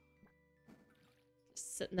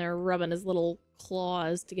 Just sitting there rubbing his little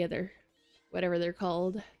claws together. Whatever they're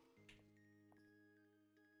called.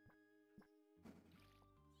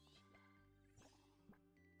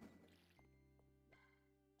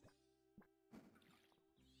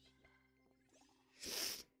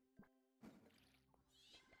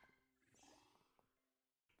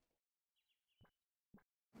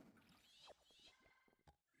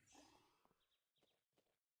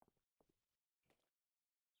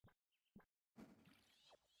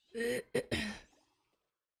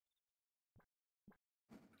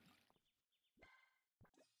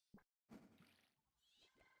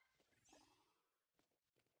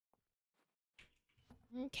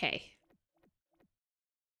 Okay.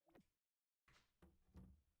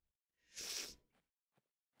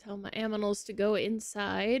 Tell my animals to go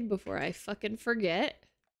inside before I fucking forget.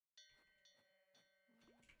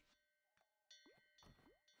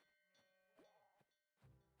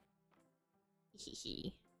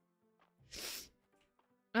 Hee.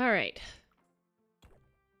 All right.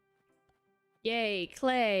 Yay,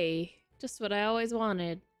 clay. Just what I always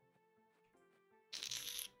wanted.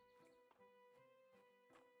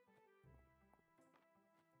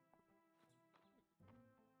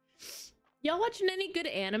 Y'all watching any good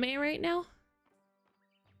anime right now?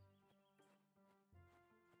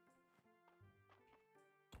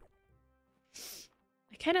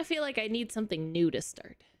 I kind of feel like I need something new to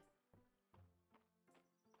start.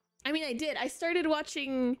 I mean, I did. I started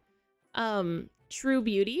watching True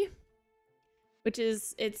Beauty, which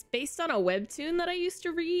is, it's based on a webtoon that I used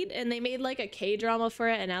to read, and they made like a K-drama for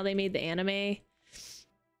it, and now they made the anime.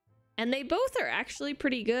 And they both are actually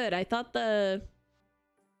pretty good. I thought the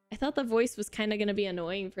voice was kind of going to be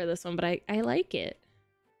annoying for this one, but I like it.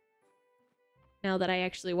 Now that I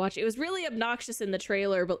actually watch it. It was really obnoxious in the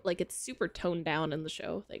trailer, but like it's super toned down in the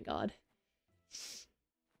show, thank God.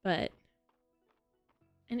 But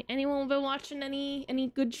anyone been watching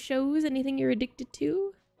any good shows? Anything you're addicted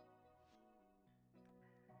to?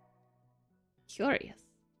 Curious.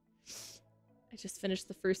 I just finished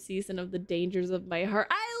the first season of The Dangers of My Heart.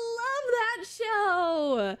 I love that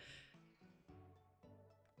show!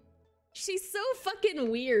 She's so fucking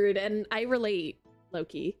weird, and I relate,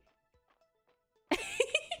 Loki.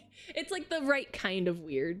 It's like the right kind of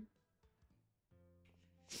weird.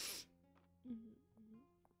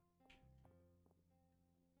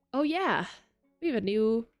 Oh yeah, we have a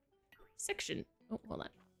new section. Oh, hold on.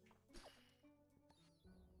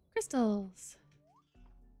 Crystals.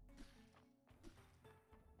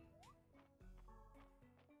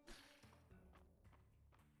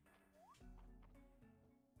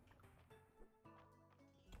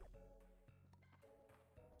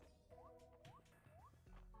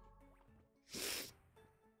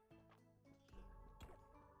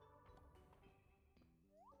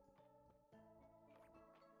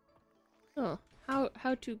 Oh,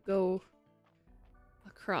 how to go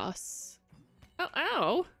across? Oh,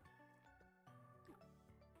 ow!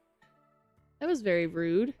 That was very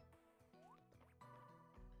rude.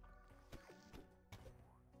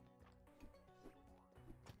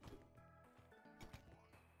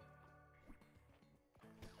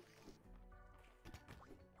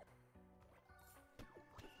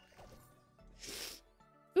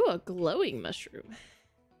 Ooh, a glowing mushroom.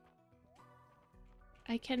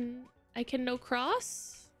 I can no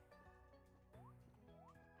cross?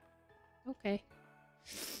 Okay.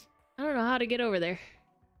 I don't know how to get over there.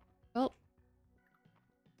 Well.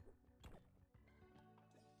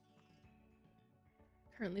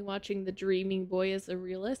 Currently watching The Dreaming Boy as a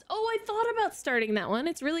Realist. Oh, I thought about starting that one.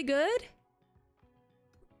 It's really good.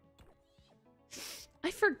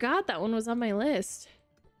 I forgot that one was on my list.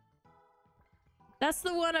 That's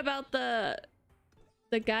the one about the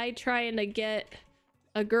guy trying to get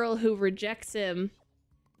a girl who rejects him.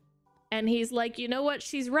 And he's like, you know what?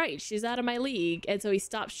 She's right. She's out of my league. And so he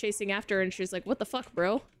stops chasing after her and she's like, what the fuck,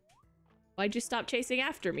 bro? Why'd you stop chasing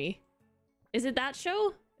after me? Is it that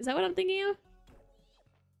show? Is that what I'm thinking of?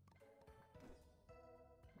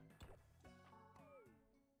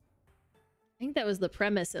 I think that was the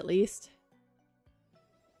premise, at least.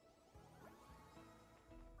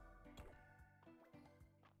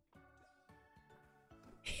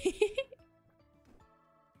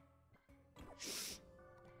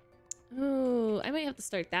 Oh, I might have to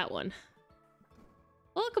start that one.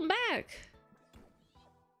 Welcome back!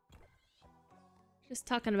 Just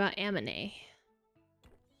talking about Amine.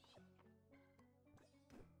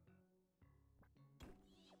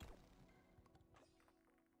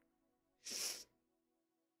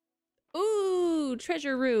 Ooh,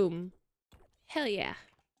 treasure room. Hell yeah.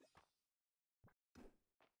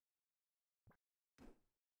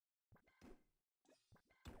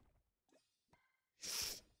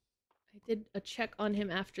 I did a check on him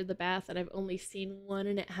after the bath and I've only seen one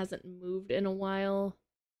and it hasn't moved in a while.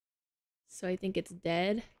 So I think it's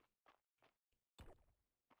dead.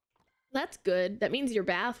 That's good. That means your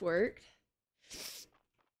bath worked.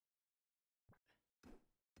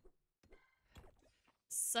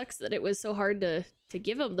 Sucks that it was so hard to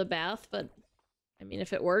give him the bath, but I mean,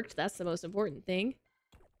 if it worked, that's the most important thing.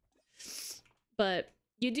 But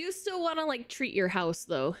you do still want to, like, treat your house,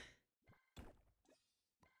 though.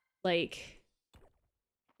 Like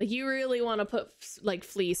you really want to put, like,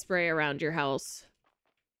 flea spray around your house.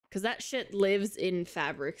 Because that shit lives in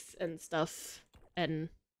fabrics and stuff. And,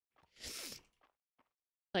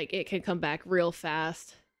 like, it can come back real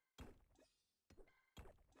fast.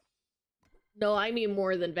 No, I mean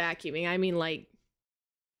more than vacuuming. I mean, like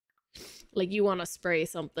you want to spray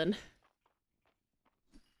something.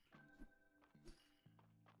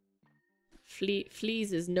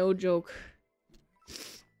 Fleas is no joke.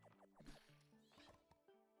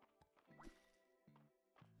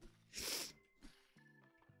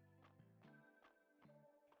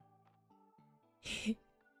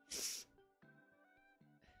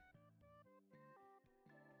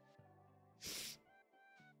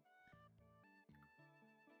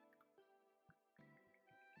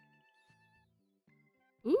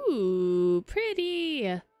 Ooh, pretty.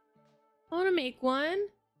 I want to make one.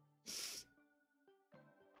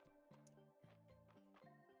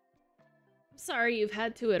 I'm sorry you've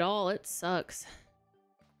had to at all. It sucks.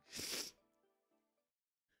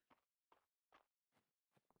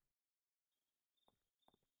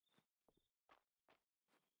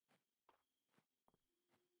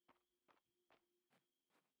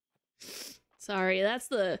 Sorry, that's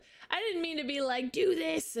the... I didn't mean to be like, do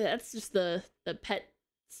this! That's just the pet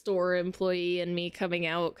store employee and me coming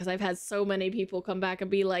out, because I've had so many people come back and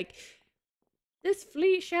be like, this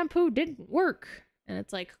flea shampoo didn't work. And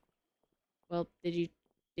it's like, well, did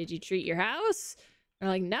you treat your house? They're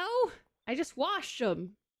like, no, I just washed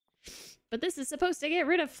them. But this is supposed to get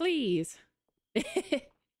rid of fleas.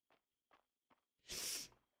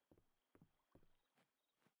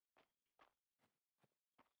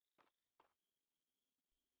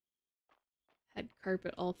 Had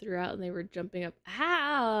carpet all throughout and they were jumping up.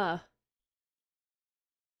 Ah!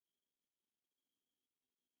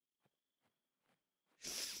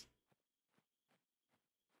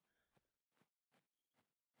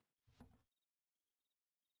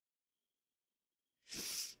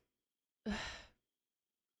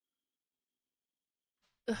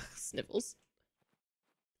 Ugh, sniffles.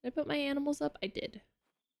 Did I put my animals up? I did.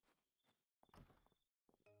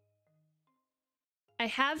 I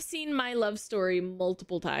have seen My Love Story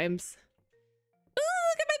multiple times. Ooh,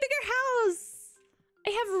 look at my bigger house! I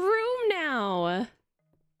have room now!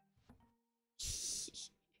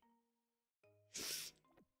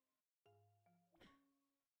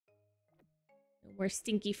 No more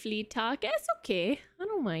stinky flea talk. It's okay. I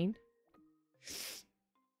don't mind.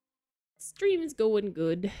 Stream's going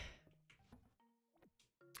good.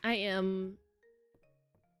 I am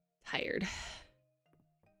tired.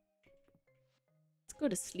 Let's go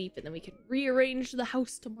to sleep and then we can rearrange the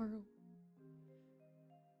house tomorrow.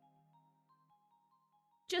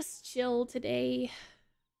 Just chill today.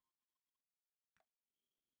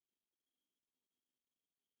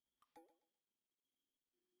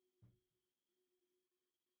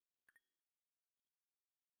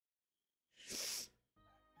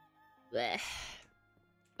 Blech.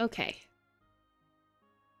 Okay.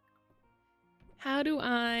 How do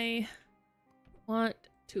I want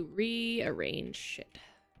to rearrange shit?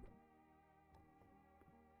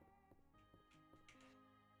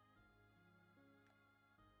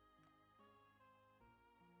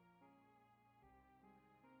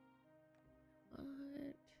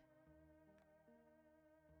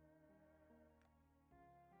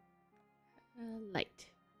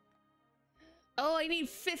 I need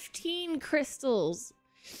 15 crystals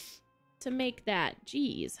to make that.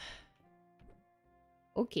 Jeez.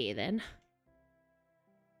 Okay, then.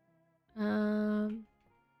 Oh,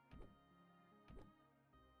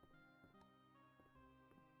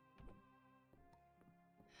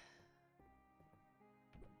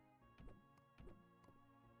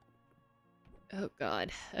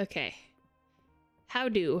 God. Okay. How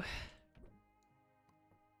do?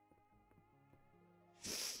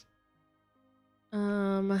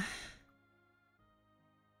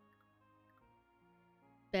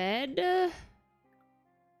 Bed?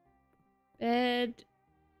 Bed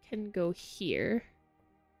can go here.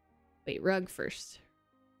 Wait, rug first.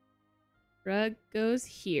 Rug goes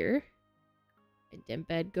here. And then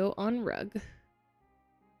bed go on rug.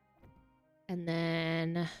 And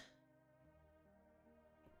then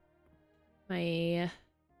my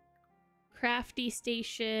crafty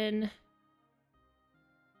station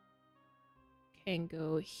can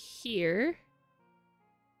go here.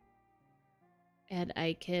 And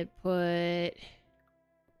I could put...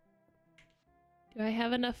 Do I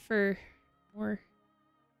have enough for more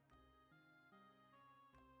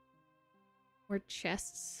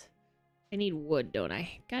chests? I need wood, don't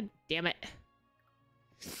I? God damn it.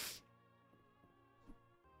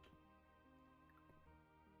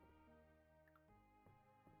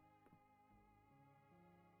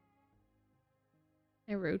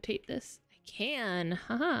 I rotate this? I can.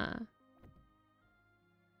 Haha.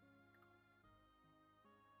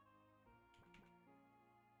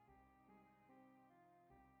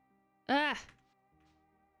 Ah!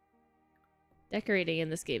 Decorating in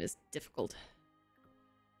this game is difficult.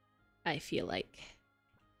 I feel like.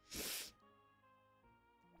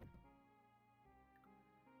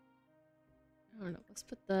 I don't know. Let's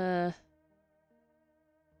put the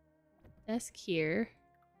desk here.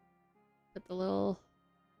 Put the little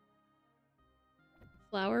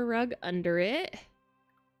flower rug under it.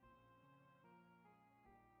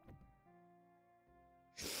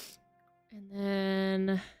 And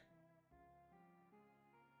then...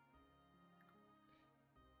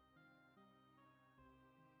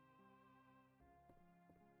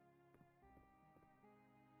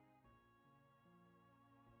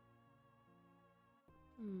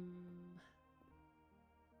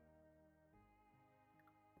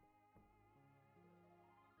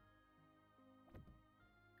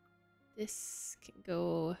 This can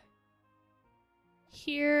go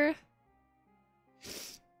here.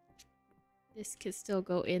 This can still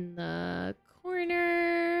go in the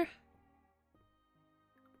corner.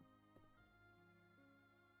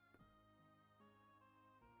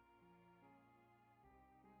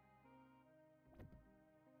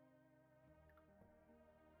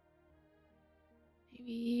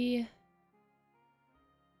 Maybe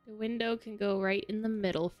the window can go right in the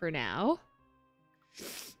middle for now.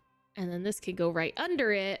 And then this can go right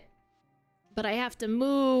under it. But I have to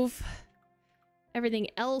move everything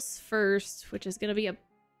else first, which is going to be a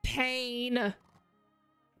pain.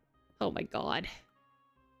 Oh my god.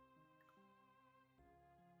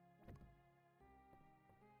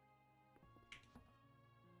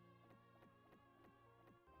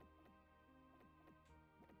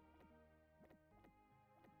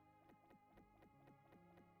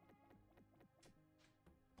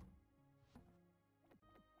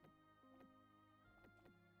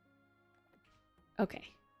 Okay.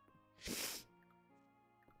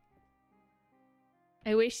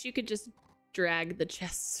 I wish you could just drag the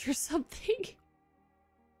chests or something.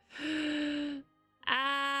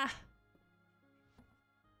 Ah.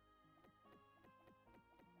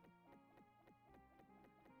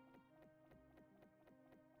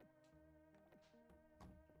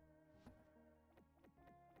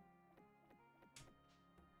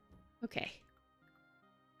 Okay.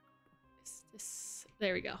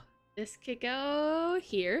 There we go. This could go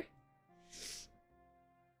here.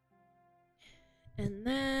 And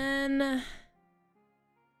then...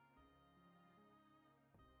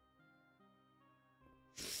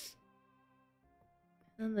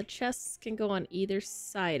 And the chests can go on either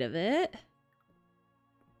side of it.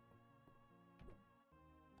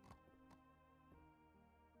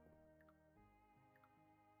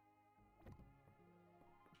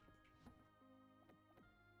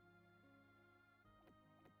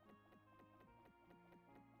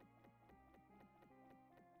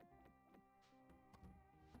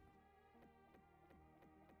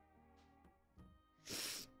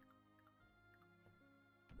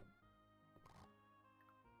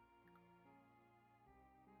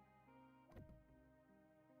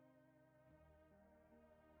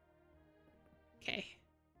 Okay.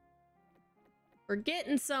 We're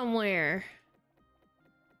getting somewhere.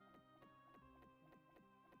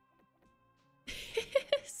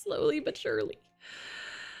 slowly but surely.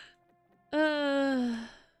 The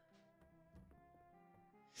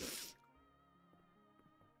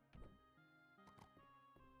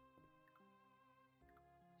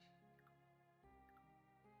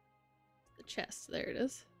chest, there it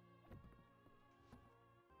is.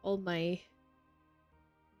 All my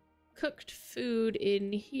cooked food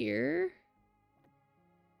in here.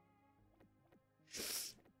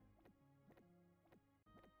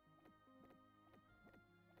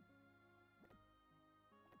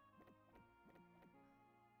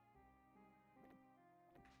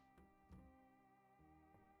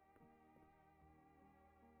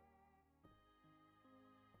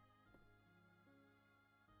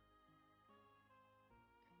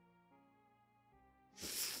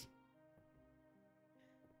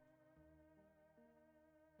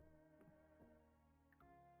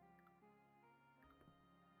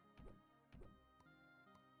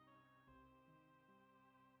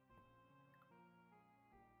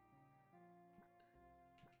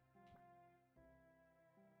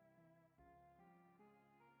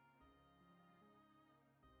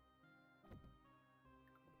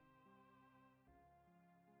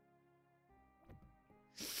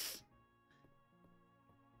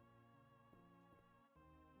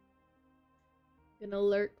 Gonna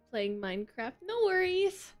lurk playing Minecraft. No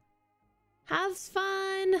worries. Have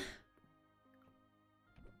fun.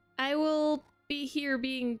 I will be here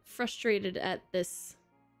being frustrated at this.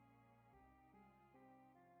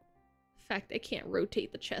 The fact I can't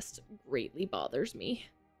rotate the chest greatly bothers me.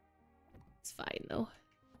 It's fine though.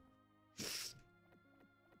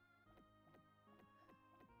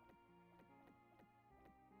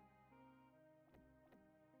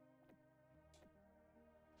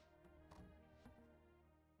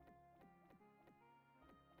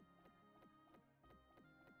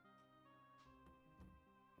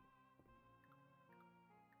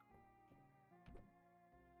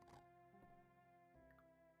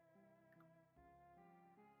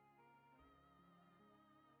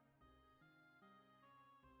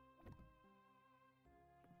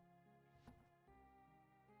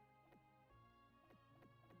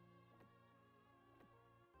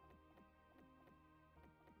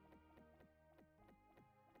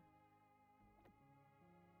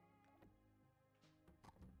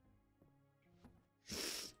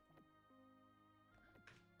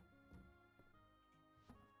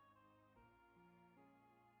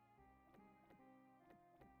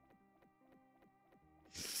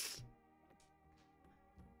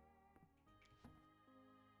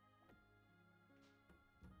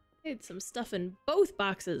 I had some stuff in both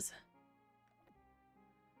boxes.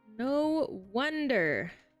 No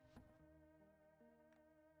wonder.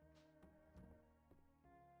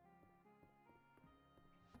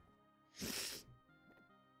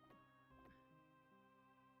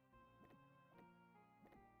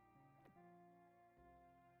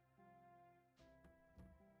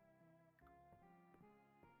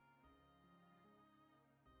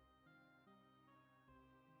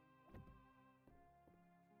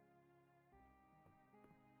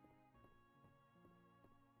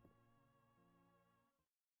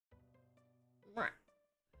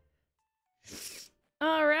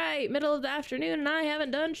 All right, middle of the afternoon and I haven't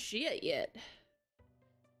done shit yet.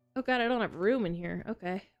 Oh god, I don't have room in here.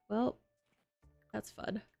 Okay, well, that's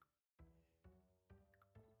fun.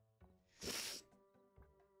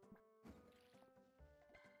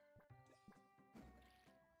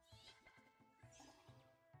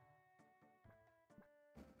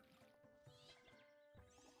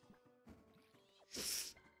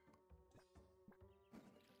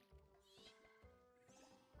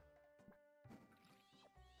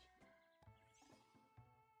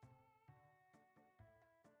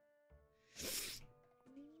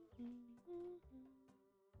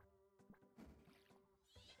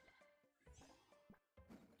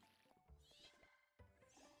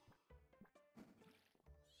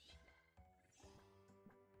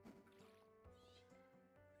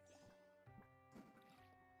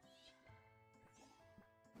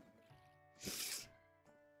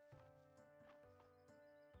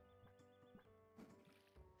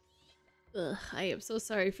 Ugh, I am so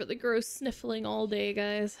sorry for the gross sniffling all day,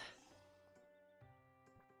 guys.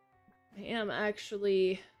 I am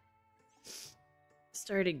actually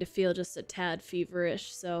starting to feel just a tad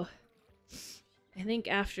feverish, so I think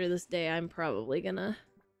after this day I'm probably gonna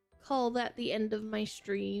call that the end of my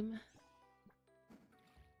stream.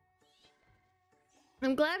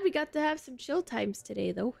 I'm glad we got to have some chill times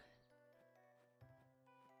today, though.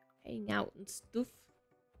 Hang out and stuff.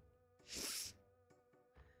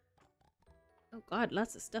 Oh god,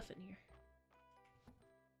 lots of stuff in here.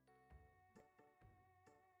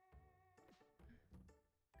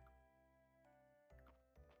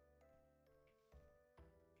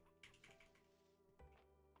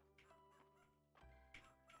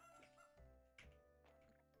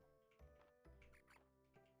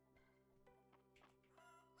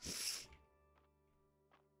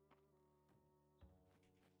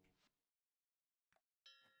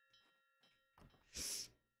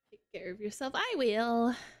 care of yourself. I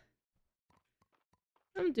will.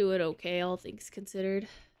 I'm doing okay, all things considered.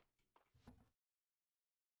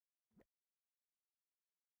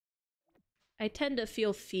 I tend to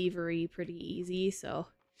feel fevery pretty easy, so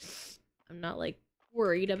I'm not like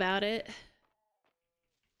worried about it.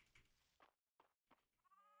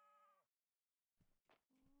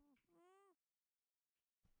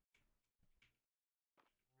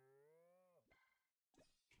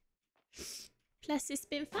 Plus, it's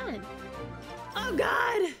been fun. Oh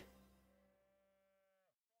God!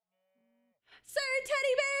 Sir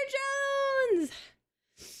Teddy Bear Jones!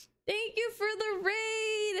 Thank you for the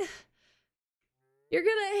raid! You're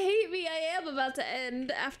gonna hate me. I am about to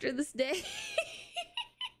end after this day.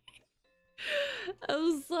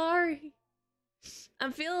 I'm sorry.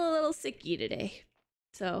 I'm feeling a little sicky today.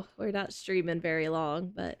 So, we're not streaming very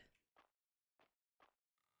long, but...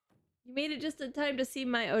 You made it just in time to see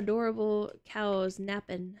my adorable cows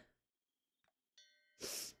napping.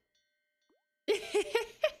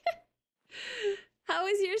 How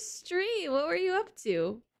was your stream? What were you up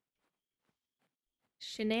to?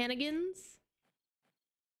 Shenanigans?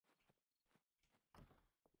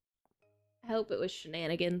 I hope it was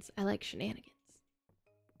shenanigans. I like shenanigans.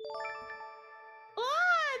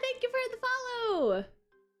 Ah, thank you for the follow!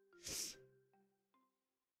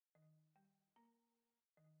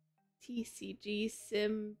 TCG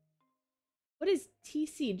Sim. What is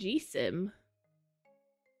TCG Sim?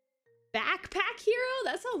 Backpack Hero?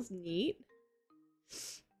 That sounds neat.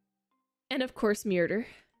 And of course, Murder.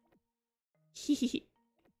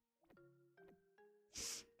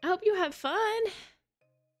 I hope you have fun.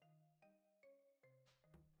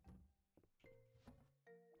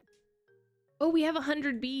 Oh, we have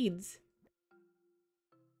 100 beads.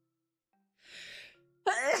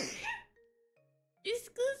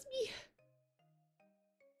 Excuse me.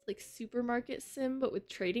 It's like supermarket sim, but with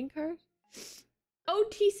trading cards. Oh,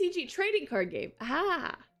 TCG trading card game.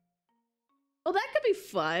 Ah. Oh, that could be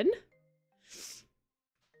fun.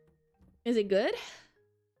 Is it good?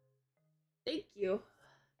 Thank you.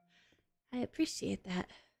 I appreciate that.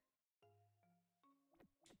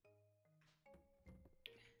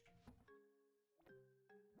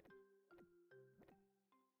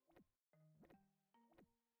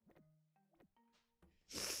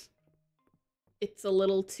 It's a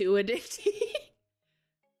little too addicting.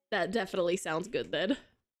 That definitely sounds good then.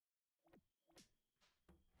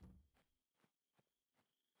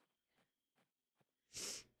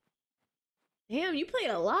 Damn, you played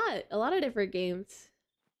a lot of different games.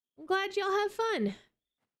 I'm glad y'all have fun.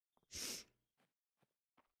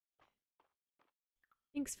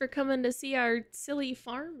 Thanks for coming to see our silly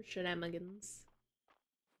farm shenanigans.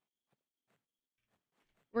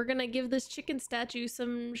 We're gonna give this chicken statue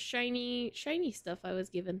some shiny stuff I was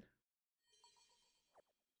given.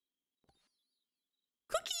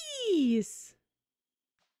 Cookies!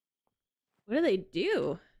 What do they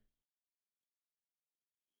do?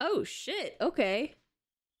 Oh shit, okay.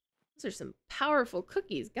 Those are some powerful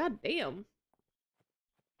cookies, god damn.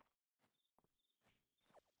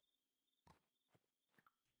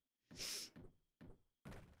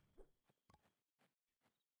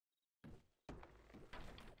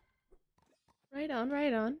 Right on,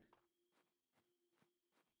 right on.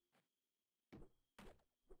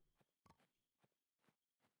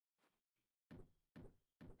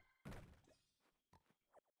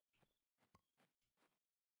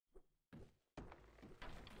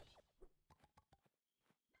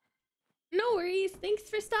 No worries, thanks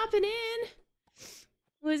for stopping in. It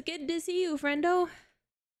was good to see you, friendo.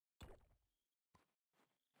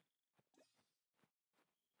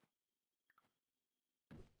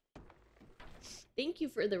 Thank you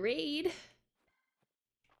for the raid.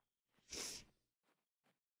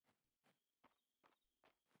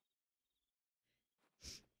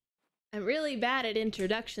 I'm really bad at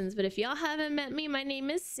introductions, but if y'all haven't met me, my name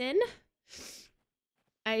is Sin.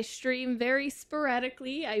 I stream very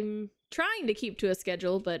sporadically. I'm trying to keep to a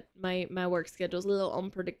schedule, but my work schedule's a little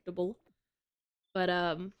unpredictable. But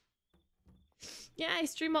yeah, I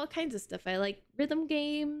stream all kinds of stuff. I like rhythm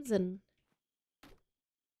games and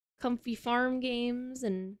comfy farm games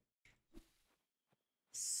and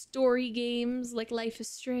story games like Life is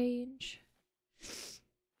Strange.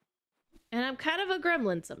 And I'm kind of a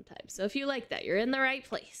gremlin sometimes, so if you like that, you're in the right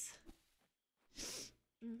place.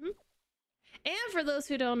 And for those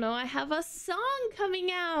who don't know, I have a song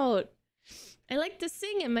coming out. I like to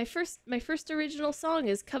sing, and my first original song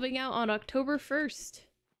is coming out on October 1st.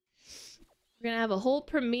 We're gonna have a whole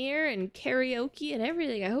premiere and karaoke and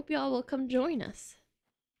everything. I hope y'all will come join us.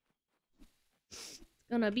 It's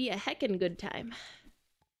gonna be a heckin' good time.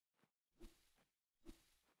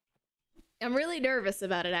 I'm really nervous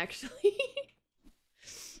about it, actually.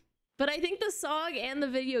 But I think the song and the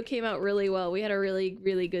video came out really well. We had a really,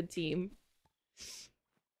 really good team.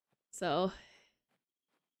 So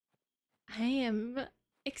I am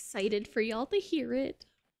excited for y'all to hear it.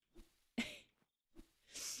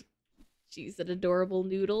 She's an adorable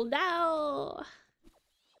noodle now.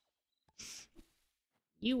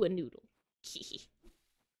 You a noodle.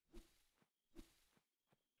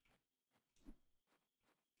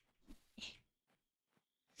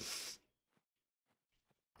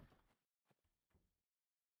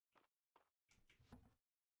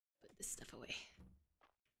 Put this stuff away.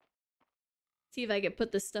 See if I can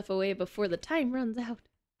put this stuff away before the time runs out.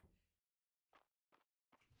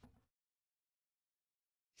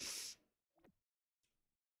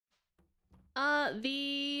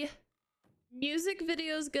 The music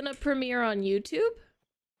video is gonna premiere on YouTube,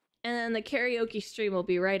 and then the karaoke stream will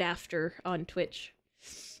be right after on Twitch.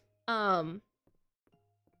 I'll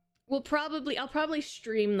probably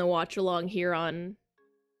stream the watch along here on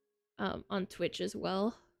Twitch as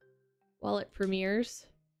well while it premieres.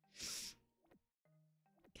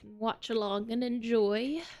 Can watch along and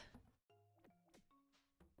enjoy.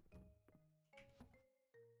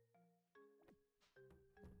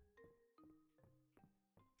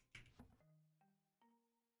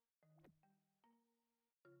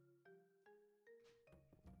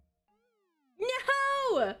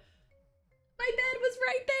 No! My bed was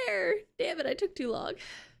right there! Damn it, I took too long.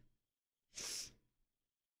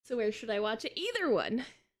 So where should I watch it? Either one.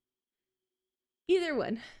 Either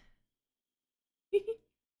one.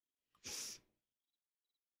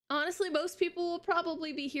 Honestly, most people will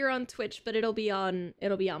probably be here on Twitch, but it'll be on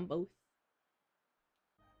both.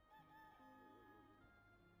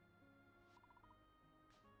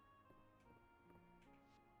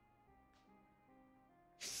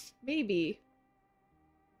 Maybe.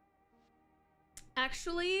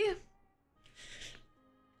 Actually,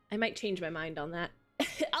 I might change my mind on that.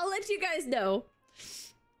 I'll let you guys know.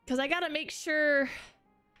 Because I gotta make sure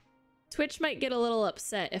Twitch might get a little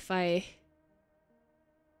upset if I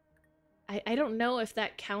don't know if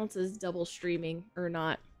that counts as double streaming or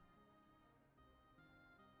not.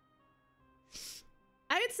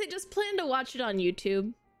 I would say just plan to watch it on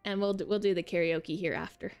YouTube, and we'll do the karaoke here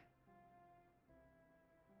after.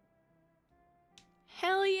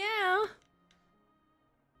 Hell yeah!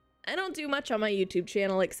 I don't do much on my YouTube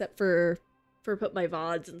channel except for put my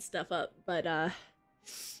VODs and stuff up, but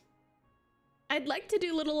I'd like to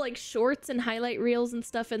do little like shorts and highlight reels and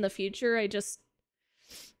stuff in the future. I just,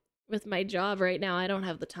 with my job right now, I don't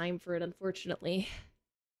have the time for it, unfortunately.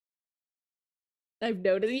 I've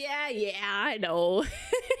noticed. Yeah, I know.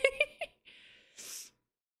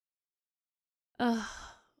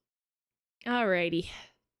 Alrighty.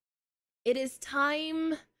 It is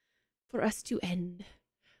time for us to end.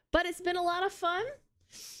 But it's been a lot of fun.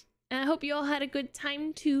 And I hope you all had a good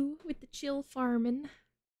time too with the chill farming.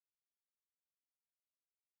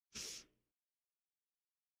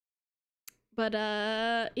 But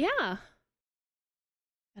yeah.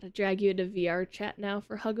 Gotta drag you into VR chat now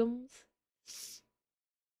for Huggums.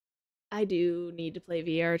 I do need to play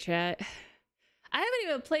VR chat. I haven't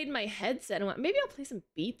even played my headset. Maybe I'll play some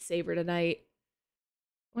Beat Saber tonight. I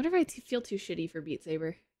wonder if I feel too shitty for Beat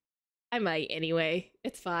Saber. I might anyway.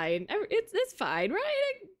 It's fine. It's fine,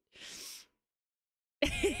 right?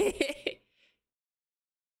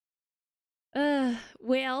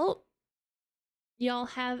 Well, y'all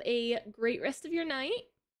have a great rest of your night.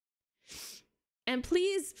 And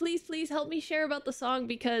please, please, please help me share about the song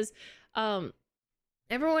because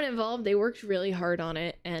everyone involved, they worked really hard on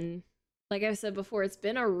it. And like I said before, it's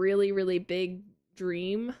been a really, really big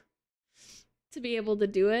dream to be able to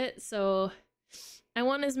do it. So I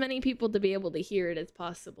want as many people to be able to hear it as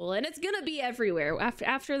possible. And it's gonna be everywhere.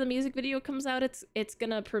 After the music video comes out, it's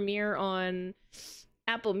gonna premiere on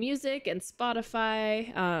Apple Music and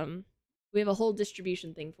Spotify. We have a whole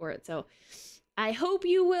distribution thing for it. So I hope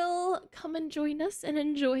you will come and join us and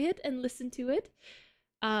enjoy it and listen to it.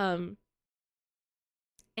 And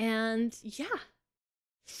yeah.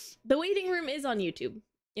 The waiting room is on YouTube.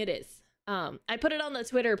 It is. I put it on the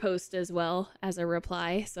Twitter post as well as a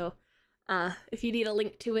reply. So if you need a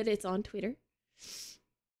link to it, it's on Twitter.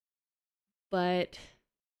 But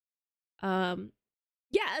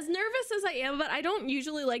yeah, as nervous as I am, but I don't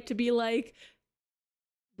usually like to be like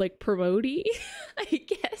promoty, I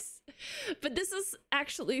guess. But this is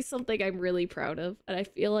actually something I'm really proud of, and I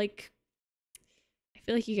feel like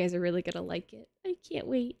you guys are really gonna like it. I can't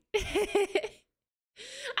wait.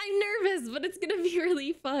 I'm nervous, but it's gonna be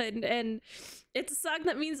really fun, and it's a song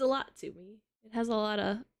that means a lot to me. It has a lot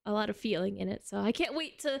of feeling in it, so I can't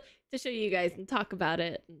wait to show you guys and talk about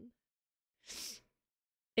it.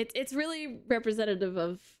 It's really representative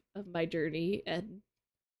of my journey, and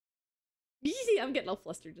I'm getting all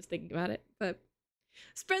flustered just thinking about it. But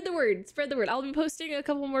spread the word, spread the word. I'll be posting a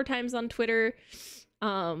couple more times on Twitter,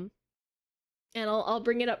 and I'll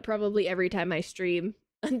bring it up probably every time I stream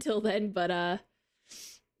until then. But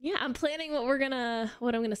yeah, I'm planning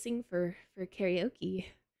what I'm gonna sing for karaoke.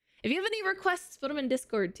 If you have any requests, put them in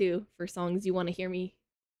Discord too for songs you want to hear me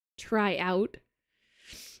try out.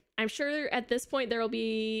 I'm sure at this point there will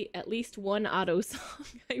be at least one auto song,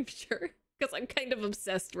 I'm sure, because I'm kind of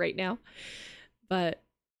obsessed right now. But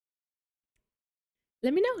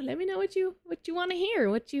let me know what you want to hear,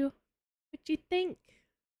 what you think.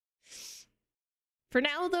 For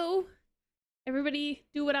now though, everybody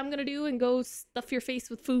do what I'm gonna do and go stuff your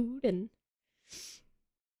face with food and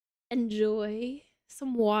enjoy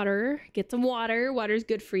some water. Get some water. Water's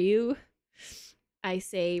good for you, I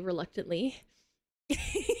say reluctantly.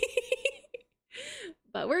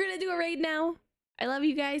 But we're gonna do a raid now. I love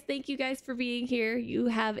you guys. Thank you guys for being here. You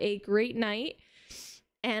have a great night.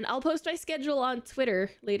 And I'll post my schedule on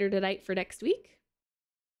Twitter later tonight for next week,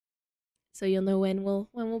 so you'll know when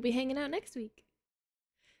we'll be hanging out next week.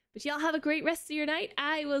 But y'all have a great rest of your night.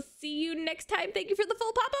 I will see you next time. Thank you for the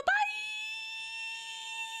full pop-up. Bye!